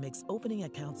platform makes opening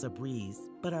accounts a breeze,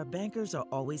 but our bankers are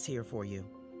always here for you.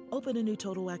 Open a new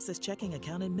Total Access checking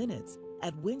account in minutes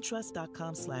at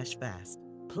wintrust.com/fast.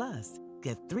 Plus,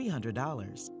 get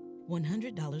 $300.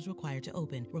 $100 required to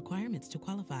open. Requirements to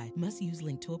qualify. Must use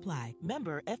link to apply.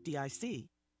 Member FDIC.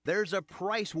 There's a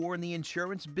price war in the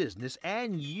insurance business,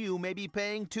 and you may be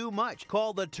paying too much.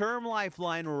 Call the Term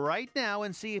Lifeline right now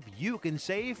and see if you can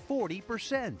save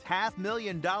 40%.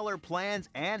 $500,000 plans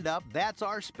and up, that's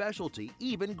our specialty.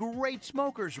 Even great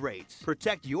smokers' rates.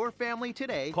 Protect your family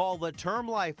today. Call the Term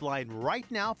Lifeline right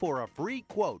now for a free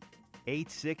quote.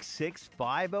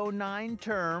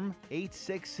 866-509-TERM.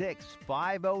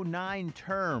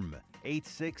 866-509-TERM.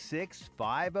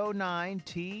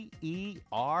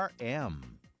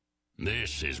 866-509-TERM.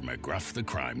 This is McGruff the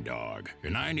Crime Dog,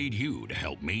 and I need you to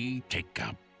help me take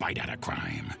a bite out of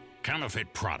crime.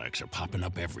 Counterfeit products are popping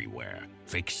up everywhere.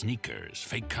 Fake sneakers,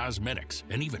 fake cosmetics,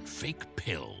 and even fake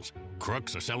pills.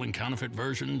 Crooks are selling counterfeit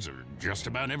versions of just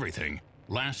about everything.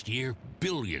 Last year,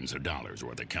 billions of dollars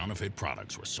worth of counterfeit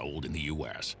products were sold in the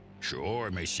U.S. Sure,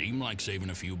 it may seem like saving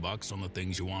a few bucks on the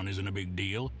things you want isn't a big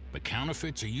deal, but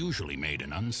counterfeits are usually made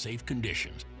in unsafe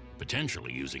conditions,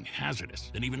 potentially using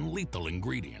hazardous and even lethal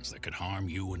ingredients that could harm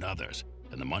you and others.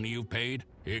 And the money you've paid,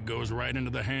 it goes right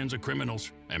into the hands of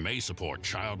criminals and may support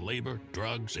child labor,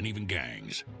 drugs, and even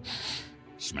gangs.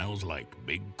 Smells like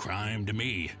big crime to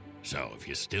me. So if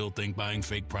you still think buying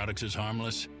fake products is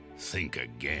harmless, think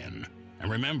again.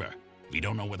 And remember, if you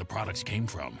don't know where the products came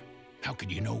from, how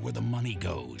could you know where the money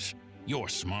goes? You're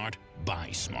smart, buy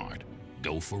smart.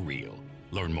 Go for real.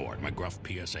 Learn more at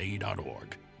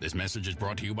mcgruffpsa.org. This message is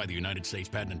brought to you by the United States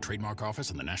Patent and Trademark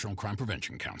Office and the National Crime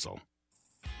Prevention Council.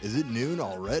 Is it noon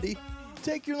already?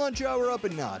 Take your lunch hour up a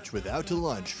notch with Out to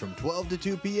Lunch from 12 to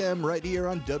 2 p.m. right here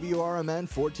on WRMN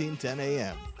 1410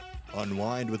 a.m.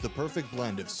 Unwind with the perfect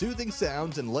blend of soothing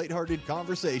sounds and lighthearted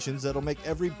conversations that'll make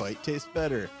every bite taste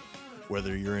better.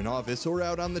 Whether you're in office or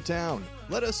out on the town,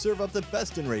 let us serve up the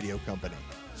best in radio company.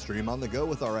 Stream on the go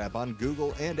with our app on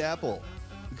Google and Apple.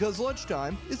 Because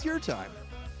lunchtime is your time.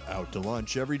 Out to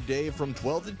Lunch every day from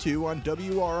 12 to 2 on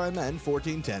WRMN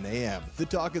 1410 AM, the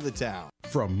talk of the town.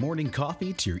 From morning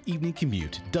coffee to your evening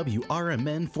commute,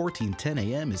 WRMN 1410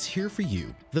 AM is here for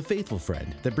you. The faithful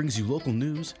friend that brings you local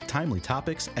news, timely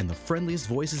topics, and the friendliest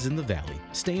voices in the Valley.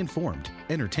 Stay informed,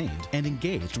 entertained, and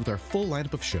engaged with our full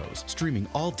lineup of shows, streaming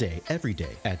all day, every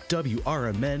day at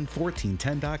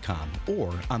WRMN1410.com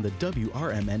or on the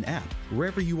WRMN app.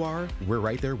 Wherever you are, we're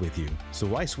right there with you. So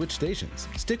why switch stations?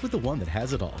 Stick with the one that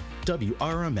has it all.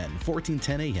 WRMN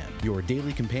 1410 AM, your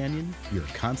daily companion, your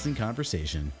constant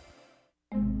conversation.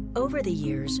 Over the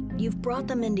years, you've brought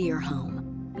them into your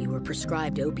home. You were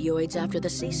prescribed opioids after the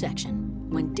C-section,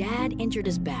 when Dad injured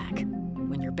his back,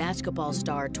 when your basketball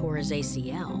star tore his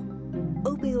ACL.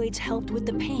 Opioids helped with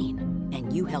the pain,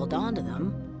 and you held on to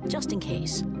them just in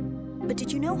case. But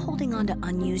did you know holding on to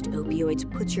unused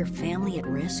opioids puts your family at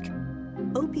risk?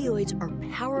 Opioids are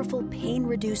powerful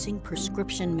pain-reducing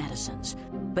prescription medicines,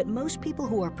 but most people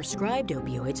who are prescribed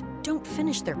opioids don't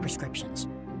finish their prescriptions.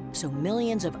 So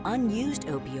millions of unused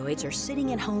opioids are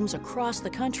sitting in homes across the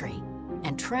country.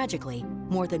 And tragically,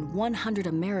 more than 100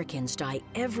 Americans die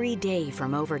every day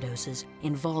from overdoses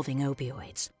involving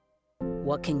opioids.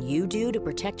 What can you do to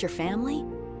protect your family?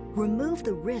 Remove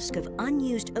the risk of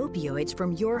unused opioids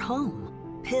from your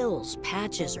home. Pills,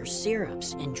 patches, or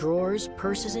syrups in drawers,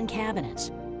 purses, and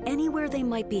cabinets, anywhere they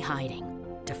might be hiding.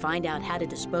 To find out how to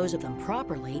dispose of them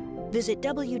properly, visit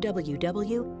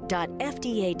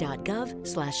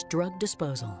www.fda.gov/drug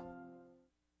disposal.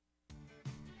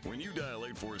 When you dial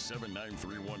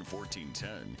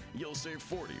 847-931-1410, you'll save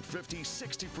 40, 50,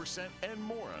 60% and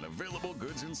more on available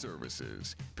goods and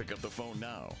services. Pick up the phone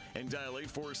now and dial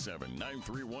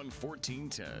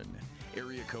 847-931-1410.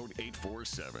 Area code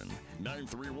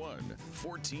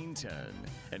 847-931-1410.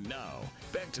 And now,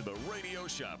 back to the Radio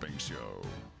Shopping Show.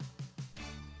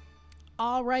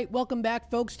 All right, welcome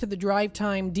back, folks, to the Drive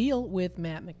Time Deal with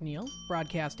Matt McNeil,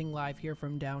 broadcasting live here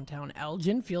from downtown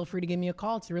Elgin. Feel free to give me a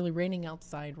call. It's really raining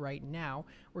outside right now.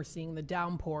 We're seeing the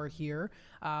downpour here.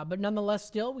 But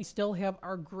nonetheless, we still have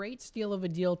our great steal of a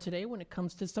deal today when it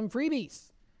comes to some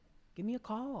freebies. Give me a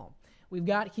call. We've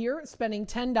got here, spending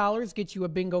 $10 gets you a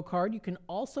bingo card. You can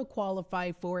also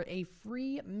qualify for a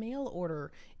free mail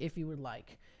order if you would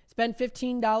like. Spend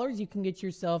 $15, you can get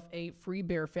yourself a free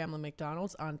Bear Family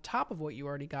McDonald's on top of what you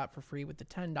already got for free with the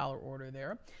 $10 order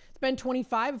there. Spend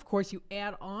 $25, of course, you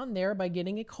add on there by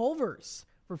getting a Culver's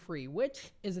for free,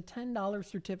 which is a $10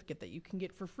 certificate that you can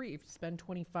get for free if you spend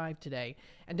 $25 today.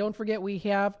 And don't forget, we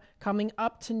have coming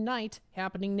up tonight,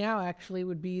 happening now actually,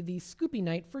 would be the Scoopy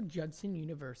Night for Judson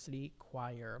University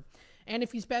Choir. And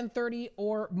if you spend $30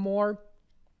 or more,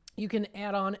 you can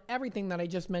add on everything that I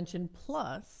just mentioned,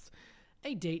 plus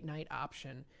a date night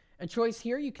option. A choice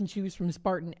here, you can choose from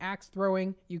Spartan Axe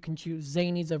Throwing, you can choose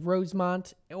Zanies of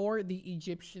Rosemont, or the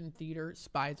Egyptian Theater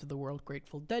Spies of the World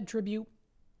Grateful Dead tribute,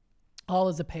 all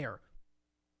as a pair.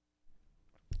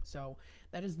 So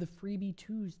that is the Freebie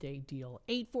Tuesday deal.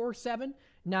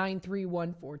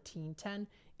 847-931-1410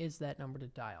 is that number to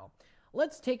dial.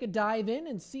 Let's take a dive in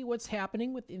and see what's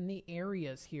happening within the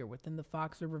areas here, within the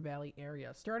Fox River Valley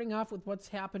area. Starting off with what's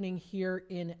happening here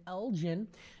in Elgin,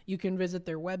 you can visit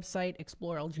their website,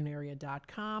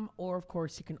 exploreelginarea.com, or of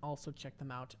course you can also check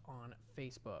them out on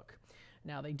Facebook.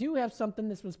 Now they do have something.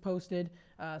 This was posted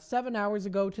 7 hours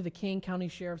ago to the Kane County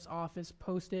Sheriff's Office.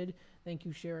 Posted. Thank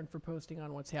you, Sharon, for posting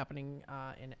on what's happening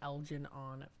in Elgin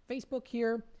on Facebook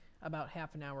here. About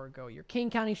half an hour ago. Your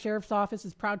Kane County Sheriff's Office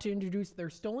is proud to introduce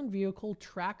their Stolen Vehicle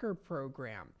Tracker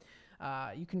Program.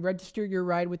 You can register your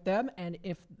ride with them, and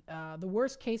if the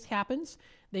worst case happens,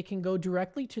 they can go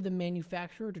directly to the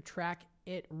manufacturer to track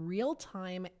it real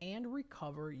time and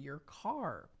recover your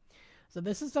car. So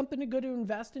this is something to go to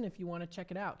invest in if you want to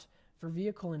check it out for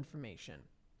vehicle information.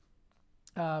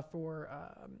 For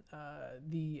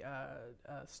the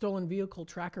Stolen Vehicle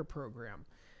Tracker Program.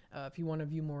 If you want to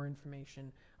view more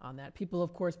information on that. People,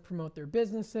 of course, promote their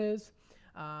businesses.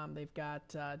 They've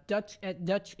got Dutch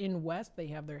Inn West. They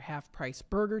have their half-price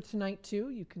burger tonight, too.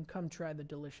 You can come try the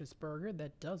delicious burger.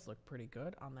 That does look pretty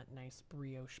good on that nice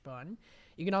brioche bun.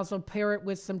 You can also pair it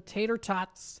with some tater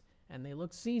tots, and they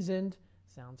look seasoned.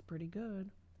 Sounds pretty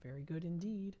good. Very good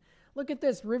indeed. Look at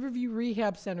this. Riverview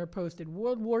Rehab Center posted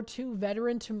World War II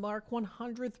veteran to mark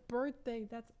 100th birthday.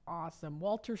 That's awesome.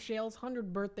 Walter Shale's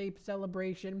 100th birthday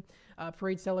celebration,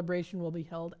 parade celebration will be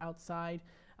held outside.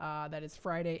 That is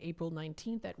Friday, April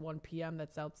 19th at 1 p.m.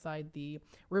 That's outside the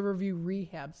Riverview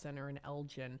Rehab Center in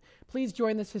Elgin. Please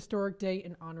join this historic day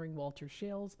in honoring Walter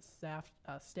Shale's staff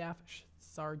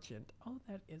sergeant. Oh,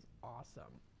 that is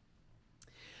awesome.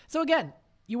 So again,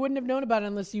 you wouldn't have known about it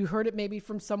unless you heard it maybe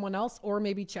from someone else or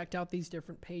maybe checked out these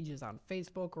different pages on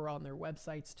Facebook or on their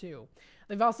websites too.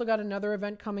 They've also got another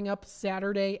event coming up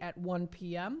Saturday at 1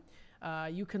 p.m.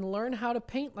 You can learn how to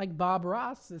paint like Bob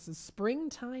Ross. This is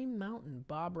Springtime Mountain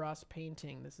Bob Ross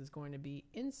Painting. This is going to be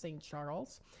in St.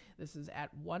 Charles. This is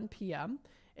at 1 p.m.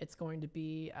 It's going to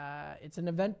be, it's an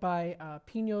event by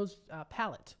Pino's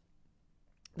Palette.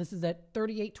 This is at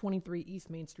 3823 East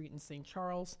Main Street in St.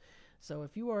 Charles. So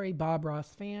if you are a Bob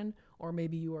Ross fan, or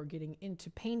maybe you are getting into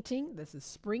painting, this is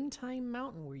Springtime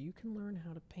Mountain where you can learn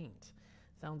how to paint.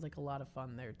 Sounds like a lot of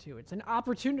fun there too. It's an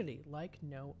opportunity like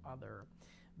no other.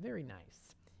 Very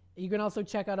nice. You can also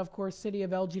check out, of course, City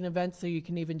of Elgin events, so you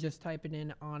can even just type it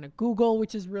in on Google,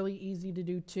 which is really easy to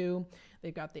do too.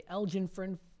 They've got the Elgin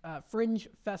Fringe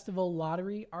Festival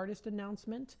Lottery artist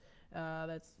announcement.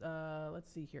 Let's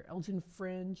see here,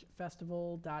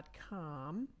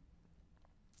 elginfringefestival.com.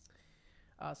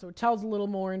 So it tells a little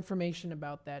more information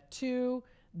about that too.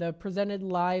 The presented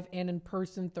live and in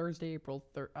person Thursday, April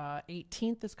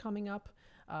 18th is coming up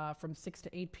from 6 to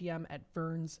 8 p.m. at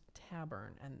Vern's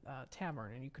Tavern, and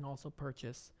you can also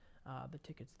purchase the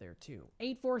tickets there too.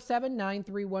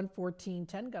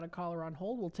 847-931-1410. Got a caller on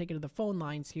hold. We'll take it to the phone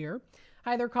lines here.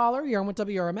 Hi there, caller. You're on with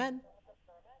WRMN.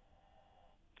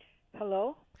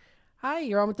 Hello. Hi,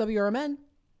 you're on with WRMN.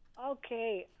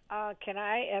 Okay. Can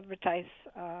I advertise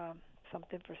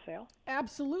something for sale?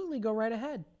 Absolutely. Go right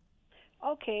ahead.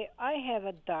 Okay. I have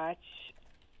a Dodge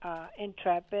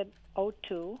Intrepid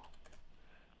 02,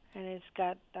 and it's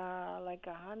got like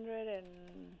 100 and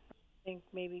I think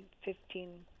maybe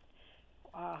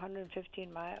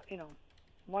 115 miles,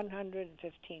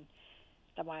 115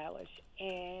 the mileage.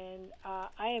 And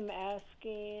I am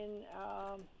asking,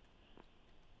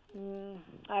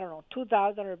 I don't know,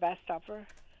 $2,000 or best offer.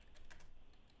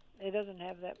 It doesn't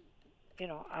have that,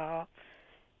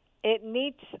 it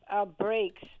needs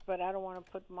brakes, but I don't want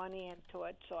to put money into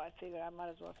it, so I figured I might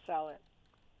as well sell it.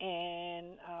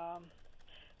 And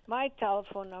my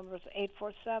telephone number is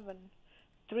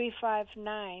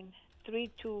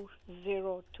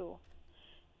 847-359-3202.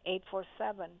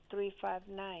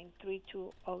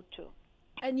 847-359-3202.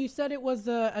 And you said it was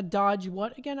a Dodge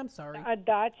what again? I'm sorry. A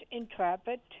Dodge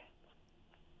Intrepid.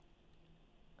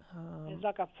 It's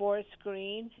like a forest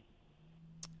green.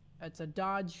 It's a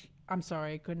Dodge. I'm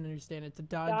sorry, I couldn't understand. It's a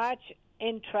Dodge. Dodge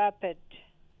Intrepid.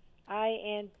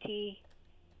 INTREPIT.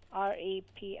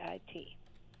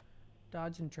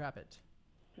 Dodge Intrepid.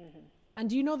 Mm-hmm. And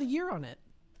do you know the year on it?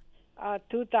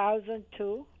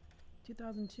 2002.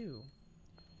 2002.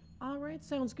 All right,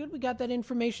 sounds good. We got that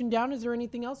information down. Is there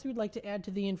anything else you'd like to add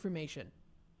to the information?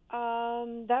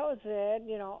 That was it.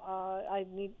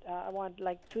 I want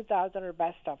like 2000 or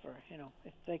best offer.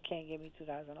 If they can't give me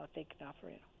 2000, I'll take an offer.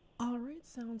 All right,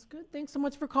 sounds good. Thanks so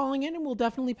much for calling in, and we'll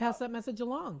definitely pass that message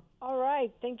along. All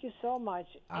right, thank you so much.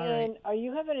 Are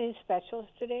you having any specials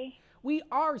today? We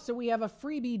are. So we have a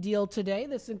freebie deal today.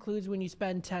 This includes when you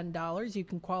spend $10, you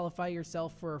can qualify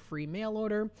yourself for a free mail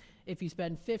order. If you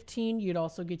spend $15, you'd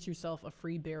also get yourself a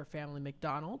free Bear Family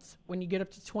McDonald's. When you get up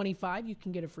to $25, you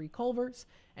can get a free Culver's.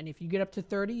 And if you get up to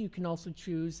 $30, you can also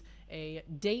choose a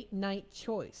date night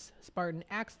choice: Spartan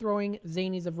Axe Throwing,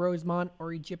 Zanies of Rosemont,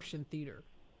 or Egyptian Theater.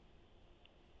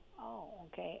 Oh,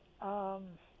 okay. How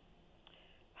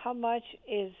much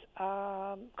is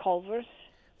Culver's?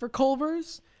 For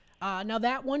Culver's, now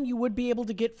that one you would be able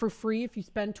to get for free if you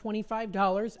spend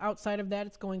 $25. Outside of that,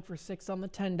 it's going for $6 on the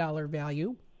 $10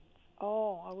 value.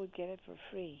 Oh, I would get it for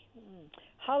free.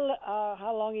 How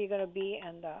long are you going to be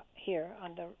here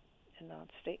on the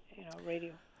state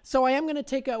radio? So I am going to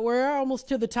take we're almost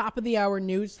to the top of the hour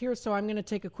news here, so I'm going to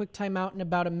take a quick time out in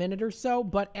about a minute or so,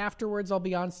 but afterwards I'll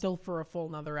be on still for a full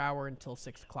another hour until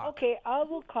 6 o'clock. Okay, I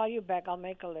will call you back. I'll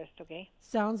make a list, okay?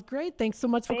 Sounds great. Thanks so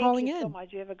much for calling in. Thank you so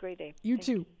much. You have a great day. You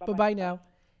too. Bye-bye now.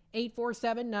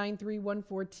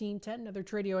 847-931-1410. Another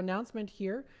Tradio announcement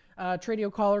here.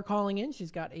 Tradio caller calling in. She's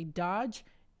got a Dodge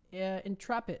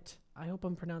Intrepid. I hope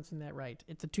I'm pronouncing that right.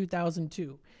 It's a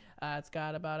 2002. It's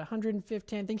got about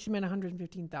 115, I think she meant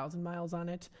 115,000 miles on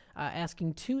it.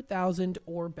 Asking $2,000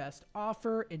 or best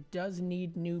offer. It does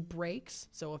need new brakes.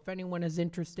 So if anyone is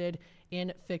interested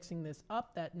in fixing this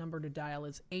up, that number to dial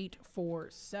is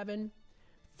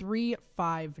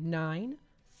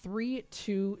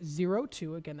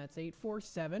 847-359-3202. Again, that's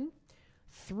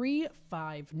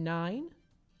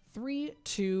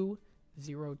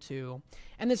 847-359-3202.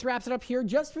 And this wraps it up here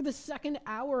just for the second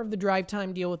hour of the Drive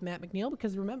Time Deal with Matt McNeil,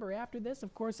 because remember, after this,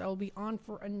 of course, I will be on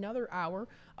for another hour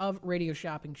of Radio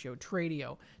Shopping Show,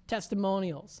 Tradio,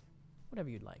 testimonials, whatever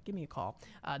you'd like. Give me a call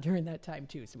during that time,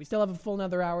 too. So we still have a full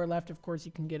another hour left. Of course,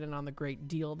 you can get in on the great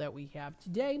deal that we have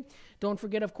today. Don't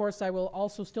forget, of course, I will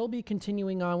also still be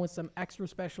continuing on with some extra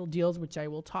special deals, which I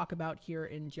will talk about here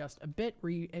in just a bit,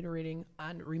 reiterating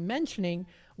and re-mentioning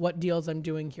what deals I'm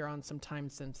doing here on some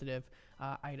time-sensitive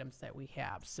items that we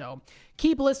have. So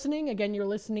keep listening. Again, you're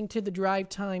listening to the Drive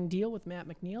Time Deal with Matt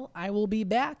McNeil. I will be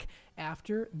back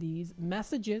after these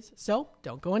messages, so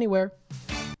don't go anywhere.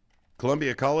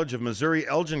 Columbia College of Missouri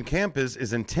Elgin campus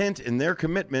is intent in their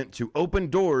commitment to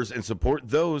open doors and support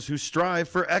those who strive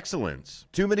for excellence.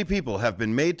 Too many people have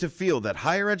been made to feel that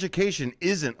higher education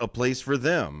isn't a place for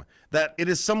them, that it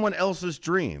is someone else's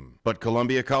dream. But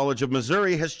Columbia College of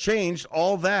Missouri has changed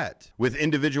all that. With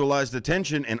individualized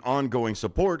attention and ongoing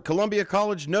support, Columbia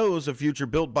College knows a future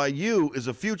built by you is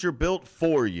a future built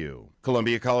for you.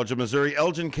 Columbia College of Missouri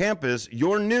Elgin campus,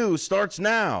 your new starts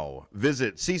now.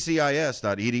 Visit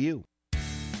ccis.edu.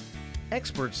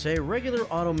 Experts say regular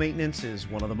auto maintenance is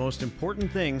one of the most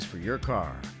important things for your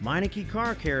car. Meineke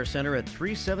Car Care Center at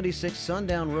 376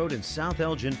 Sundown Road in South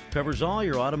Elgin covers all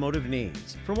your automotive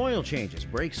needs. From oil changes,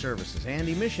 brake services, and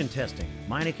emission testing,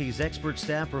 Meineke's expert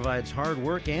staff provides hard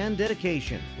work and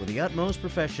dedication with the utmost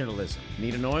professionalism.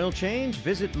 Need an oil change?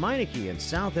 Visit Meineke in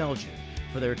South Elgin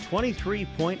for their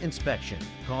 23-point inspection.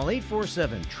 Call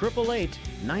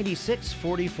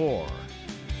 847-888-9644.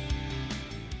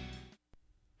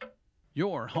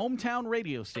 Your hometown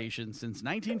radio station since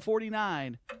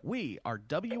 1949. We are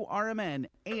WRMN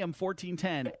AM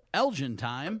 1410, Elgin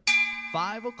time,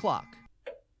 5 o'clock.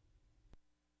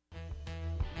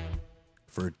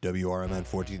 For WRMN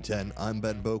 1410, I'm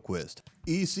Ben Boquist.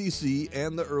 ECC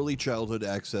and the Early Childhood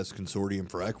Access Consortium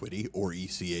for Equity, or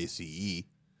ECACE,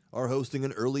 are hosting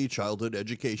an early childhood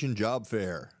education job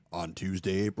fair on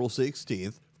Tuesday, April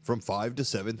 16th, from 5 to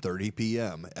 7:30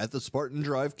 p.m. at the Spartan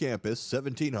Drive campus,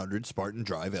 1700 Spartan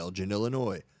Drive, Elgin,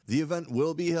 Illinois. The event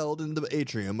will be held in the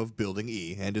atrium of Building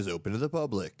E and is open to the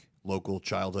public. Local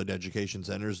childhood education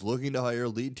centers looking to hire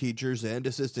lead teachers and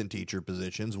assistant teacher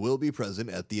positions will be present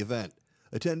at the event.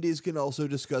 Attendees can also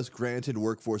discuss grant and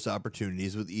workforce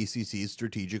opportunities with ECC's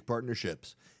strategic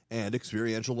partnerships and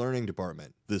experiential learning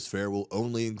department. This fair will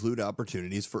only include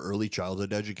opportunities for early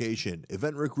childhood education.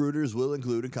 Event recruiters will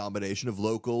include a combination of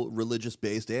local,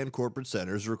 religious-based, and corporate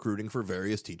centers recruiting for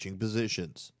various teaching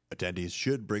positions. Attendees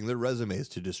should bring their resumes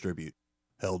to distribute.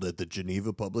 Held at the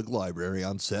Geneva Public Library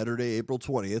on Saturday, April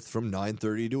 20th from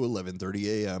 9:30 to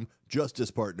 11:30 a.m.,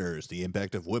 Justice Partners, the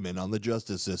Impact of Women on the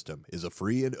Justice System, is a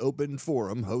free and open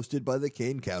forum hosted by the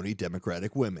Kane County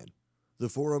Democratic Women. The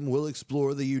forum will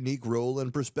explore the unique role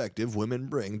and perspective women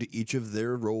bring to each of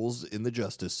their roles in the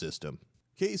justice system.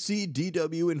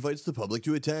 KCDW invites the public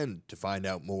to attend. To find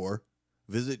out more,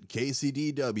 visit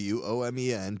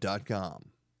kcdwomen.com,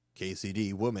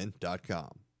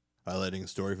 kcdwoman.com. Highlighting a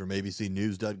story from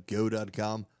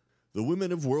abcnews.go.com, the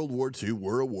women of World War II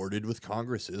were awarded with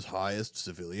Congress's highest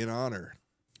civilian honor.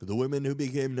 The women who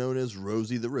became known as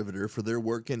Rosie the Riveter for their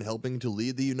work in helping to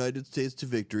lead the United States to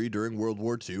victory during World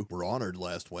War II were honored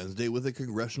last Wednesday with a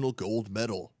Congressional Gold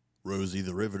Medal. Rosie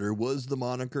the Riveter was the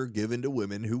moniker given to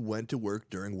women who went to work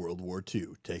during World War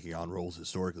II, taking on roles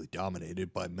historically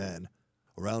dominated by men.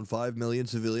 Around 5 million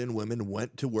civilian women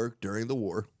went to work during the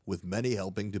war, with many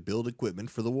helping to build equipment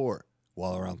for the war,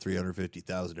 while around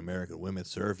 350,000 American women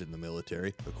served in the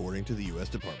military, according to the U.S.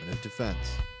 Department of Defense.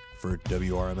 For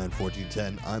WRMN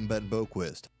 1410, I'm Ben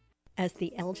Boquist. As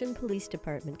the Elgin Police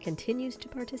Department continues to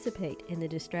participate in the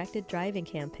Distracted Driving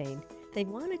campaign, they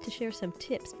wanted to share some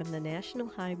tips from the National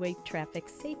Highway Traffic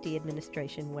Safety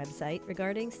Administration website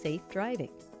regarding safe driving.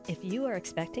 If you are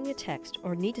expecting a text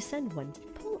or need to send one,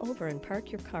 pull over and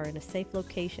park your car in a safe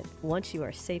location. Once you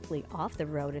are safely off the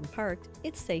road and parked,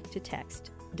 it's safe to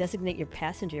text. Designate your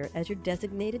passenger as your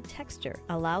designated texter.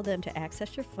 Allow them to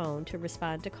access your phone to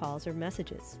respond to calls or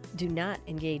messages. Do not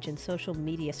engage in social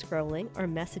media scrolling or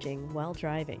messaging while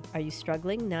driving. Are you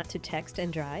struggling not to text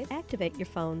and drive? Activate your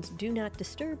phone's Do Not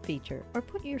Disturb feature or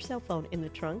put your cell phone in the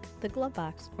trunk, the glove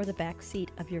box, or the back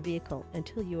seat of your vehicle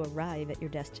until you arrive at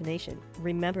your destination.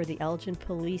 Remember, the Elgin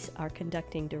Police are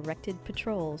conducting directed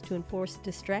patrols to enforce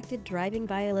distracted driving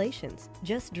violations.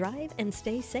 Just drive and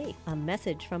stay safe. A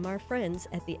message from our friends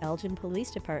at the Elgin Police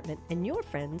Department and your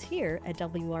friends here at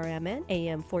WRMN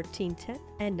AM 1410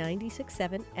 and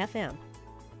 96.7 FM.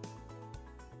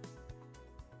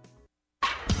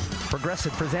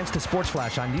 Progressive presents the Sports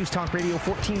Flash on News Talk Radio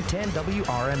 1410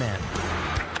 WRMN.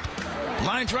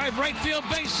 Line drive, right field,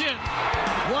 base hit.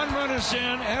 One run is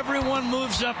in. Everyone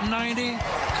moves up 90.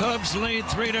 Cubs lead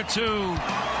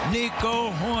 3-2.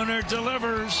 Nico Horner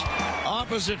delivers.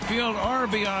 Opposite field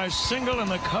RBI single, and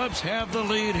the Cubs have the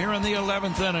lead here in the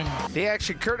 11th inning. The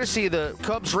action courtesy of the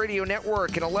Cubs radio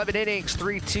network in 11 innings,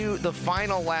 3-2 the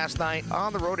final last night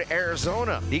on the road to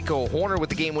Arizona. Nico Horner with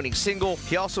the game-winning single.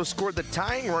 He also scored the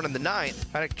tying run in the ninth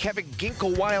on a Kevin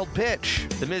Ginkel wild pitch.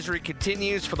 The misery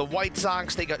continues for the White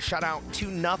Sox. They got shut out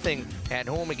 2-0 at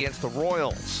home against the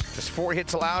Royals. Just 4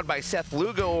 hits allowed by Seth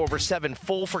Lugo over 7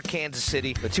 full for Kansas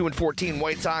City. The 2-14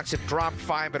 White Sox have dropped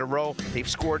 5 in a row. They've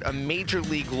scored a major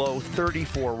league low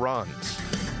 34 runs.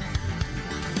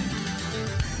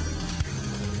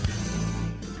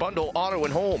 Bundle auto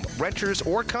and home, renters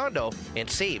or condo, and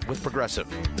save with Progressive.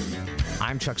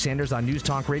 I'm Chuck Sanders on News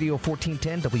Talk Radio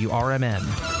 1410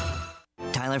 WRMN.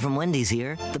 Tyler from Wendy's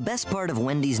here. The best part of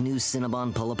Wendy's new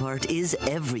Cinnabon Pull-Apart is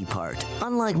every part.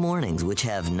 Unlike mornings, which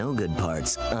have no good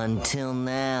parts. Until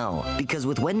now. Because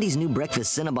with Wendy's new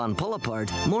breakfast Cinnabon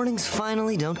Pull-Apart, mornings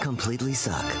finally don't completely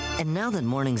suck. And now that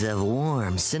mornings have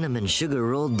warm cinnamon sugar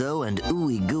rolled dough and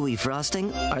ooey gooey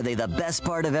frosting, are they the best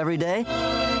part of every day?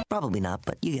 Probably not,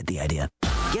 but you get the idea.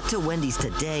 Get to Wendy's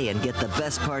today and get the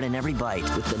best part in every bite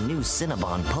with the new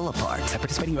Cinnabon Pull-Apart. At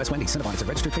participating U.S. Wendy's, Cinnabon is a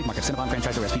registered trademark of Cinnabon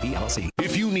Franchisor SPV, LLC.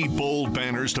 If you need bold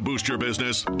banners to boost your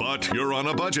business, but you're on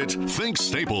a budget, think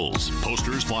Staples.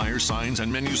 Posters, flyers, signs, and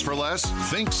menus for less?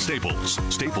 Think Staples.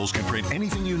 Staples can print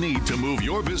anything you need to move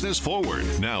your business forward.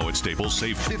 Now at Staples,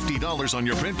 save $50 on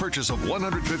your print purchase of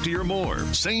 $150 or more.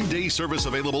 Same-day service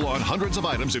available on hundreds of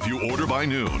items if you order by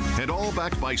noon. And all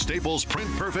backed by Staples' Print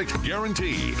Perfect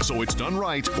guarantee. So it's done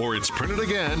right or it's printed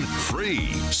again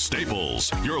free.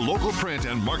 Staples, your local print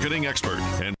and marketing expert.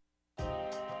 And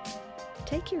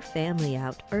Take your family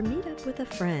out or meet up with a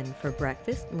friend for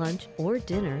breakfast, lunch, or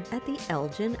dinner at the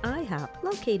Elgin IHOP,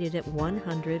 located at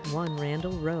 101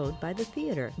 Randall Road by the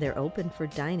theater. They're open for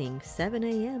dining 7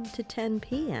 a.m. to 10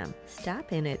 p.m.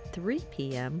 Stop in at 3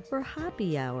 p.m. for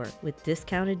happy hour with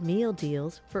discounted meal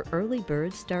deals for early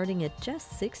birds starting at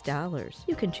just $6.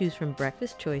 You can choose from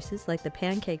breakfast choices like the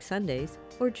pancake sundaes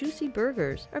or juicy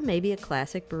burgers or maybe a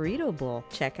classic burrito bowl.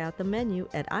 Check out the menu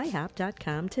at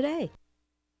IHOP.com today.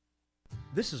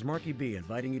 This is Marky B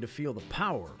inviting you to feel the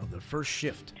power of the first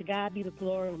shift. To God be the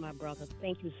glory, my brother.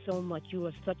 Thank you so much. You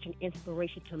are such an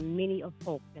inspiration to many of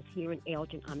folks that's here in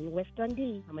Elgin. I'm in West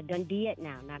Dundee. I'm a Dundeeite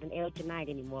now, not an Elginite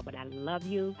anymore, but I love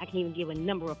you. I can even give a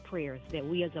number of prayers that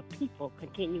we as a people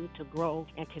continue to grow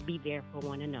and to be there for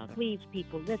one another. Please,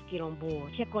 people, let's get on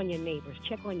board. Check on your neighbors,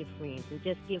 check on your friends, and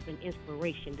just give an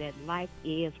inspiration that life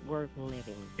is worth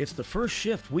living. It's the first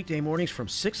shift weekday mornings from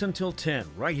 6 until 10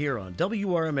 right here on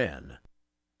WRMN.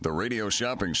 The Radio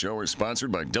Shopping Show is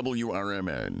sponsored by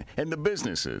WRMN and the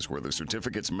businesses where the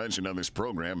certificates mentioned on this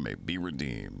program may be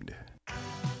redeemed.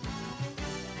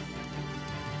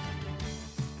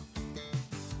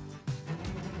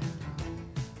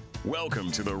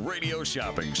 Welcome to the Radio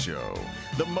Shopping Show,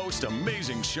 the most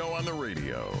amazing show on the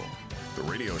radio. The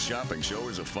Radio Shopping Show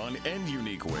is a fun and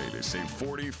unique way to save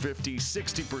 40, 50,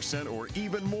 60% or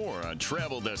even more on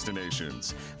travel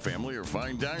destinations, family or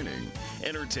fine dining,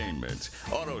 entertainment,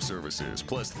 auto services,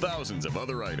 plus thousands of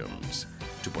other items.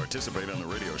 To participate on the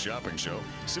Radio Shopping Show,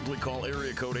 simply call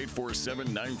area code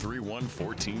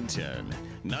 847-931-1410.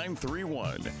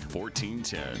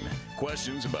 931-1410.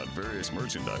 Questions about various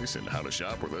merchandise and how to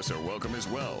shop with us are welcome as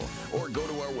well. Or go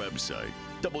to our website,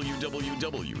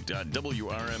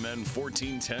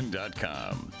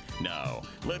 www.WRMN1410.com. Now,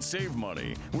 let's save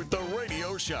money with the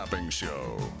Radio Shopping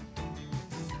Show.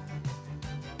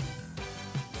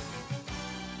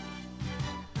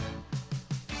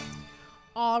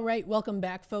 All right, welcome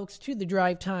back, folks, to the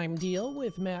Drive Time Deal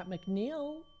with Matt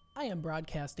McNeil. I am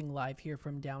broadcasting live here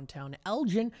from downtown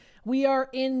Elgin. We are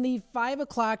in the 5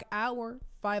 o'clock hour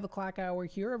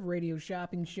here of Radio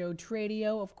Shopping Show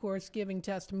Tradio, of course, giving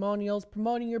testimonials,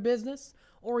 promoting your business,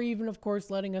 or even, of course,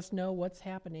 letting us know what's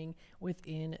happening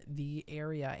within the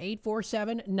area.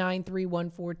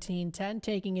 847-931-1410,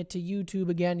 taking it to YouTube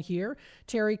again here.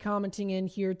 Terry commenting in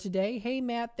here today. Hey,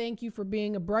 Matt, thank you for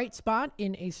being a bright spot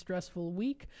in a stressful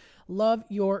week. Love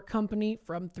your company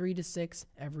from 3 to 6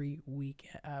 every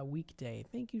weekday.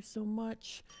 Thank you so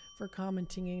much for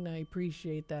commenting in. I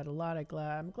appreciate that a lot.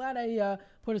 I'm glad I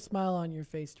put a smile on your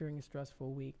face during a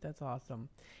stressful week. That's awesome.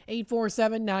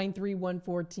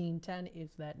 847-931-1410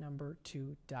 is that number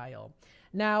to dial.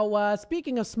 Now,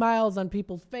 speaking of smiles on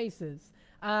people's faces,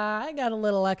 I got a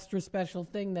little extra special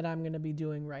thing that I'm going to be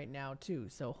doing right now, too.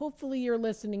 So hopefully you're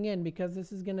listening in because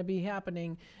this is going to be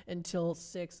happening until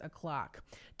 6 o'clock.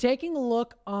 Taking a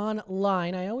look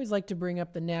online, I always like to bring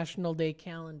up the National Day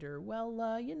calendar.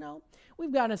 Well,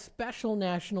 we've got a special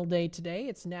National Day today.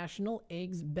 It's National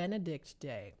Eggs Benedict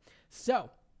Day.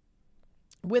 So,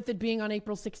 with it being on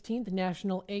April 16th,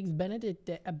 National Eggs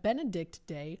Benedict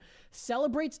Day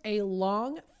celebrates a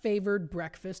long-favored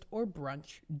breakfast or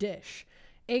brunch dish.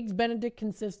 Eggs Benedict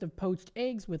consist of poached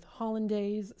eggs with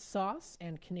hollandaise sauce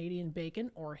and Canadian bacon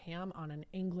or ham on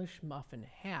English muffin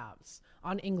halves.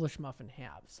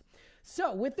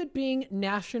 So, with it being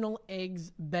National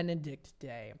Eggs Benedict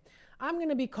Day, I'm going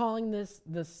to be calling this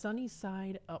the Sunny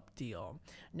Side Up Deal.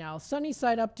 Now, Sunny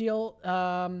Side Up Deal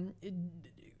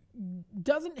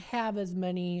doesn't have as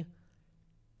many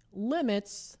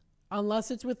limits unless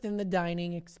it's within the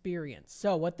dining experience.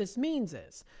 So what this means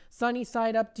is, Sunny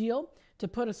Side Up Deal, to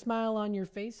put a smile on your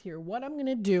face here, what I'm going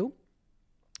to do,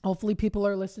 hopefully people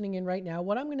are listening in right now,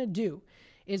 what I'm going to do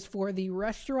is for the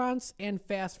restaurants and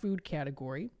fast food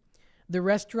category, the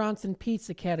restaurants and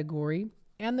pizza category,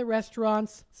 and the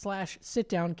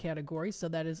restaurants/sit-down category, so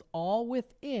that is all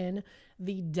within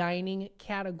the dining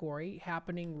category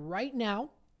happening right now,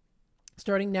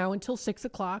 starting now until 6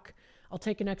 o'clock. I'll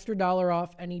take an extra $1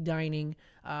 off any dining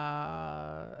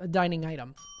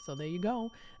item. So there you go.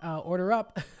 Order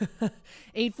up.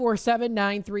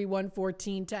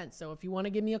 847-931-1410. So if you want to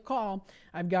give me a call,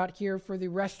 I've got here for the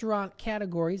restaurant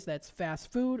categories, that's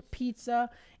fast food, pizza,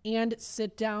 and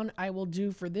sit down. I will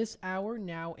do for this hour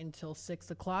now until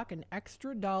 6 o'clock an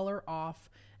extra $1 off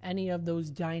any of those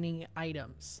dining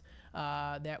items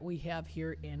that we have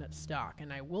here in stock.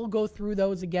 And I will go through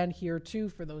those again here too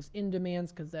for those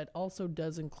in-demands, because that also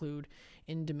does include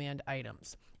in-demand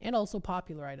items and also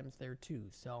popular items there too.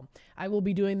 So I will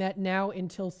be doing that now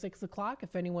until 6 o'clock.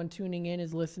 If anyone tuning in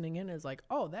is listening in is like,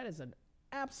 oh, that is an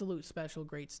absolute special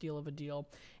great steal of a deal.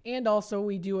 And also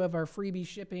we do have our freebie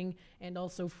shipping and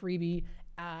also freebie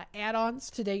add-ons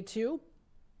today too.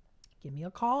 Give me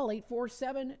a call,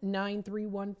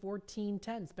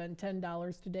 847-931-1410. Spend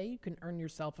 $10 today. You can earn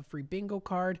yourself a free bingo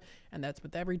card, and that's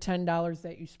with every $10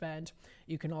 that you spend.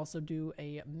 You can also do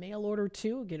a mail order,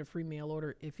 too. Get a free mail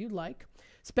order if you'd like.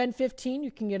 Spend $15,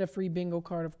 you can get a free bingo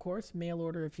card, of course, mail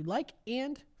order if you'd like,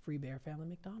 and free Bear Family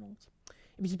McDonald's.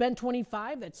 If you spend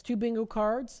 $25, that's 2 bingo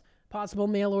cards, possible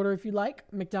mail order if you'd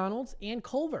like, McDonald's, and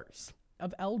Culver's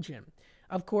of Elgin.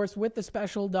 Of course, with the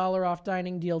special $1 off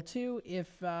dining deal, too, if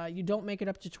you don't make it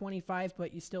up to $25,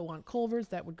 but you still want Culver's,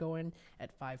 that would go in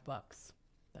at $5.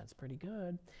 That's pretty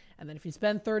good. And then if you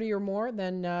spend $30 or more,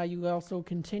 then you also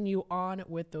continue on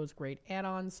with those great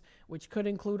add-ons, which could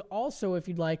include also, if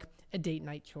you'd like, a date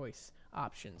night choice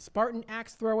option. Spartan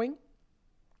Axe Throwing,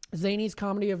 Zany's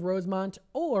Comedy of Rosemont,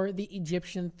 or the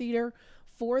Egyptian Theater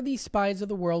for the Spies of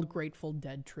the World Grateful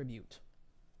Dead tribute,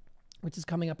 which is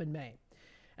coming up in May.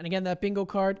 And again, that bingo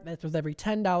card, that's with every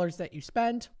 $10 that you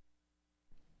spend.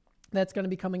 That's going to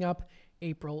be coming up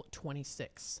April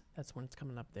 26th. That's when it's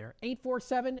coming up there.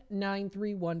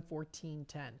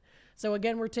 847-931-1410. So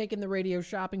again, we're taking the radio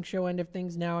shopping show end of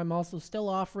things now. I'm also still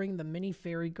offering the mini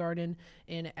fairy garden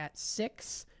in at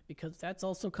 6 because that's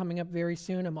also coming up very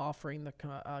soon. I'm offering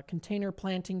the container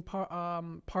planting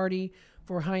party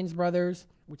for Heinz Brothers,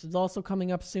 which is also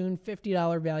coming up soon.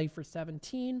 $50 value for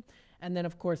 $17. And then,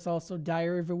 of course, also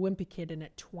Diary of a Wimpy Kid in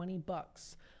at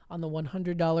 $20 on the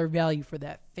 $100 value for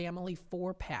that family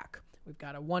 4-pack. We've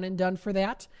got a one and done for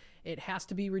that. It has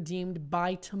to be redeemed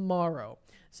by tomorrow.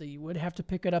 So you would have to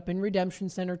pick it up in Redemption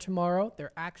Center tomorrow.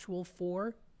 They're actual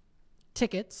 4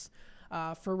 tickets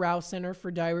for Rouse Center for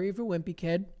Diary of a Wimpy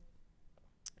Kid.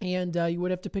 And you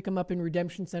would have to pick them up in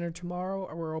Redemption Center tomorrow,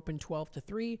 or we're open 12 to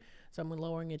 3. So I'm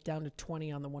lowering it down to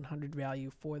 20 on the 100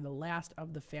 value for the last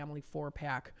of the family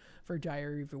 4-pack for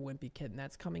Diary of a Wimpy Kid. And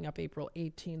that's coming up April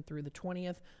 18th through the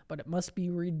 20th. But it must be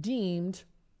redeemed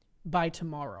by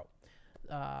tomorrow.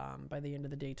 By the end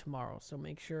of the day tomorrow. So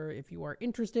make sure if you are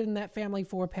interested in that family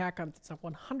 4-pack, it's a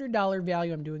 $100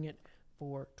 value. I'm doing it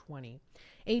for $20.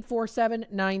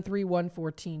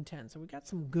 847-931-1410. So we got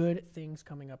some good things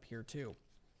coming up here too.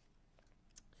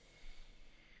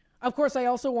 Of course, I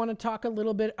also want to talk a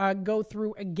little bit, go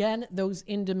through again those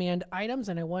in-demand items,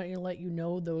 and I want to let you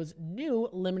know those new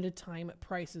limited time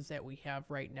prices that we have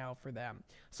right now for them.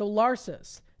 So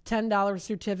Larsa's $10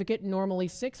 certificate, normally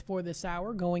 $6 for this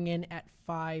hour, going in at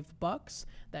 $5.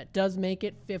 That does make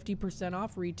it 50%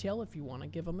 off retail if you want to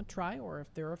give them a try, or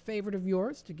if they're a favorite of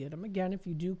yours, to get them again if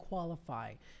you do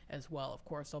qualify as well. Of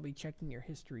course, I'll be checking your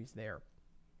histories there.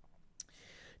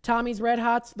 Tommy's Red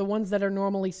Hots, the ones that are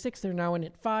normally $6, they're now in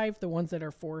at $5. The ones that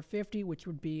are $4.50, which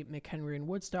would be McHenry and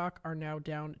Woodstock, are now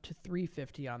down to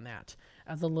 $3.50 on that,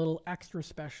 as a little extra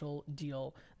special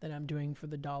deal that I'm doing for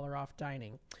the $1 off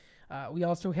dining. We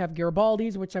also have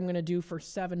Garibaldi's, which I'm going to do for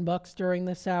 $7 during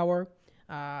this hour.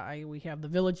 We have the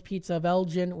Village Pizza of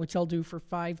Elgin, which I'll do for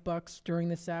 $5 during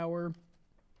this hour.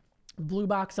 Blue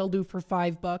Box I'll do for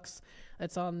 $5.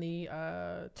 That's on the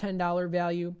 $10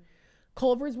 value.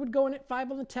 Culver's would go in at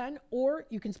 $5 on the 10, or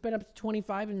you can spend up to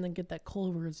 $25 and then get that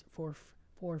Culver's for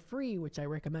free, which I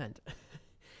recommend.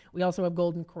 We also have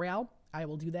Golden Corral. I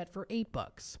will do that for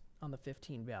 $8 on the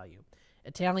 15 value.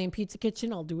 Italian Pizza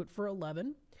Kitchen, I'll do it for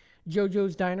 $11.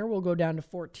 JoJo's Diner will go down to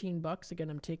 $14. Again,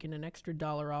 I'm taking an extra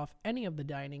 $1 off any of the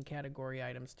dining category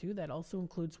items too. That also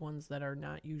includes ones that are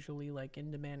not usually like in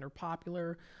demand or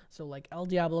popular. So like El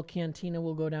Diablo Cantina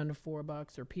will go down to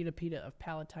 $4, or Pita Pita of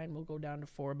Palatine will go down to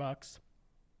 $4.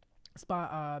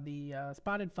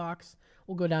 Spotted Fox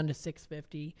will go down to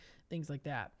 $6.50. Things like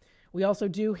that. We also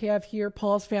do have here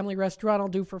Paul's Family Restaurant. I'll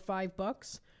do for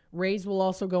 $5. Ray's will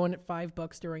also go in at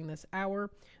 $5 during this hour.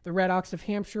 The Red Ox of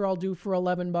Hampshire I'll do for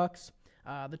 $11.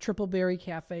 The Triple Berry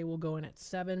Cafe will go in at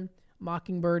 $7.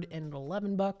 Mockingbird in at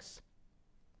 $11.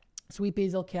 Sweet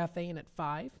Basil Cafe in at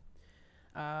 $5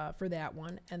 for that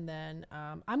one. And then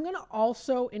I'm going to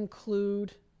also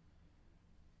include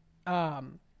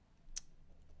churros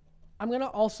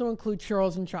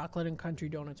and chocolate and country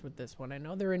donuts with this one. I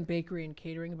know they're in bakery and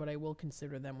catering, but I will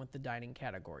consider them with the dining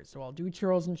category. So I'll do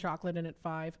churros and chocolate in at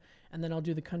 $5, and then I'll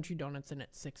do the country donuts in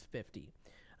at $6.50.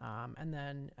 And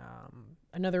then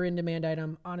another in-demand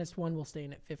item, Honest One, will stay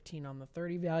in at $15 on the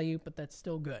 30 value, but that's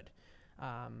still good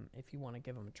if you want to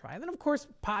give them a try. And then, of course,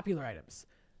 popular items.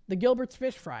 The Gilbert's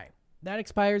Fish Fry. That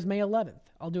expires May 11th.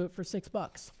 I'll do it for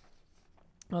 $6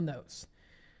 on those.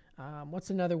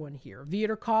 What's another one here?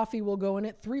 Viator Coffee will go in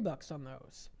at $3 on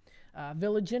those.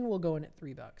 Village Inn will go in at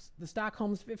 $3. The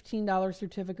Stockholm's $15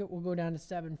 certificate will go down to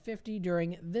 $7.50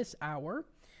 during this hour.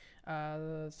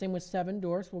 Same with Seven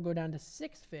Doors will go down to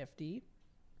 $6.50.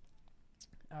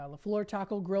 La Flor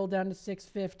Taco Grill down to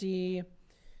 $6.50.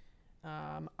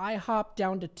 IHOP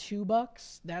down to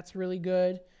 $2. That's really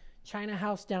good. China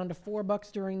House down to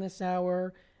 $4 during this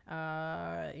hour.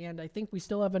 And I think we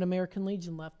still have an American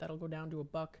Legion left. That'll go down to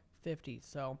 $1.50.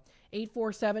 So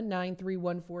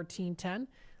 847-931-1410.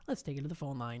 Let's take it to the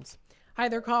phone lines. Hi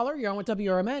there, caller. You're on with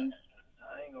WRMN. I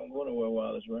ain't gonna go nowhere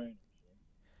while it's raining.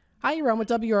 Hi, you're on with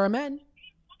WRMN.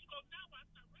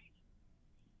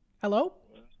 Hello?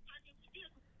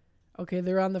 Okay,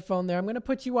 they're on the phone there. I'm going to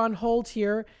put you on hold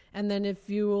here, and then if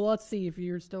you, let's see if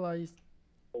you're still,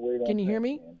 can you hear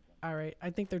me? All right, I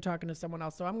think they're talking to someone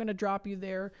else, so I'm going to drop you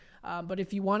there. But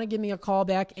if you want to give me a call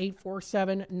back,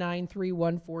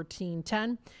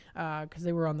 847-931-1410, because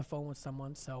they were on the phone with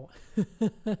someone, so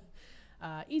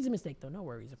easy mistake, though. No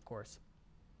worries, of course.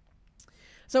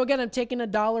 So, again, I'm taking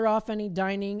 $1 off any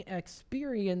dining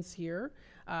experience here.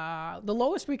 The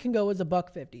lowest we can go is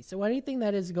 $1.50. So anything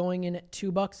that is going in at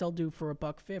 $2, I'll do for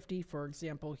 $1.50. For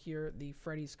example, here, the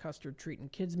Freddy's Custard Treat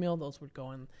and Kids Meal, those would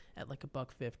go in at like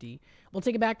 $1.50. We'll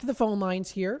take it back to the phone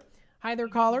lines here. Hi there,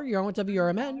 caller. You're on with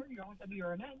WRMN.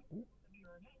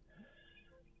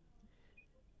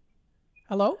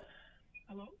 Hello?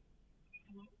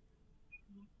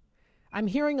 I'm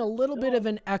hearing a little bit of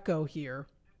an echo here.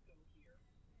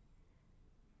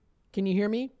 Can you hear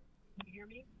me?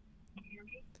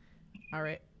 All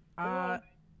right.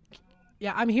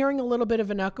 Yeah, I'm hearing a little bit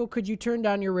of an echo. Could you turn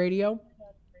down your radio?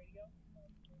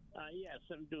 Yes,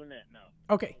 I'm doing that now.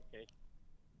 Okay.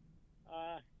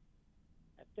 I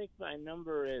think my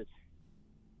number is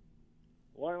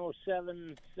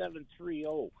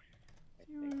 107730.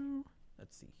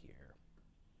 Let's see here.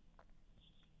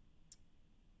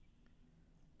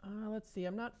 Let's see.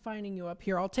 I'm not finding you up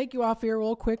here. I'll take you off here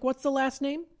real quick. What's the last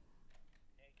name?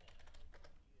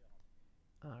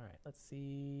 All right. Let's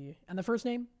see. And the first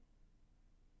name?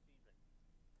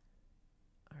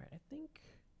 All right. I think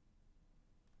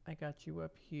I got you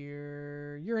up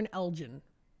here. You're in Elgin,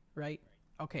 right?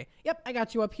 Okay. Yep. I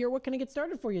got you up here. What can I get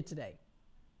started for you today?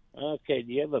 Okay.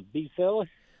 Do you have a beef filla?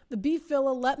 The beef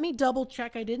filla. Let me double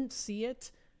check. I didn't see it.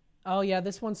 Oh, yeah.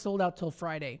 This one sold out till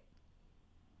Friday.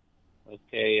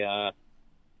 Okay, how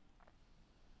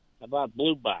about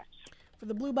blue box? For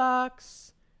the blue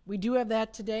box, we do have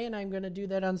that today, and I'm going to do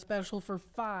that on special for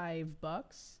 $5.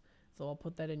 So I'll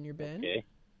put that in your bin. Okay.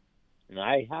 An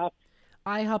IHOP?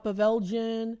 IHOP of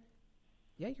Elgin.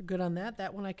 Yeah, you're good on that.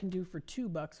 That one I can do for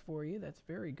 $2 for you. That's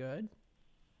very good.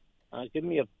 Give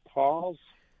me a Paul's.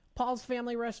 Paul's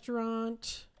Family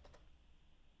Restaurant.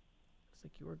 Looks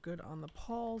like you were good on the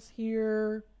Paul's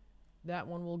here. That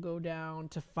one will go down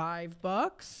to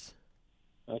 $5.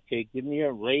 Okay, give me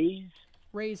a Ray's.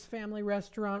 Ray's Family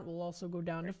Restaurant will also go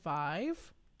down to $5. How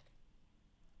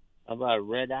about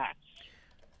Red Ox?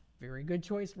 Very good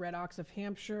choice. Red Ox of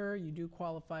Hampshire. You do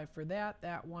qualify for that.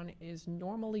 That one is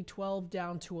normally $12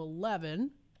 down to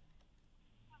 $11.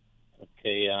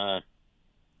 Okay,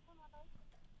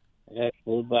 that's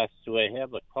blue box. Do I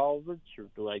have a Culver's or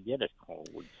do I get a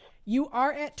Culver's? You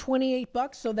are at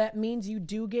 $28, so that means you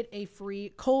do get a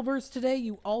free Culver's today.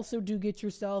 You also do get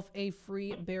yourself a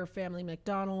free Bear Family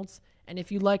McDonald's, and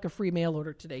if you'd like, a free mail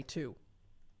order today, too.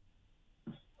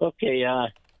 Okay,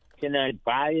 can I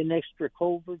buy an extra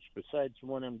Culver's besides the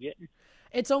one I'm getting?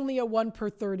 It's only a 1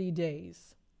 per 30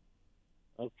 days.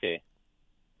 Okay.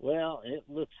 Well, it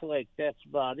looks like that's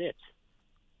about it.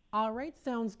 All right,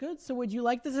 sounds good. So would you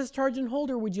like this as charge and hold,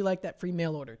 or would you like that free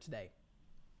mail order today?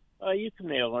 You can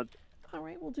mail it. All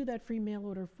right, we'll do that free mail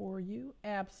order for you.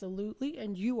 Absolutely.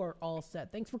 And you are all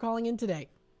set. Thanks for calling in today.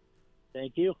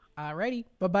 Thank you. All righty.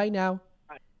 Bye-bye now.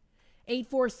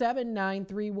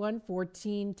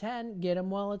 847-931-1410. Get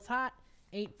them while it's hot.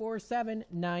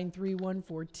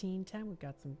 847-931-1410. We've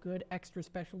got some good extra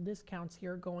special discounts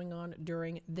here going on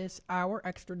during this hour.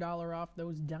 Extra $1 off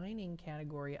those dining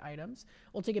category items.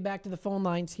 We'll take it back to the phone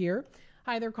lines here.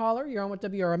 Hi there, caller. You're on with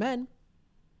WRMN.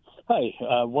 Hi,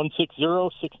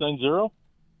 160690.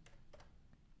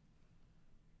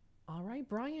 All right,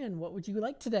 Brian, what would you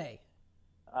like today?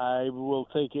 I will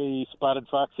take a Spotted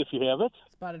Fox if you have it.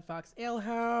 Spotted Fox Ale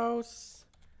House.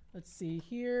 Let's see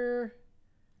here.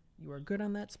 You are good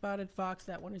on that Spotted Fox.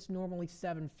 That one is normally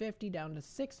 $7.50 down to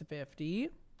 $6.50.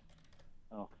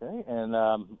 Okay, and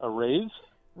a Ray's?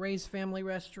 Ray's Family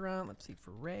Restaurant. Let's see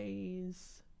for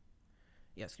Ray's.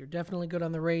 Yes, you're definitely good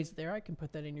on the Ray's there. I can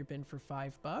put that in your bin for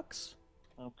 $5.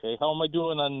 Okay, how am I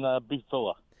doing on beef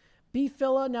filla? Beef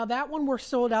filla. Now, that one we're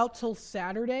sold out till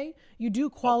Saturday. You do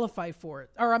qualify for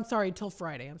it. Or, I'm sorry, till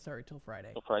Friday. Till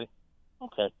Friday. Till Friday?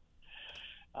 Okay.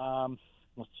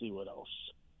 Let's see what else.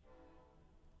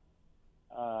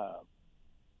 How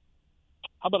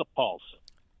about a Paul's?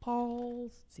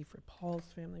 Paul's. Let's see for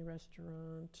Paul's Family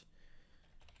Restaurant.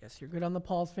 Yes, you're good on the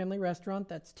Paul's Family Restaurant.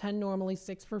 That's $10 normally,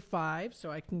 6 for $5, so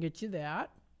I can get you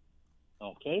that.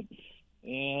 Okay.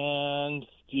 And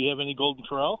do you have any Golden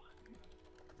Corral?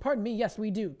 Pardon me. Yes,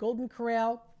 we do. Golden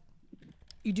Corral.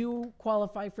 You do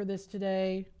qualify for this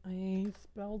today. I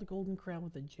spelled Golden Corral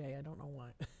with a J. I don't know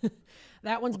why.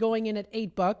 That one's going in at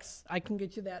 $8. I can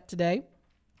get you that today.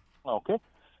 Okay.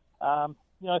 I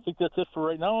think that's it for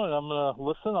right now, and I'm going to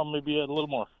listen. I'll maybe add a little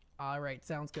more. All right,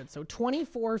 sounds good. So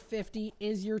 $24.50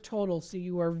 is your total, so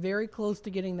you are very close to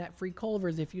getting that free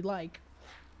Culver's if you'd like.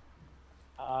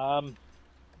 Let's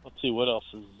see, what else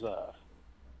is, how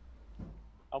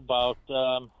about,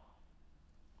 what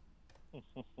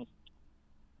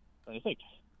do you think?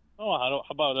 Oh, how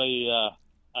about a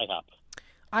IHOP?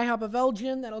 IHOP of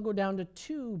Elgin, that'll go down to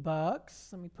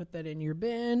 $2. Let me put that in your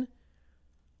bin.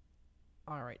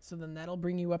 All right, so then that'll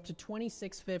bring you up to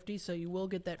 $26.50. So you will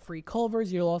get that free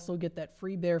Culver's. You'll also get that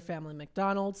free Bear Family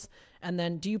McDonald's. And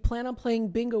then, do you plan on playing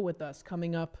bingo with us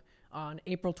coming up on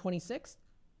April 26th?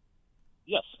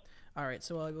 Yes. All right,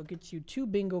 so I will get you 2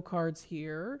 bingo cards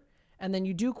here, and then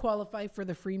you do qualify for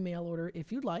the free mail order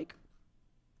if you'd like.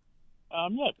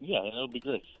 Yeah, that'll be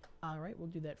great. All right, we'll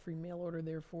do that free mail order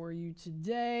there for you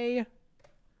today.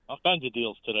 All kinds of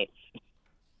deals today.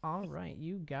 All right,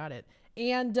 you got it.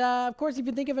 And, of course, if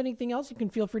you think of anything else, you can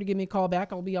feel free to give me a call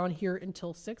back. I'll be on here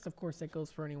until 6. Of course, that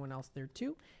goes for anyone else there,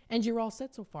 too. And you're all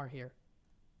set so far here.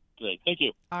 Great. Thank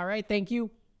you. All right, thank you.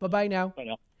 Bye-bye now. Bye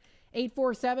now.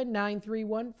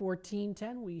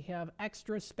 847-931-1410. We have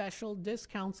extra special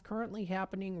discounts currently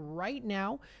happening right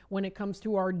now when it comes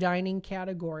to our dining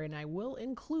category. And I will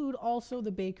include also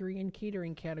the bakery and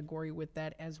catering category with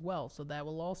that as well. So that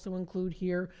will also include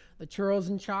here the churros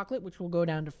and chocolate, which will go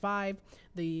down to $5,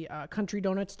 the country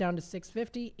donuts down to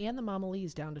 $6.50, and the Mama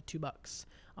Lee's down to $2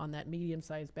 on that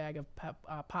medium-sized bag of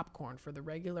popcorn for the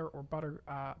regular or butter,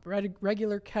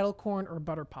 regular kettle corn or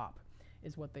butter pop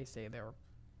is what they say there.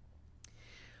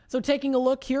 So taking a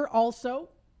look here also,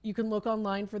 you can look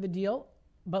online for the deal,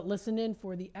 but listen in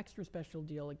for the extra special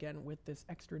deal again with this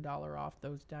extra $1 off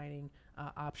those dining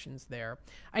options there.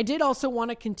 I did also want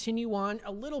to continue on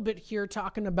a little bit here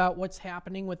talking about what's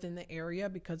happening within the area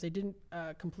because I didn't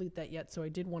complete that yet, so I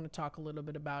did want to talk a little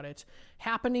bit about it.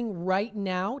 Happening right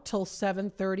now till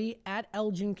 7:30 at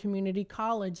Elgin Community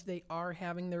College, they are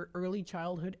having their early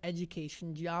childhood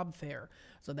education job fair.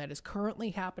 So that is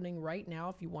currently happening right now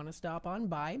if you want to stop on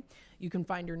by. You can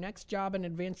find your next job and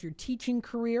advance your teaching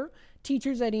career.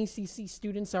 Teachers at ECC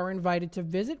students are invited to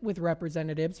visit with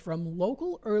representatives from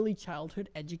local early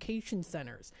childhood education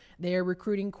centers. They are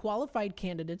recruiting qualified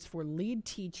candidates for lead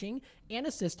teaching and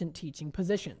assistant teaching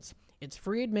positions. It's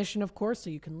free admission, of course,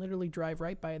 so you can literally drive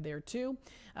right by there, too.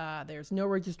 There's no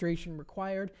registration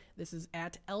required. This is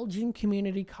at Elgin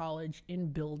Community College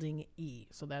in Building E.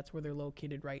 So that's where they're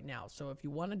located right now. So if you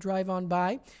want to drive on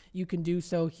by, you can do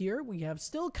so here. We have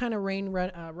still kind of rain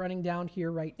running down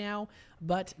here right now,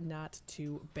 but not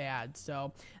too bad.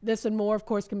 So this and more, of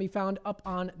course, can be found up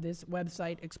on this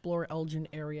website,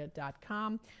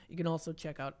 exploreelginarea.com. You can also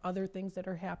check out other things that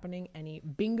are happening, any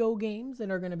bingo games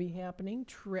that are going to be happening,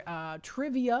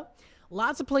 trivia.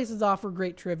 Lots of places offer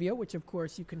great trivia, which of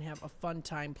course you can have a fun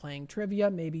time playing trivia.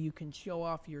 Maybe you can show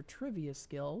off your trivia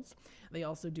skills. They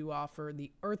also do offer the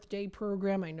Earth Day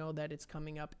program. I know that it's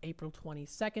coming up April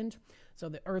 22nd. So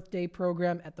the Earth Day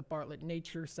program at the Bartlett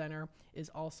Nature Center is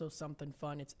also something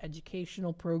fun. It's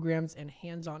educational programs and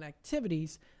hands-on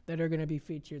activities that are going to be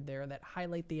featured there that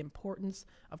highlight the importance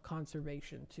of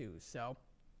conservation too. So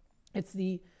it's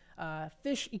the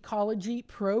fish ecology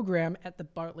program at the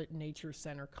Bartlett Nature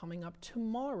Center coming up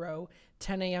tomorrow,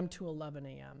 10 a.m. to 11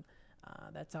 a.m.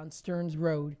 That's on Stearns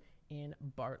Road in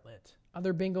Bartlett.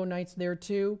 Other bingo nights there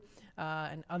too,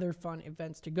 and other fun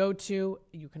events to go to.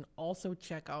 You can also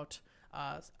check out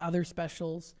other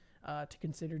specials to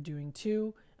consider doing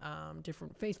too.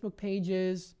 Different Facebook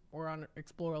pages or on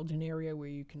Explore Elgin area where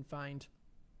you can find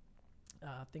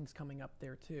things coming up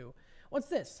there too. What's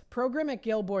this? Program at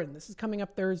Gail Borden. This is coming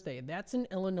up Thursday. That's in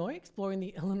Illinois, exploring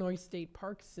the Illinois State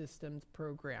Park Systems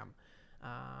program.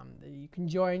 You can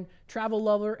join travel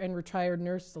lover and retired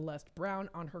nurse Celeste Brown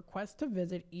on her quest to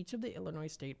visit each of the Illinois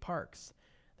state parks.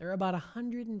 There are about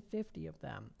 150 of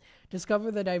them.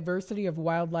 Discover the diversity of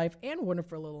wildlife and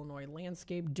wonderful Illinois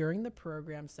landscape during the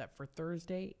program set for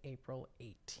Thursday, April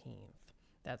 18th.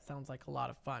 That sounds like a lot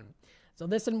of fun. So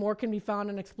this and more can be found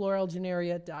on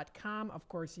exploreelginarea.com. Of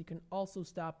course, you can also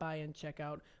stop by and check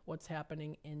out what's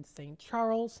happening in St.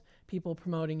 Charles. People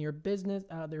promoting your business,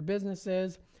 their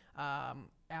businesses,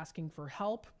 asking for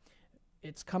help.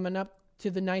 It's coming up to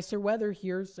the nicer weather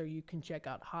here, so you can check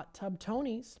out Hot Tub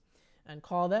Tony's and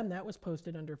call them. That was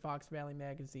posted under Fox Valley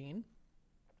Magazine,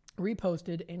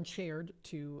 reposted and shared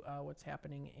to what's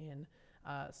happening in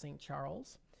St.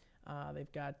 Charles.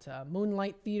 They've got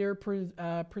Moonlight Theater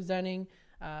presenting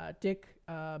Dick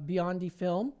Biondi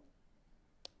Film.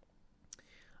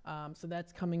 So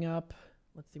that's coming up.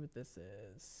 Let's see what this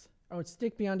is. Oh, it's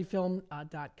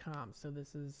dickbeyondifilm.com. So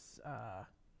this is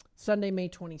Sunday, May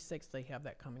 26th. They have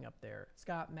that coming up there.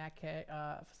 Scott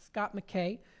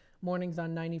McKay, mornings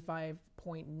on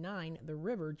 95.9 The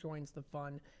River, joins the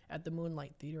fun at the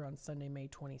Moonlight Theater on Sunday, May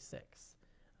 26th.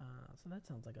 So that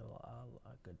sounds like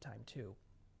a good time, too.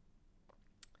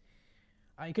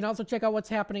 You can also check out what's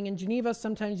happening in Geneva.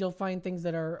 Sometimes you'll find things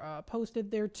that are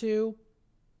posted there, too.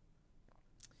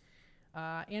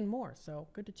 and more. So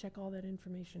good to check all that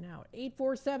information out.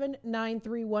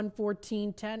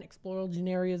 847-931-1410. Explore Elgin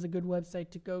area is a good website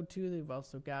to go to. They've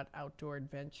also got outdoor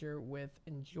adventure with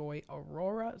Enjoy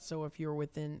Aurora. So if you're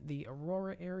within the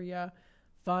Aurora area,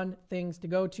 fun things to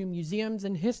go to. Museums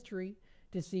and history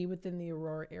to see within the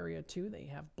Aurora area too. They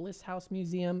have Bliss House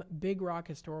Museum, Big Rock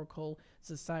Historical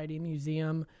Society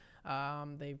Museum.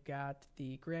 They've got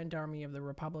the Grand Army of the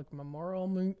Republic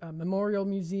Memorial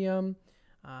Museum,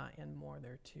 and more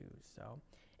there too. So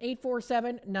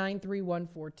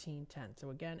 847-931-1410.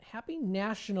 So again, happy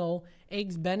National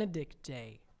Eggs Benedict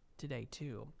Day today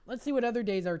too. Let's see what other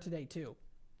days are today too.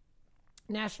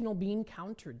 National Bean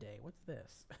Counter Day. What's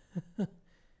this?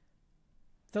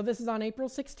 So this is on April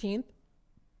 16th.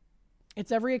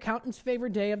 It's every accountant's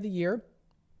favorite day of the year.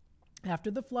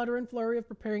 After the flutter and flurry of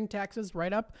preparing taxes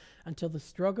right up until the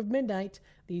stroke of midnight,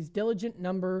 these diligent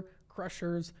number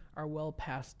crushers are well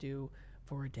past due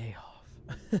for a day off.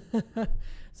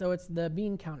 So it's the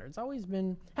bean counter. It's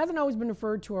hasn't always been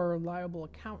referred to our reliable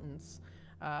accountants.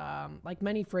 Like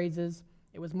many phrases,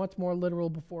 it was much more literal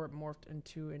before it morphed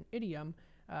into an idiom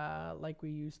like we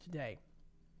use today.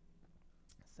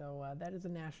 So that is a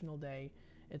national day.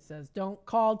 It says, don't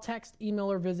call, text, email,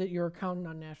 or visit your accountant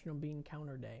on National Bean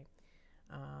Counter Day.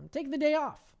 Take the day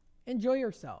off. Enjoy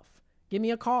yourself. Give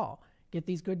me a call. Get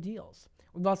these good deals.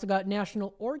 We've also got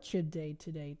National Orchid Day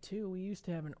today, too. We used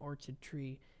to have an orchid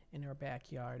tree in our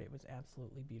backyard. It was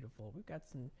absolutely beautiful. We've got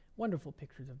some wonderful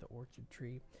pictures of the orchid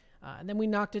tree. And then we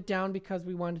knocked it down because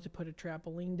we wanted to put a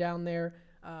trampoline down there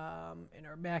in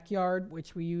our backyard,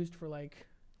 which we used for like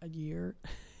a year.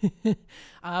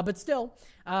 But still,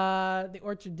 the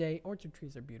orchid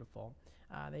trees are beautiful.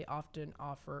 They often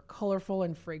offer colorful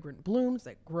and fragrant blooms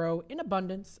that grow in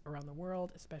abundance around the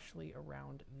world, especially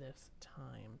around this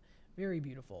time. Very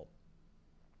beautiful.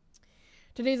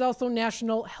 Today's also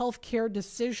National Healthcare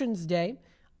Decisions Day,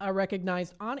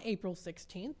 recognized on April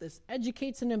 16th. This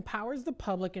educates and empowers the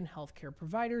public and healthcare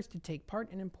providers to take part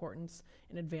in importance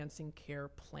in advancing care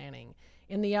planning.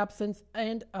 In the absence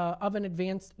of an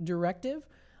advanced directive,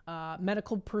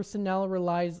 medical personnel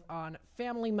relies on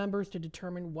family members to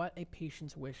determine what a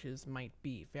patient's wishes might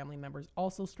be. Family members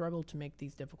also struggle to make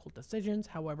these difficult decisions.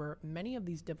 However, many of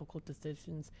these difficult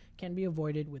decisions can be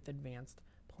avoided with advanced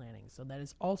planning. So that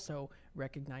is also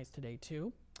recognized today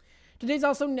too. Today's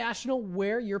also National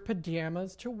Wear Your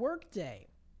Pajamas to Work Day.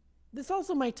 This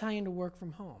also might tie into work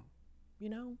from home. You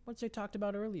know, what I talked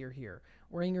about earlier here,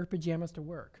 wearing your pajamas to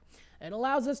work. It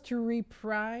allows us to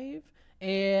reprieve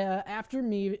after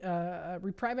meeting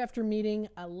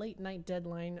a late night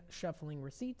deadline, shuffling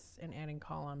receipts and adding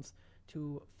columns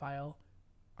to file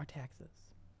our taxes.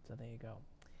 So there you go.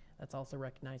 That's also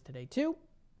recognized today too.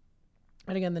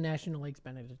 And again, the National Eggs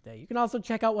Benedict Day. You can also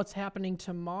check out what's happening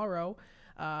tomorrow.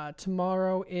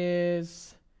 Tomorrow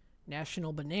is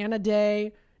National Banana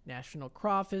Day, National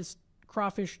Crawfish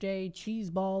Day, Cheese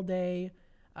Ball Day,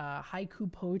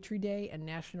 Haiku Poetry Day, and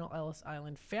National Ellis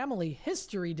Island Family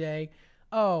History Day.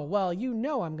 Oh, well, you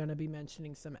know I'm going to be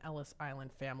mentioning some Ellis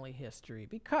Island family history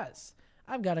because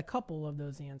I've got a couple of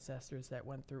those ancestors that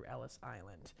went through Ellis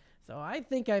Island. So I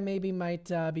think I maybe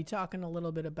might be talking a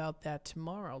little bit about that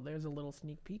tomorrow. There's a little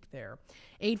sneak peek there.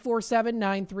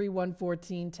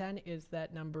 847-931-1410 is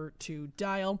that number to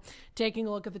dial. Taking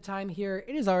a look at the time here,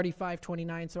 it is already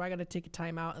 5:29, so I got to take a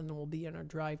time out, and then we'll be in our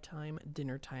drive time,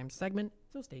 dinner time segment.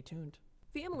 So stay tuned.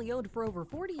 Family owned for over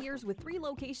 40 years with 3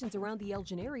 locations around the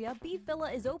Elgin area, Beef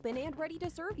Villa is open and ready to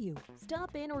serve you.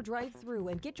 Stop in or drive through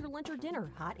and get your lunch or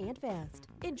dinner hot and fast.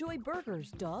 Enjoy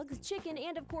burgers, dogs, chicken,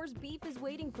 and of course beef is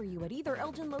waiting for you at either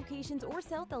Elgin locations or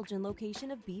South Elgin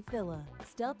location of Beef Villa.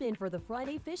 Stop in for the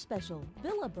Friday fish special,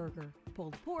 Villa Burger,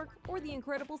 pulled pork, or the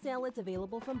incredible salads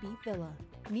available from Beef Villa.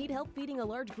 Need help feeding a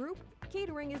large group?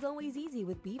 Catering is always easy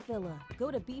with Beef Villa.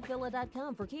 Go to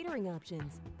beefvilla.com for catering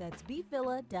options. That's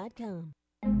beefvilla.com.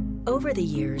 Over the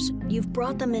years, you've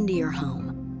brought them into your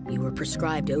home. You were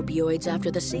prescribed opioids after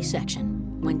the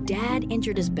C-section, when Dad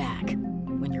injured his back,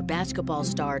 when your basketball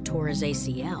star tore his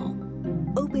ACL.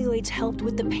 Opioids helped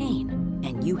with the pain,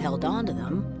 and you held on to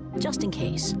them just in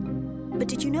case. But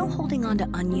did you know holding on to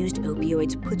unused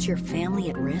opioids puts your family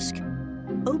at risk?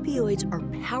 Opioids are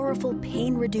powerful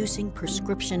pain-reducing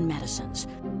prescription medicines,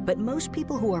 but most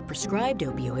people who are prescribed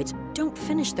opioids don't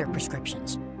finish their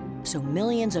prescriptions. So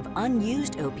millions of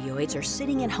unused opioids are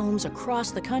sitting in homes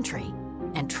across the country.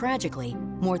 And tragically,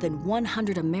 more than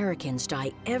 100 Americans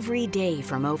die every day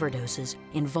from overdoses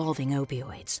involving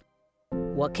opioids.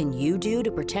 What can you do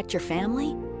to protect your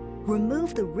family?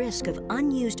 Remove the risk of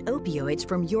unused opioids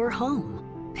from your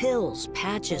home. Pills,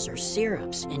 patches, or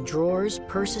syrups in drawers,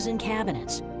 purses, and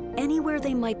cabinets. anywhere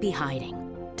they might be hiding.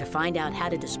 To find out how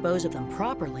to dispose of them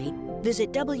properly,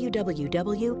 visit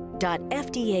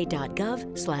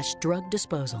www.fda.gov/drug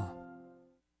disposal.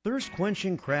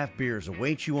 Thirst-quenching craft beers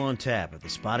await you on tap at the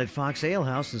Spotted Fox Ale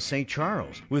House in St.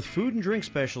 Charles with food and drink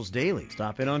specials daily.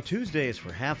 Stop in on Tuesdays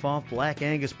for half-off Black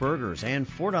Angus burgers and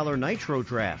 $4 nitro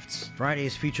drafts.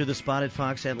 Fridays feature the Spotted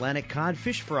Fox Atlantic Cod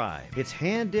Fish Fry. It's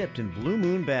hand-dipped in Blue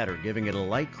Moon batter, giving it a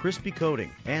light, crispy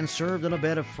coating, and served on a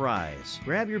bed of fries.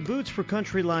 Grab your boots for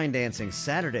country line dancing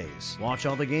Saturdays. Watch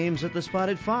all the games at the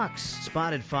Spotted Fox.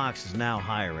 Spotted Fox is now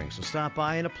hiring, so stop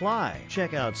by and apply.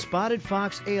 Check out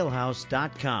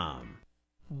SpottedFoxAlehouse.com.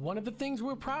 One of the things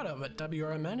we're proud of at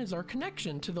WRMN is our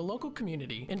connection to the local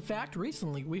community. In fact,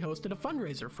 recently we hosted a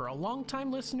fundraiser for a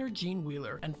longtime listener, Gene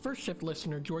Wheeler, and first shift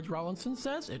listener George Rollinson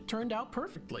says it turned out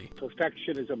perfectly.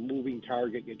 Perfection is a moving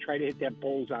target. You try to hit that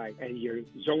bullseye and you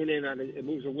zone in on it. It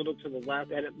moves a little to the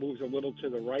left and it moves a little to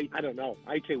the right. I don't know.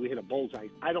 I'd say we hit a bullseye.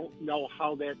 I don't know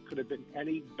how that could have been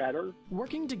any better.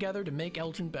 Working together to make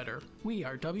Elgin better, we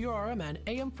are WRMN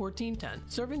AM 1410,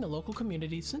 serving the local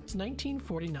community since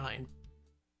 1949.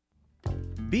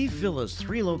 Beef Villa's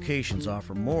 3 locations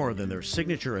offer more than their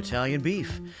signature Italian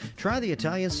beef. Try the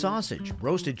Italian sausage,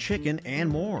 roasted chicken, and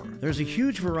more. There's a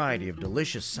huge variety of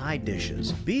delicious side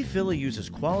dishes. Beef Villa uses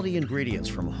quality ingredients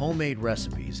from homemade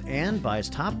recipes and buys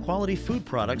top quality food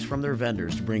products from their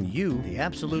vendors to bring you the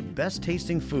absolute best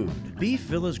tasting food. Beef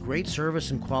Villa's great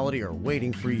service and quality are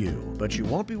waiting for you, but you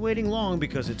won't be waiting long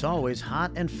because it's always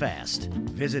hot and fast.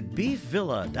 Visit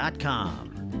beefvilla.com.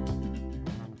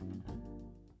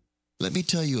 Let me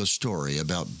tell you a story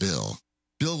about Bill.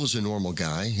 Bill was a normal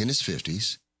guy in his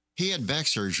 50s. He had back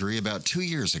surgery about 2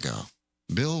 years ago.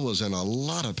 Bill was in a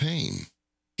lot of pain.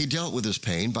 He dealt with his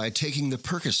pain by taking the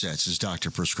Percocets his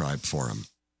doctor prescribed for him.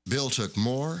 Bill took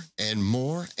more and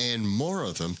more and more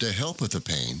of them to help with the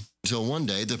pain, until one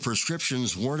day the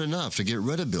prescriptions weren't enough to get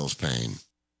rid of Bill's pain.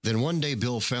 Then one day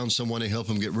Bill found someone to help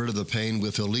him get rid of the pain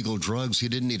with illegal drugs he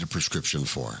didn't need a prescription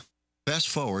for. Fast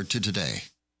forward to today.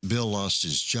 Bill lost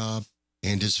his job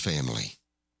and his family.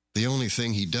 The only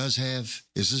thing he does have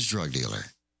is his drug dealer.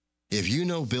 If you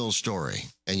know Bill's story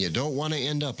and you don't want to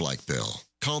end up like Bill,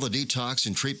 call the Detox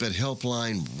and Treatment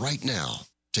Helpline right now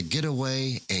to get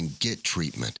away and get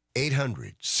treatment.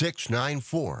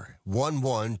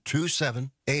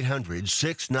 800-694-1127.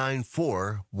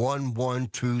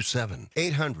 800-694-1127.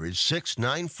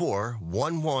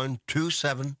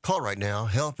 800-694-1127. Call right now.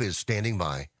 Help is standing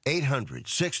by.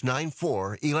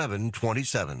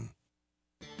 800-694-1127.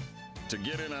 To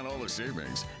get in on all the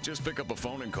savings, just pick up a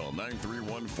phone and call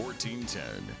 931-1410.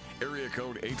 Area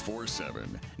code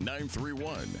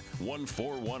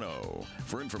 847-931-1410.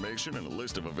 For information and a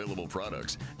list of available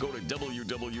products, go to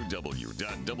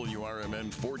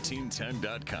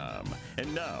www.WRMN1410.com.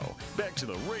 And now, back to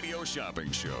the Radio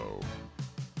Shopping Show.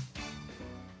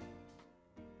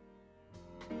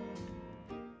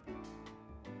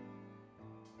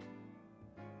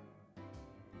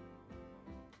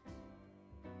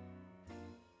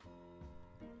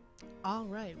 All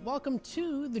right, welcome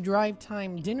to the Drive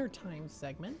Time Dinner Time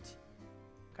segment.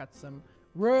 Got some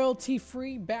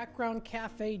royalty-free background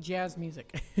cafe jazz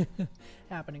music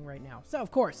happening right now. So,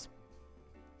 of course,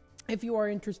 if you are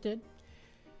interested,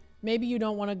 maybe you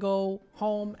don't want to go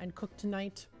home and cook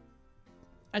tonight.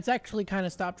 It's actually kind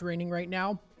of stopped raining right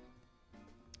now.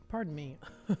 Pardon me.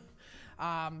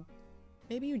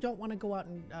 Maybe you don't want to go out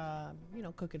and,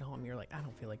 cook at home. You're like, I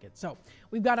don't feel like it. So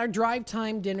we've got our Drive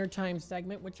Time Dinner Time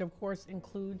segment, which of course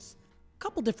includes a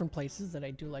couple different places that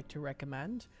I do like to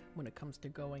recommend when it comes to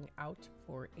going out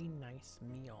for a nice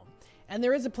meal. And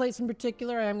there is a place in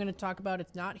particular I'm going to talk about.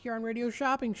 It's not here on Radio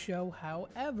Shopping Show.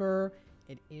 However,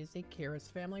 it is a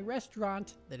Karis family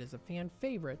restaurant that is a fan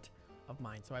favorite of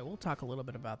mine. So I will talk a little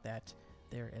bit about that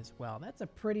there as well.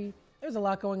 There's a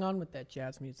lot going on with that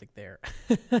jazz music there.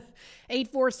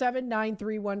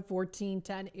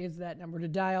 847-931-1410 is that number to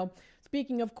dial.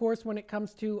 Speaking, of course, when it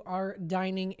comes to our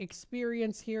dining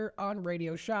experience here on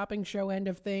Radio Shopping Show end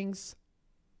of things,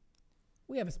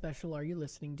 we have a special Are You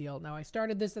Listening deal. Now, I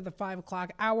started this at the 5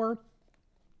 o'clock hour.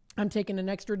 I'm taking an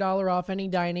extra $1 off any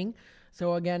dining.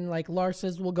 So again, like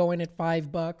Lars's will go in at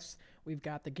 $5. We've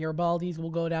got the Garibaldi's will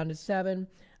go down to $7.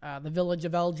 The Village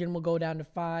of Elgin will go down to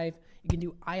 $5. You can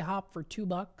do IHOP for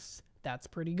 $2. That's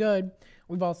pretty good.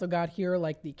 We've also got here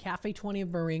like the Cafe 20 of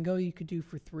Marengo you could do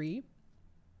for $3.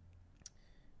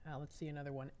 Let's see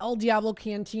another one. El Diablo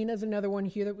Cantina is another one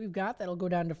here that we've got. That'll go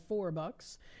down to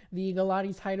 $4. The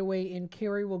Galati's Hideaway in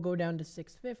Cary will go down to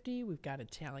 $6.50. We've got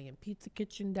Italian Pizza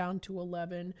Kitchen down to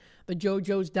 $11. The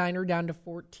JoJo's Diner down to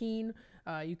 $14.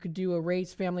 You could do a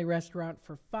Ray's Family Restaurant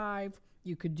for $5.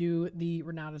 You could do the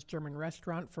Renata's German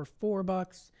Restaurant for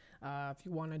 $4. If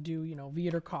you want to do,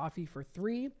 Viator Coffee for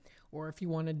 $3, or if you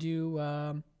want to do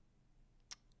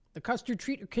the custard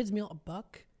treat or kids meal,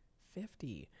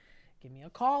 $1.50. Give me a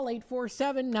call,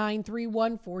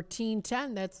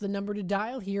 847-931-1410. That's the number to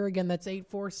dial here. Again, that's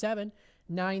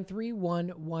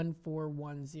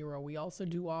 847-931-1410. We also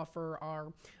do offer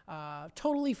our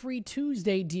totally free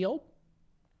Tuesday deal.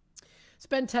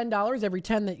 Spend $10. Every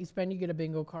 10 that you spend, you get a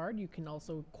bingo card. You can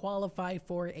also qualify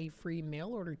for a free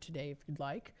mail order today if you'd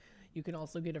like. You can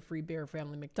also get a free Bear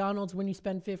Family McDonald's when you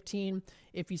spend $15.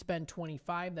 If you spend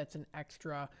 $25, that's an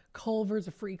extra Culver's,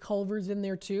 a free Culver's in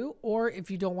there too. Or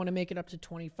if you don't want to make it up to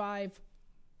 $25,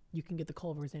 you can get the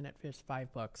Culver's in at just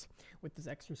 $5 with this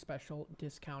extra special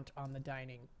discount on the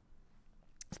dining.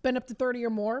 Spend up to $30 or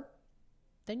more,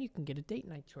 then you can get a date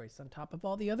night choice on top of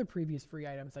all the other previous free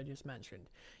items I just mentioned.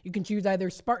 You can choose either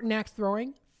Spartan Axe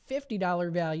Throwing,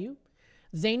 $50 value,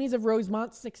 Zanies of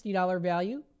Rosemont, $60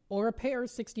 value, or a pair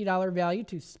 $60 value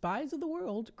to Spies of the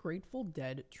World Grateful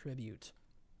Dead tribute.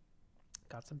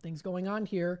 Got some things going on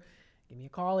here. Give me a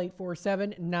call,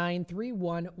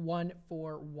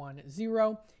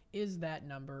 847-931-1410 is that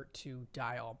number to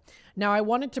dial. Now, I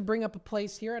wanted to bring up a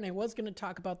place here, and I was going to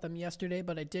talk about them yesterday,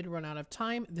 but I did run out of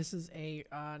time. This is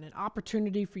an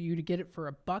opportunity for you to get it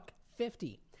for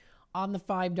 $1.50 on the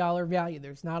 $5 value.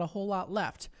 There's not a whole lot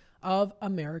left of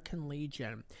American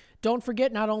Legion. Don't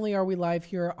forget, not only are we live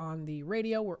here on the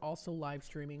radio, we're also live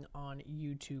streaming on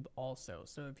YouTube also.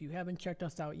 So if you haven't checked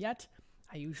us out yet,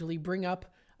 I usually bring up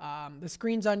the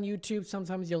screens on YouTube.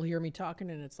 Sometimes you'll hear me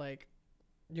talking and it's like,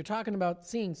 you're talking about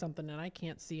seeing something and I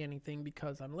can't see anything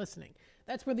because I'm listening.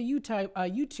 That's where the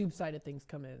YouTube side of things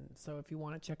come in. So if you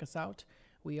want to check us out,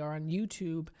 we are on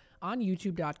YouTube, on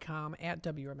youtube.com at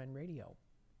WRMN Radio.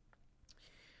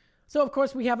 So, of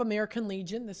course, we have American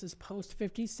Legion. This is Post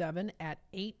 57 at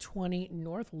 820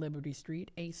 North Liberty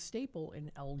Street, a staple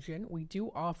in Elgin. We do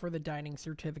offer the dining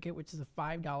certificate, which is a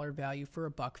 $5 value for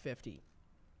 $1.50.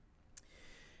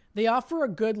 They offer a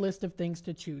good list of things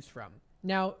to choose from.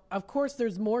 Now, of course,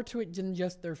 there's more to it than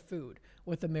just their food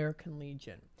with American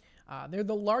Legion. They're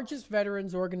the largest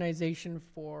veterans organization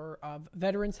of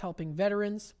veterans helping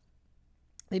veterans.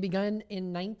 They began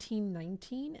in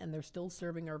 1919, and they're still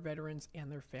serving our veterans and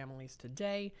their families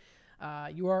today.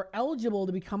 You are eligible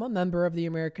to become a member of the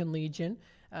American Legion.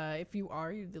 If you are,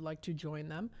 you'd like to join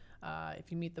them.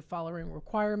 If you meet the following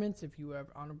requirements, if you have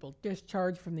honorable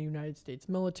discharge from the United States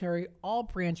military, all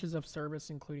branches of service,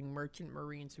 including merchant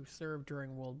marines who served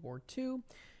during World War II.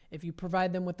 If you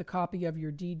provide them with a copy of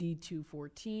your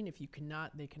DD-214, if you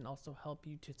cannot, they can also help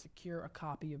you to secure a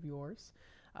copy of yours.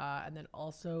 And then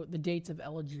also the dates of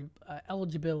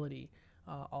eligibility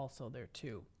also there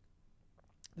too.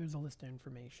 There's a list of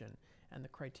information and the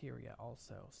criteria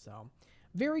also. So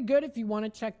very good if you want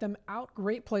to check them out.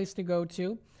 Great place to go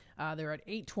to. They're at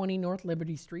 820 North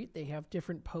Liberty Street. They have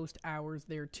different post hours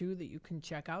there too that you can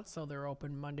check out. So they're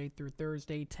open Monday through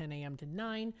Thursday, 10 a.m. to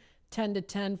 9, 10 to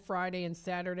 10 Friday and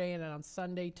Saturday, and then on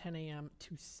Sunday, 10 a.m.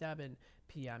 to 7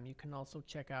 p.m. You can also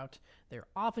check out their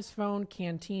office phone,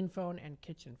 canteen phone, and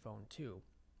kitchen phone too.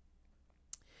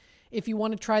 If you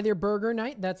want to try their burger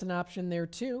night, that's an option there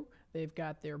too. They've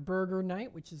got their burger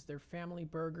night, which is their family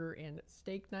burger and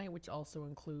steak night, which also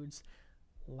includes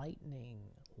lightning.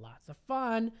 Lots of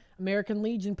fun. American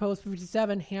Legion Post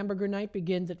 57 hamburger night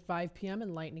begins at 5 p.m.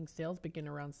 and lightning sales begin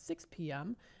around 6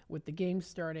 p.m. with the game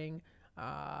starting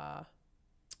around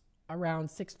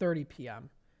 6:30 p.m.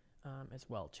 As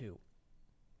well too.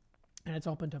 And it's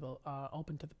open to the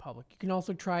public. You can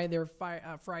also try their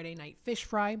Friday night fish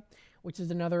fry, which is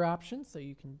another option. So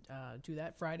you can do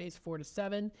that Fridays 4 to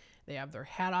 7. They have their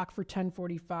haddock for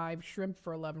 $10.45, shrimp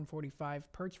for $11.45,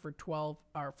 perch for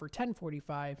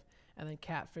 $10.45, and then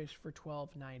catfish for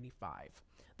 $12.95.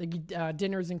 The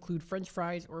dinners include French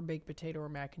fries or baked potato or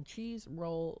mac and cheese,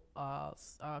 roll,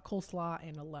 coleslaw,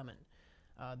 and a lemon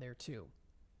there too.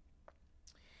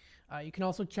 You can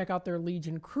also check out their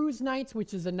Legion Cruise Nights,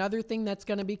 which is another thing that's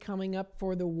going to be coming up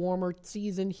for the warmer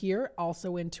season here,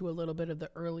 also into a little bit of the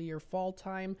earlier fall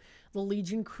time. The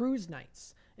Legion Cruise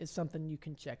Nights is something you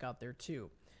can check out there too.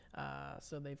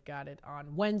 So they've got it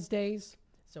on Wednesdays,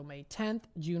 so May 10th,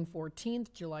 June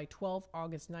 14th, July 12th,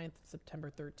 August 9th, September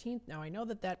 13th. Now, I know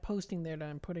that posting there that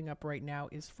I'm putting up right now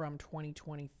is from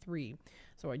 2023,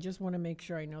 so I just want to make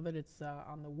sure I know that it's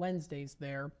on the Wednesdays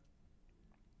there.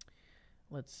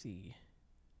 Let's see.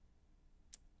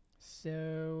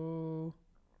 So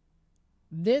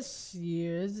this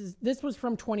was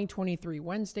from 2023.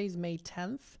 Wednesday's May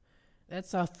 10th.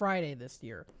 That's a Friday this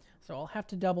year. So I'll have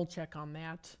to double check on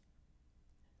that.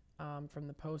 from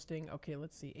the posting. Okay,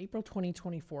 let's see. April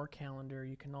 2024 calendar.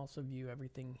 You can also view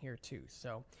everything here too.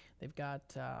 So they've got,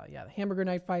 the hamburger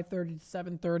night 5:30 to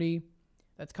 7:30.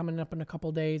 That's coming up in a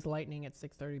couple days. Lightning at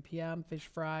 6:30 p.m. Fish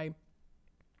fry.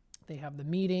 They have the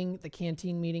meeting, the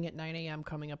canteen meeting at 9 a.m.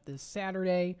 coming up this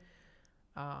Saturday.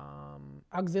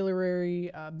 Auxiliary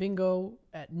bingo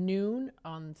at noon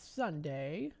on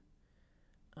Sunday.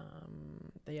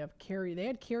 They had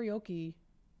karaoke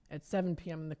at 7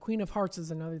 p.m. And the Queen of Hearts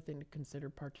is another thing to consider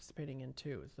participating in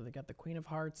too. So they got the Queen of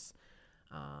Hearts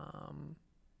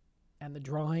and the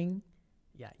drawing.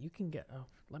 Yeah, you can get,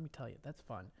 let me tell you, that's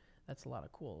fun. That's a lot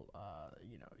of cool,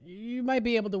 you might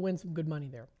be able to win some good money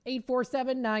there.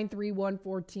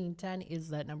 847-931-1410 is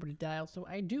that number to dial. So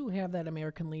I do have that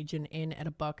American Legion in at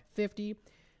 $150. If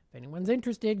anyone's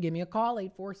interested, give me a call,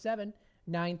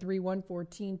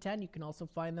 847-931-1410. You can also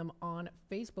find them on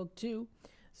Facebook too.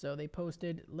 So they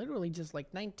posted literally just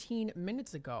like 19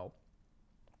 minutes ago.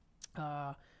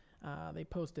 They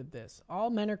posted this. All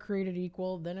men are created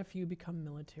equal, then a few become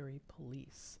military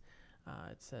police.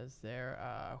 It says there,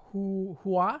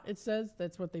 hua, it says.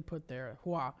 That's what they put there,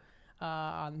 hua,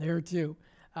 on there too.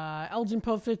 Elgin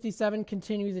Post 57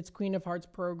 continues its Queen of Hearts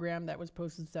program that was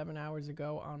posted 7 hours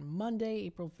ago on Monday,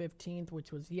 April 15th,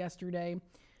 which was yesterday.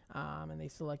 And they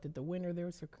selected the winner there,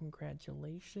 so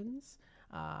congratulations.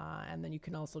 And then you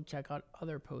can also check out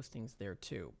other postings there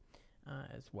too,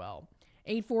 as well.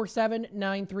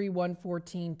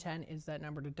 847-931-1410 is that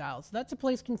number to dial. So that's a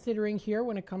place considering here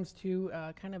when it comes to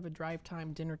kind of a drive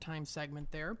time, dinner time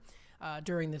segment there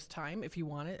during this time. If you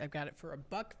want it, I've got it for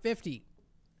 $150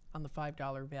 on the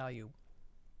 $5 value.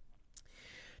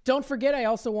 Don't forget, I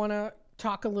also want to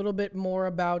talk a little bit more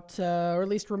about, or at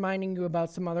least reminding you about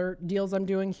some other deals I'm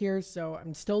doing here. So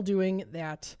I'm still doing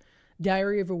that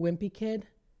Diary of a Wimpy Kid.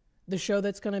 The show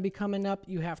that's going to be coming up,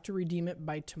 you have to redeem it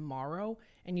by tomorrow,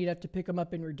 and you'd have to pick them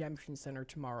up in Redemption Center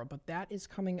tomorrow. But that is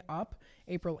coming up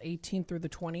April 18th through the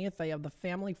 20th. They have the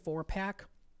family 4-pack.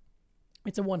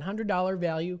 It's a $100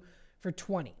 value for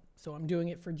 $20. So I'm doing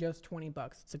it for just $20.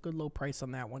 It's a good low price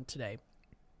on that one today,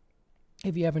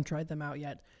 if you haven't tried them out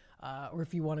yet, or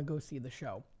if you want to go see the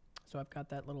show. So I've got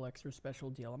that little extra special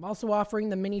deal. I'm also offering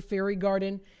the mini fairy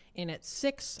garden in at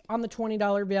 $6 on the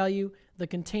 $20 value. The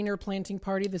container planting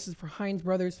party, this is for Heinz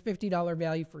Brothers, $50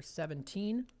 value for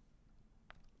 $17.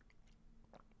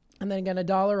 And then again,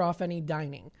 $1 off any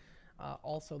dining,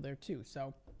 also there too.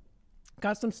 So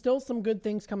got still some good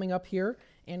things coming up here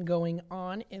and going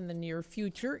on in the near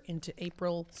future into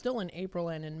April, still in April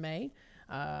and in May,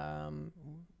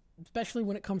 especially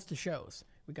when it comes to shows.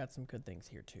 We got some good things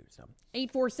here too. So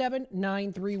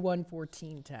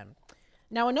 847-931-1410.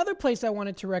 Now, another place I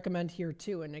wanted to recommend here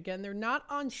too, and again, they're not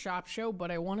on Shop Show,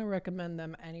 but I want to recommend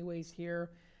them anyways here.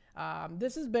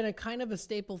 This has been a kind of a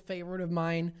staple favorite of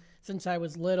mine since I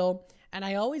was little, and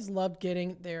I always loved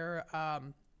getting their, I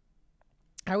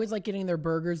always like getting their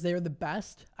burgers. They're the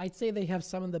best. I'd say they have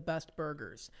some of the best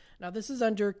burgers. Now, this is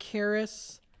under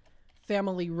Karis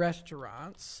Family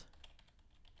Restaurants.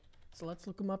 So let's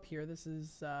look them up here. This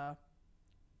is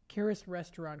Karis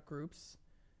Restaurant Groups.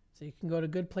 So you can go to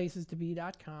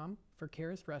goodplacesTobe.com for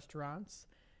Karis Restaurants.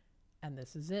 And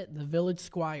this is it, the Village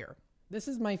Squire. This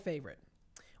is my favorite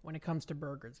when it comes to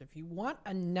burgers. If you want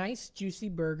a nice, juicy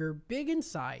burger, big in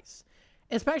size,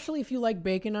 especially if you like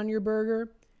bacon on your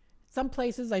burger, some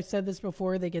places, I've said this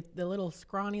before, they get the little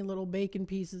scrawny little bacon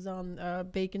pieces on,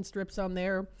 bacon strips on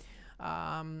there.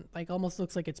 Like almost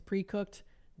looks like it's pre-cooked.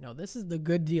 No, this is the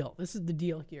good deal. This is the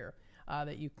deal here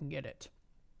that you can get it.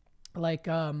 Like,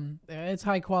 it's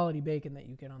high quality bacon that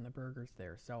you get on the burgers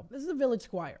there. So this is a Village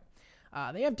Squire.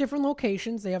 They have different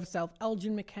locations. They have South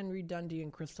Elgin, McHenry, Dundee,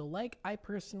 and Crystal Lake. I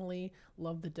personally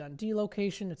love the Dundee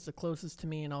location. It's the closest to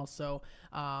me, and also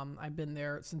I've been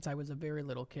there since I was a very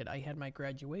little kid. I had my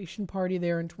graduation party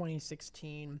there in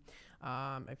 2016.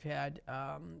 I've had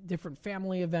different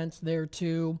family events there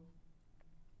too.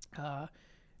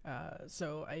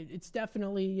 So it's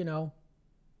definitely, you know,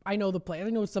 I know the place. I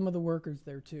know some of the workers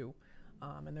there too.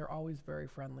 And they're always very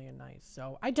friendly and nice.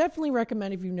 So I definitely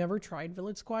recommend if you've never tried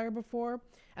Village Squire before.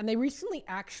 And they recently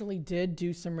actually did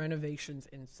do some renovations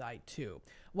inside too.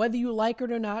 Whether you like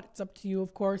it or not, it's up to you,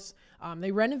 of course.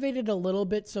 They renovated a little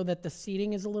bit so that the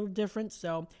seating is a little different.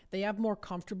 So they have more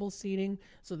comfortable seating.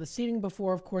 So the seating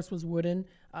before, of course, was wooden,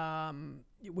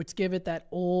 which give it that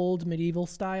old medieval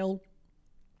style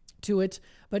to it.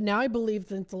 But now I believe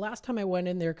since the last time I went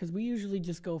in there, because we usually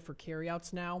just go for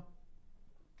carryouts now,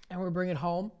 and we bring it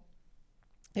home,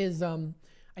 is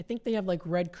I think they have like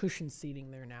red cushion seating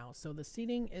there now. So the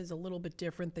seating is a little bit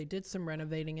different. They did some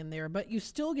renovating in there, but you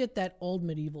still get that old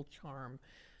medieval charm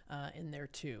in there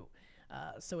too.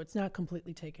 So it's not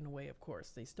completely taken away, of course.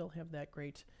 They still have that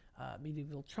great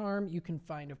medieval charm. You can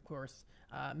find, of course,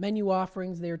 menu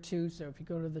offerings there too. So if you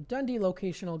go to the Dundee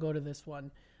location, I'll go to this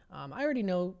one. I already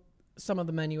know some of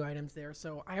the menu items there.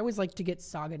 So I always like to get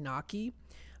saganaki,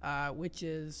 which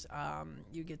is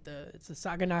it's a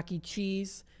saganaki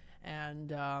cheese,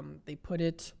 and they put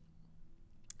it.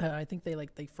 I think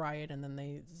they fry it and then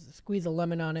they squeeze a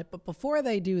lemon on it. But before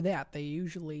they do that, they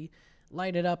usually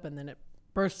light it up and then it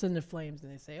bursts into flames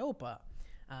and they say "Opa,"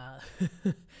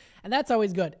 and that's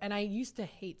always good. And I used to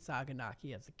hate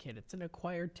saganaki as a kid. It's an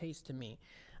acquired taste to me,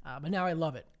 but now I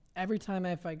love it. Every time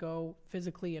if I go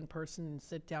physically in person and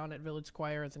sit down at Village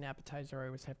Squire as an appetizer, I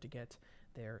always have to get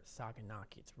their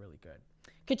saganaki. It's really good.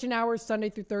 Kitchen hours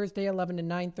Sunday through Thursday, 11 to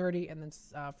 9:30, and then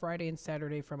Friday and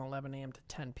Saturday from 11 a.m. to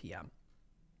 10 p.m.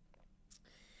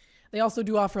 They also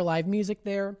do offer live music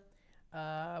there,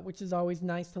 which is always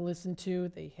nice to listen to.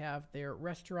 They have their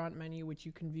restaurant menu, which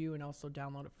you can view and also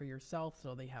download it for yourself.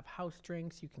 So they have house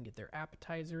drinks. You can get their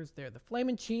appetizers. They're the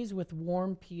flamin' cheese with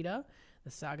warm pita. The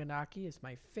saganaki is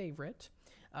my favorite.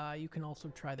 You can also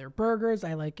try their burgers.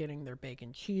 I like getting their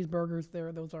bacon cheeseburgers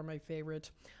there. Those are my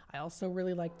favorite. I also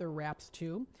really like their wraps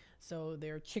too. So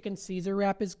their chicken Caesar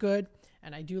wrap is good.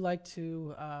 And I do like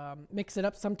to mix it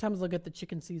up. Sometimes I'll get the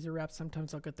chicken Caesar wrap.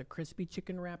 Sometimes I'll get the crispy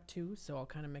chicken wrap too. So I'll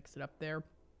kind of mix it up there.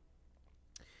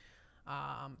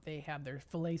 They have their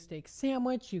filet steak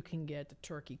sandwich. You can get a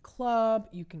turkey club.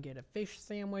 You can get a fish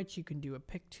sandwich. You can do a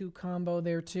pick two combo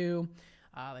there too.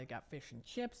 They got fish and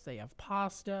chips. They have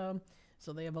pasta.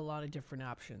 So they have a lot of different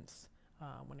options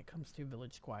when it comes to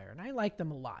Village Squire. And I like them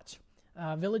a lot.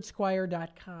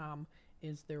 VillageSquire.com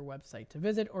is their website to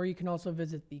visit. Or you can also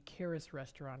visit the Karis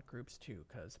restaurant groups too,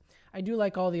 because I do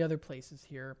like all the other places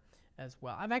here as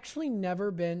well. I've actually never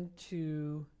been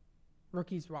to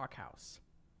Rookie's Rock House.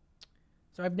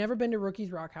 So I've never been to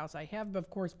Rookie's Rock House. I have, of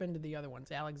course, been to the other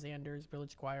ones. Alexander's,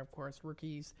 Village Squire, of course,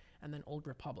 Rookie's, and then Old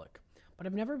Republic. But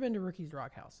I've never been to Rookie's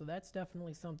Rock House. So that's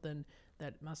definitely something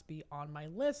that must be on my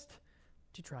list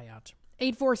to try out.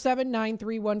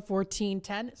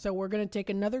 847-931-1410. So we're going to take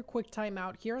another quick time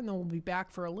out here, and then we'll be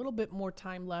back for a little bit more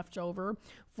time left over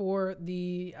for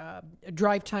the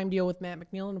drive time deal with Matt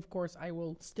McNeil. And, of course, I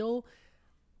will still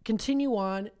continue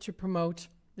on to promote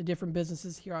the different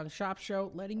businesses here on the Shop Show,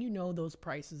 letting you know those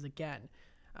prices again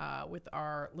with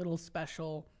our little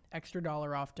special extra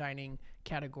dollar off dining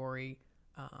category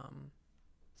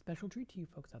special treat to you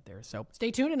folks out there. So stay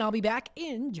tuned, and I'll be back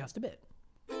in just a bit.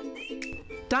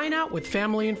 Dine out with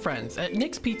family and friends at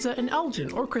Nick's Pizza in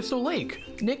Elgin or Crystal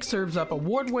Lake. Nick serves up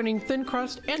award-winning thin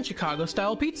crust and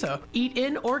Chicago-style pizza. Eat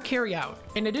in or carry out.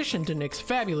 In addition to Nick's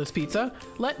fabulous pizza,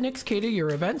 let Nick's cater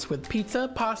your events with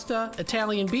pizza, pasta,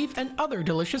 Italian beef, and other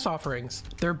delicious offerings.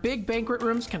 Their big banquet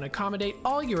rooms can accommodate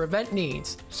all your event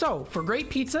needs. So, for great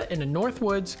pizza in a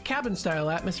Northwoods, cabin-style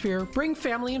atmosphere, bring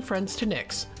family and friends to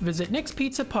Nick's. Visit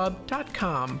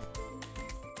nickspizzapub.com.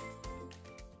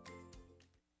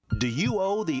 Do you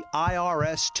owe the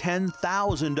IRS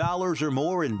 $10,000 or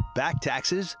more in back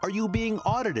taxes? Are you being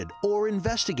audited or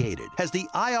investigated? Has the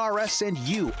IRS sent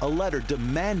you a letter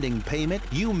demanding payment?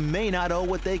 You may not owe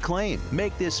what they claim.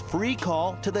 Make this free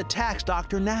call to the tax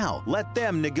doctor now. Let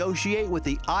them negotiate with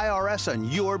the IRS on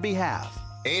your behalf.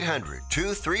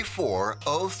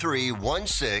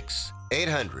 800-234-0316.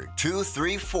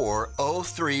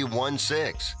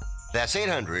 800-234-0316. That's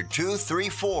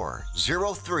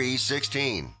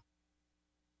 800-234-0316.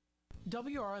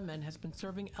 WRMN has been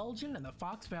serving Elgin and the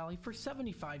Fox Valley for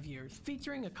 75 years,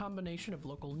 featuring a combination of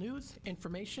local news,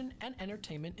 information, and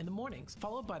entertainment in the mornings,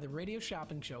 followed by the radio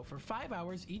shopping show for 5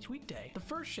 hours each weekday. The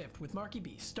first shift with Marky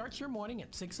B starts your morning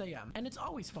at 6 a.m., and it's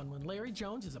always fun when Larry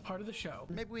Jones is a part of the show.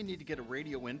 Maybe we need to get a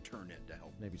radio intern in to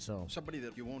help. Maybe so. Somebody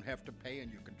that you won't have to pay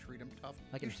and you can treat them tough.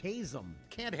 I can haze them.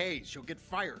 Can't haze. You'll get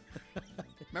fired.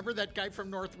 Remember that guy from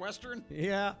Northwestern?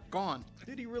 Yeah. Gone.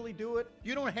 Did he really do it?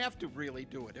 You don't have to really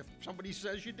do it. If somebody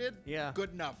says you did, yeah,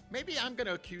 good enough. Maybe I'm going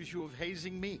to accuse you of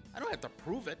hazing me. I don't have to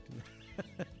prove it.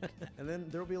 And then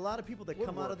there'll be a lot of people that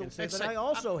come out of the and say that I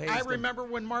also hazed I remember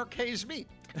when Mark hazed me.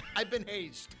 I've been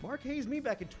hazed. Mark hazed me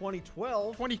back in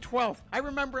 2012. 2012. I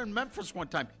remember in Memphis one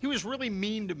time. He was really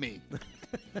mean to me.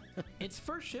 It's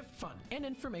first shift fun and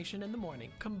information in the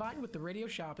morning, combined with the radio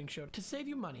shopping show to save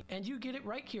you money. And you get it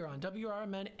right here on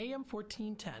WRMN AM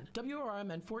 1410,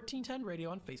 WRMN 1410 Radio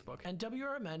on Facebook, and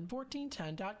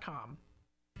WRMN1410.com.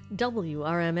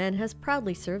 WRMN has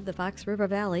proudly served the Fox River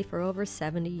Valley for over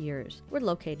 70 years. We're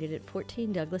located at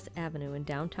 14 Douglas Avenue in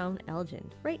downtown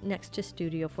Elgin. Right next to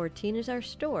Studio 14 is our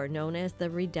store known as the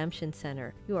Redemption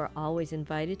Center. You are always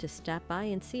invited to stop by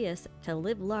and see us to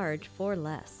live large for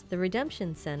less. The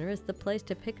Redemption Center is the place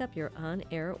to pick up your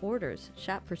on-air orders,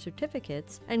 shop for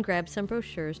certificates, and grab some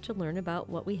brochures to learn about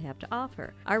what we have to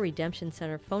offer. Our Redemption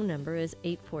Center phone number is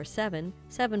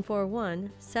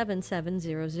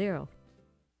 847-741-7700.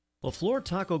 LaFleur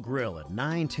Taco Grill at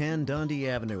 910 Dundee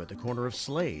Avenue at the corner of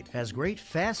Slade has great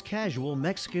fast casual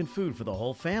Mexican food for the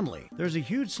whole family. There's a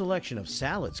huge selection of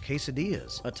salads,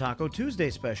 quesadillas, a Taco Tuesday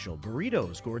special,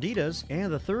 burritos, gorditas,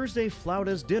 and the Thursday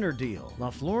Flautas dinner deal.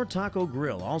 LaFleur Taco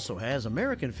Grill also has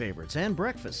American favorites and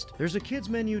breakfast. There's a kids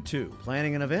menu too.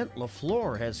 Planning an event?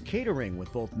 LaFleur has catering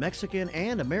with both Mexican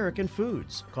and American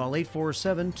foods. Call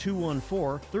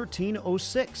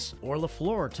 847-214-1306 or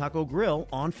LaFleur Taco Grill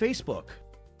on Facebook.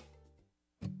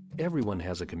 Everyone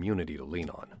has a community to lean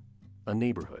on, a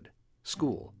neighborhood,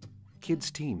 school, kids'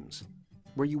 teams,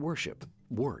 where you worship,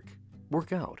 work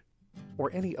out, or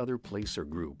any other place or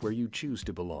group where you choose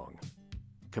to belong.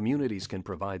 Communities can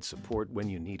provide support when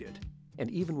you need it, and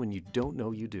even when you don't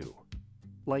know you do.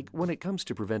 Like when it comes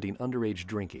to preventing underage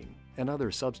drinking and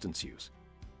other substance use.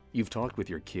 You've talked with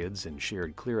your kids and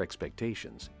shared clear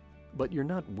expectations, but you're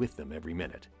not with them every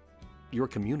minute. Your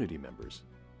community members,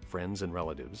 friends and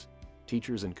relatives,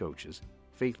 teachers and coaches,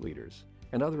 faith leaders,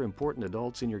 and other important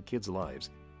adults in your kids' lives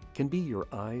can be your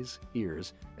eyes,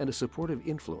 ears, and a supportive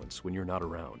influence when you're not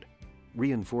around,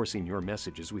 reinforcing your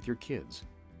messages with your kids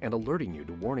and alerting you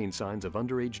to warning signs of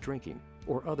underage drinking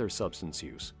or other substance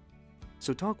use.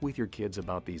 So talk with your kids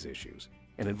about these issues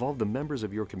and involve the members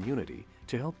of your community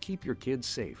to help keep your kids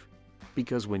safe,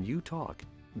 because when you talk,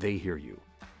 they hear you.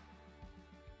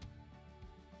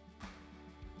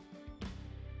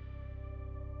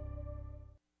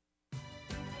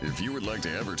 If you would like to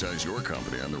advertise your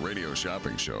company on the Radio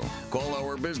Shopping Show, call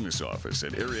our business office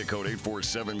at area code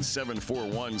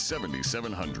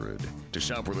 847-741-7700. To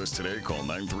shop with us today, call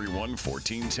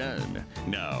 931-1410.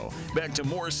 Now, back to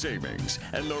more savings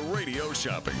and the Radio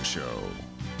Shopping Show.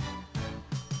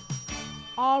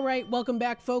 All right, welcome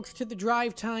back, folks, to the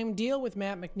Drive Time Deal with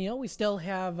Matt McNeil. We still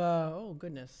have, oh,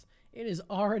 goodness, it is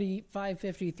already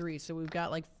 5:53, so we've got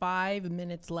like 5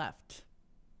 minutes left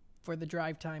for the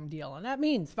Drive Time Deal. And that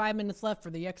means 5 minutes left for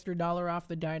the extra $1 off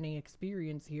the dining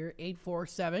experience here.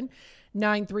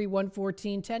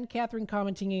 847-931-1410. Catherine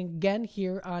commenting again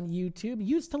here on YouTube.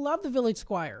 Used to love the Village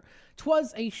Squire.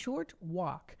 'Twas a short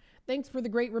walk. Thanks for the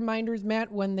great reminders,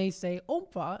 Matt. When they say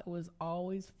Omfa, it was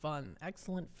always fun.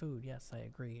 Excellent food. Yes, I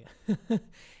agree.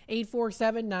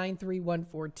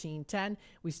 847-931-1410.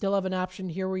 We still have an option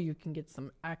here where you can get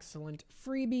some excellent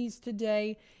freebies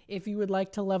today if you would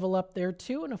like to level up there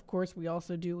too. And of course, we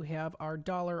also do have our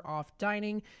 $1 off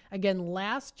dining. Again,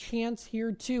 last chance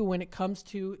here too when it comes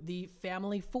to the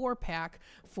family 4-pack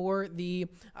for the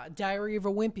Diary of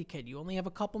a Wimpy Kid. You only have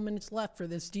a couple minutes left for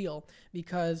this deal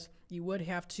because you would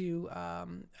have to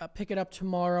pick it up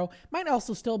tomorrow. Might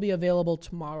also still be available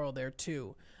tomorrow there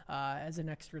too as an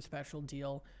extra special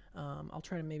deal. I'll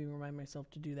try to maybe remind myself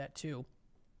to do that too.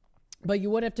 But you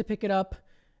would have to pick it up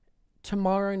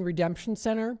tomorrow in Redemption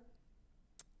Center.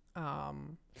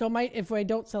 So if I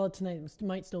don't sell it tonight, it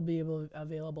might still be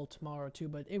available tomorrow too,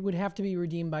 but it would have to be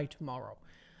redeemed by tomorrow.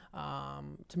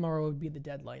 Tomorrow would be the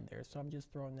deadline there, so I'm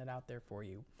just throwing that out there for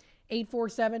you.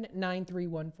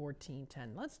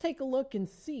 847-931-1410. Let's take a look and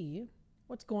see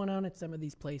what's going on at some of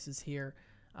these places here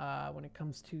when it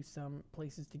comes to some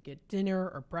places to get dinner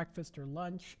or breakfast or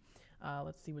lunch.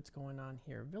 Let's see what's going on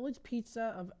here. Village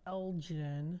Pizza of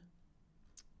Elgin.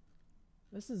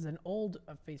 This is an old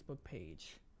Facebook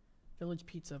page. Village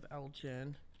Pizza of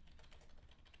Elgin.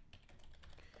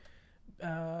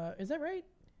 Is that right?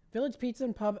 Village Pizza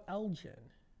and Pub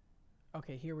Elgin.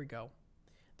 Okay, here we go.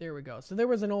 There we go. So there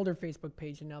was an older Facebook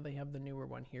page, and now they have the newer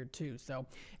one here too. So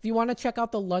if you want to check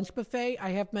out the lunch buffet, I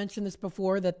have mentioned this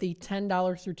before, that the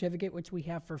 $10 certificate, which we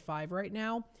have for $5 right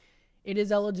now, it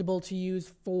is eligible to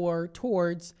use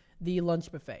towards the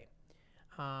lunch buffet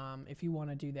if you want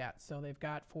to do that. So they've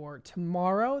got for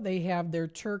tomorrow, they have their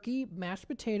turkey, mashed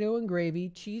potato and gravy,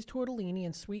 cheese tortellini,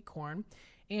 and sweet corn.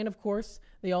 And of course,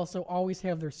 they also always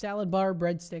have their salad bar,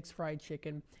 breadsticks, fried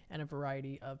chicken, and a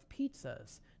variety of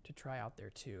pizzas to try out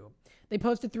there too. They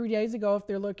posted 3 days ago if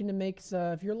they're looking to make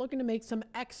if you're looking to make some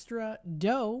extra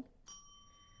dough.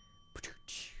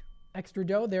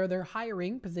 They're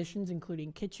hiring positions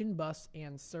including kitchen, bus,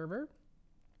 and server.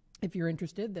 If you're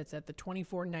interested, that's at the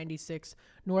 2496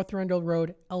 North Rundle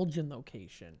Road, Elgin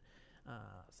location.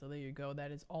 So there you go.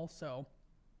 That is also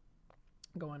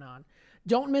going on.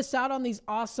 Don't miss out on these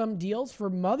awesome deals for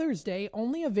Mother's Day,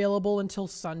 only available until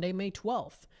Sunday, May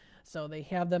 12th. So they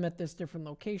have them at this different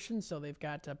location. So they've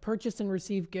got a purchase and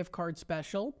receive gift card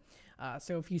special.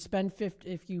 So if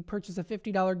you purchase a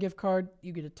 $50 gift card,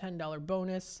 you get a $10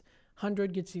 bonus.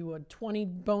 100 gets you a 20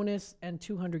 bonus, and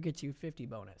 200 gets you a 50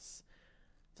 bonus.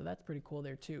 So that's pretty cool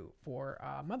there too for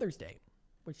Mother's Day,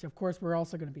 which of course we're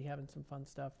also going to be having some fun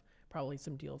stuff, probably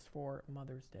some deals for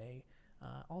Mother's Day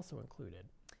also included.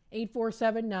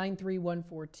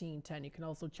 847-931-1410. You can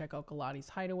also check out Galati's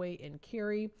Hideaway in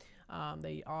Cary.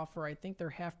 They offer, I think, their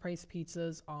half-price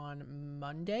pizzas on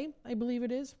Monday, I believe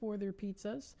it is, for their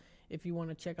pizzas. If you want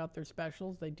to check out their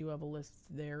specials, they do have a list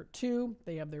there too.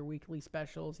 They have their weekly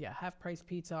specials. Yeah, half-price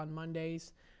pizza on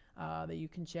Mondays that you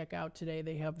can check out today.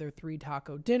 They have their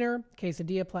 3-taco dinner,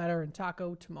 quesadilla platter, and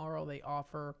taco. Tomorrow they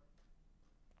offer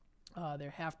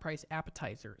their half-price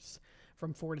appetizers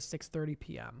from 4 to 6:30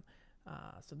 p.m.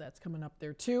 So that's coming up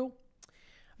there too.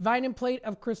 Vine and Plate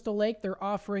of Crystal Lake, they're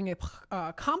offering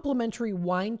a complimentary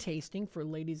wine tasting for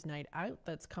Ladies' Night Out.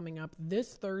 That's coming up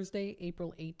this Thursday,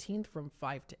 April 18th from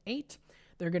 5 to 8.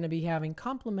 They're going to be having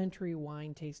complimentary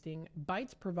wine tasting,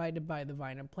 bites provided by the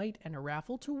Vine and Plate, and a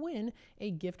raffle to win a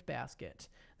gift basket.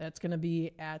 That's going to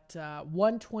be at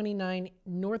 129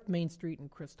 North Main Street in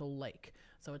Crystal Lake.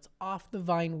 So it's off the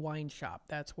Vine Wine Shop.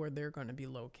 That's where they're going to be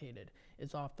located.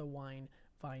 It's off the Vine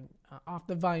Wine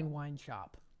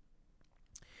Shop.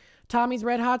 Tommy's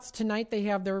Red Hots, tonight they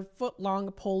have their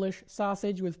foot-long Polish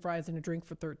sausage with fries and a drink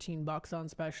for $13 on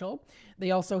special.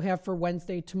 They also have for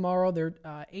Wednesday tomorrow their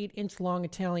 8-inch long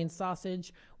Italian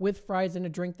sausage with fries and a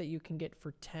drink that you can get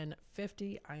for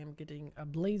 $10.50. I am getting a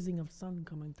blazing of sun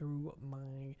coming through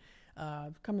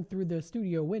the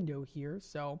studio window here,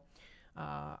 so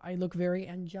I look very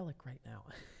angelic right now.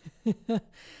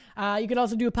 You can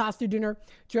also do a pasta dinner,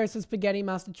 choice of spaghetti,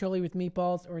 masticholi with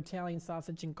meatballs, or Italian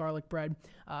sausage and garlic bread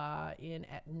in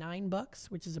at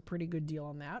 $9, which is a pretty good deal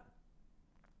on that.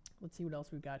 Let's see what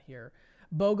else we've got here.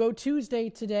 BOGO Tuesday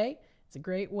today. It's a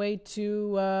great way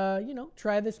to,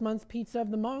 try this month's pizza of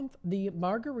the month, the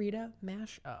Margarita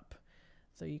Mashup.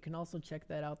 So you can also check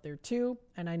that out there too.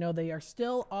 And I know they are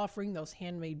still offering those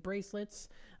handmade bracelets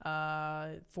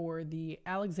for the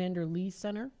Alexander Lee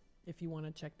Center, if you want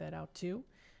to check that out too.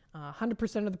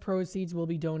 100% of the proceeds will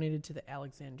be donated to the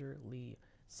Alexander Lee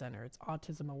Center. It's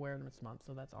Autism Awareness Month,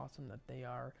 so that's awesome that they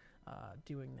are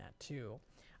doing that too.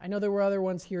 I know there were other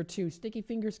ones here too. Sticky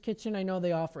Fingers Kitchen, I know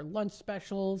they offer lunch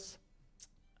specials.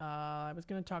 I was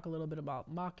going to talk a little bit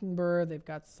about Mockingbird. They've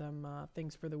got some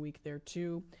things for the week there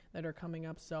too that are coming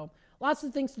up. So lots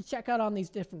of things to check out on these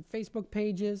different Facebook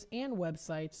pages and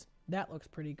websites. That looks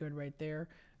pretty good right there.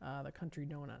 The Country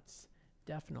Donuts.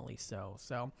 Definitely so.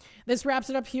 So this wraps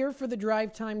it up here for the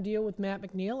Drive Time Deal with Matt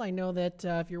McNeil. I know that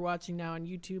if you're watching now on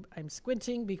YouTube, I'm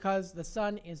squinting because the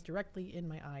sun is directly in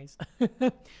my eyes.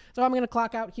 So I'm going to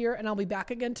clock out here, and I'll be back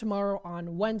again tomorrow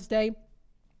on Wednesday.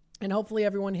 And hopefully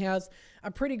everyone has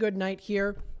a pretty good night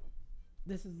here.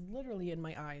 This is literally in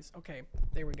my eyes. Okay,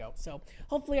 there we go. So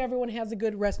hopefully everyone has a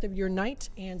good rest of your night,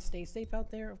 and stay safe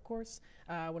out there, of course,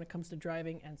 when it comes to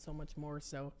driving and so much more.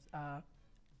 So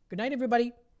good night,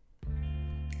 everybody.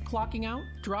 Clocking out,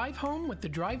 drive home with the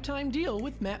Drive Time Deal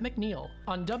with Matt McNeil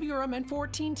on WRMN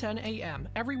 1410 AM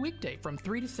every weekday from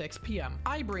 3 to 6 p.m.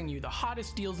 I bring you the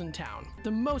hottest deals in town,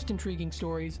 the most intriguing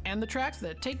stories, and the tracks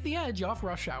that take the edge off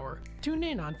rush hour. Tune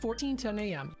in on 1410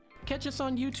 AM. Catch us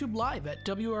on YouTube Live at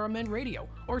WRMN Radio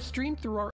or stream through our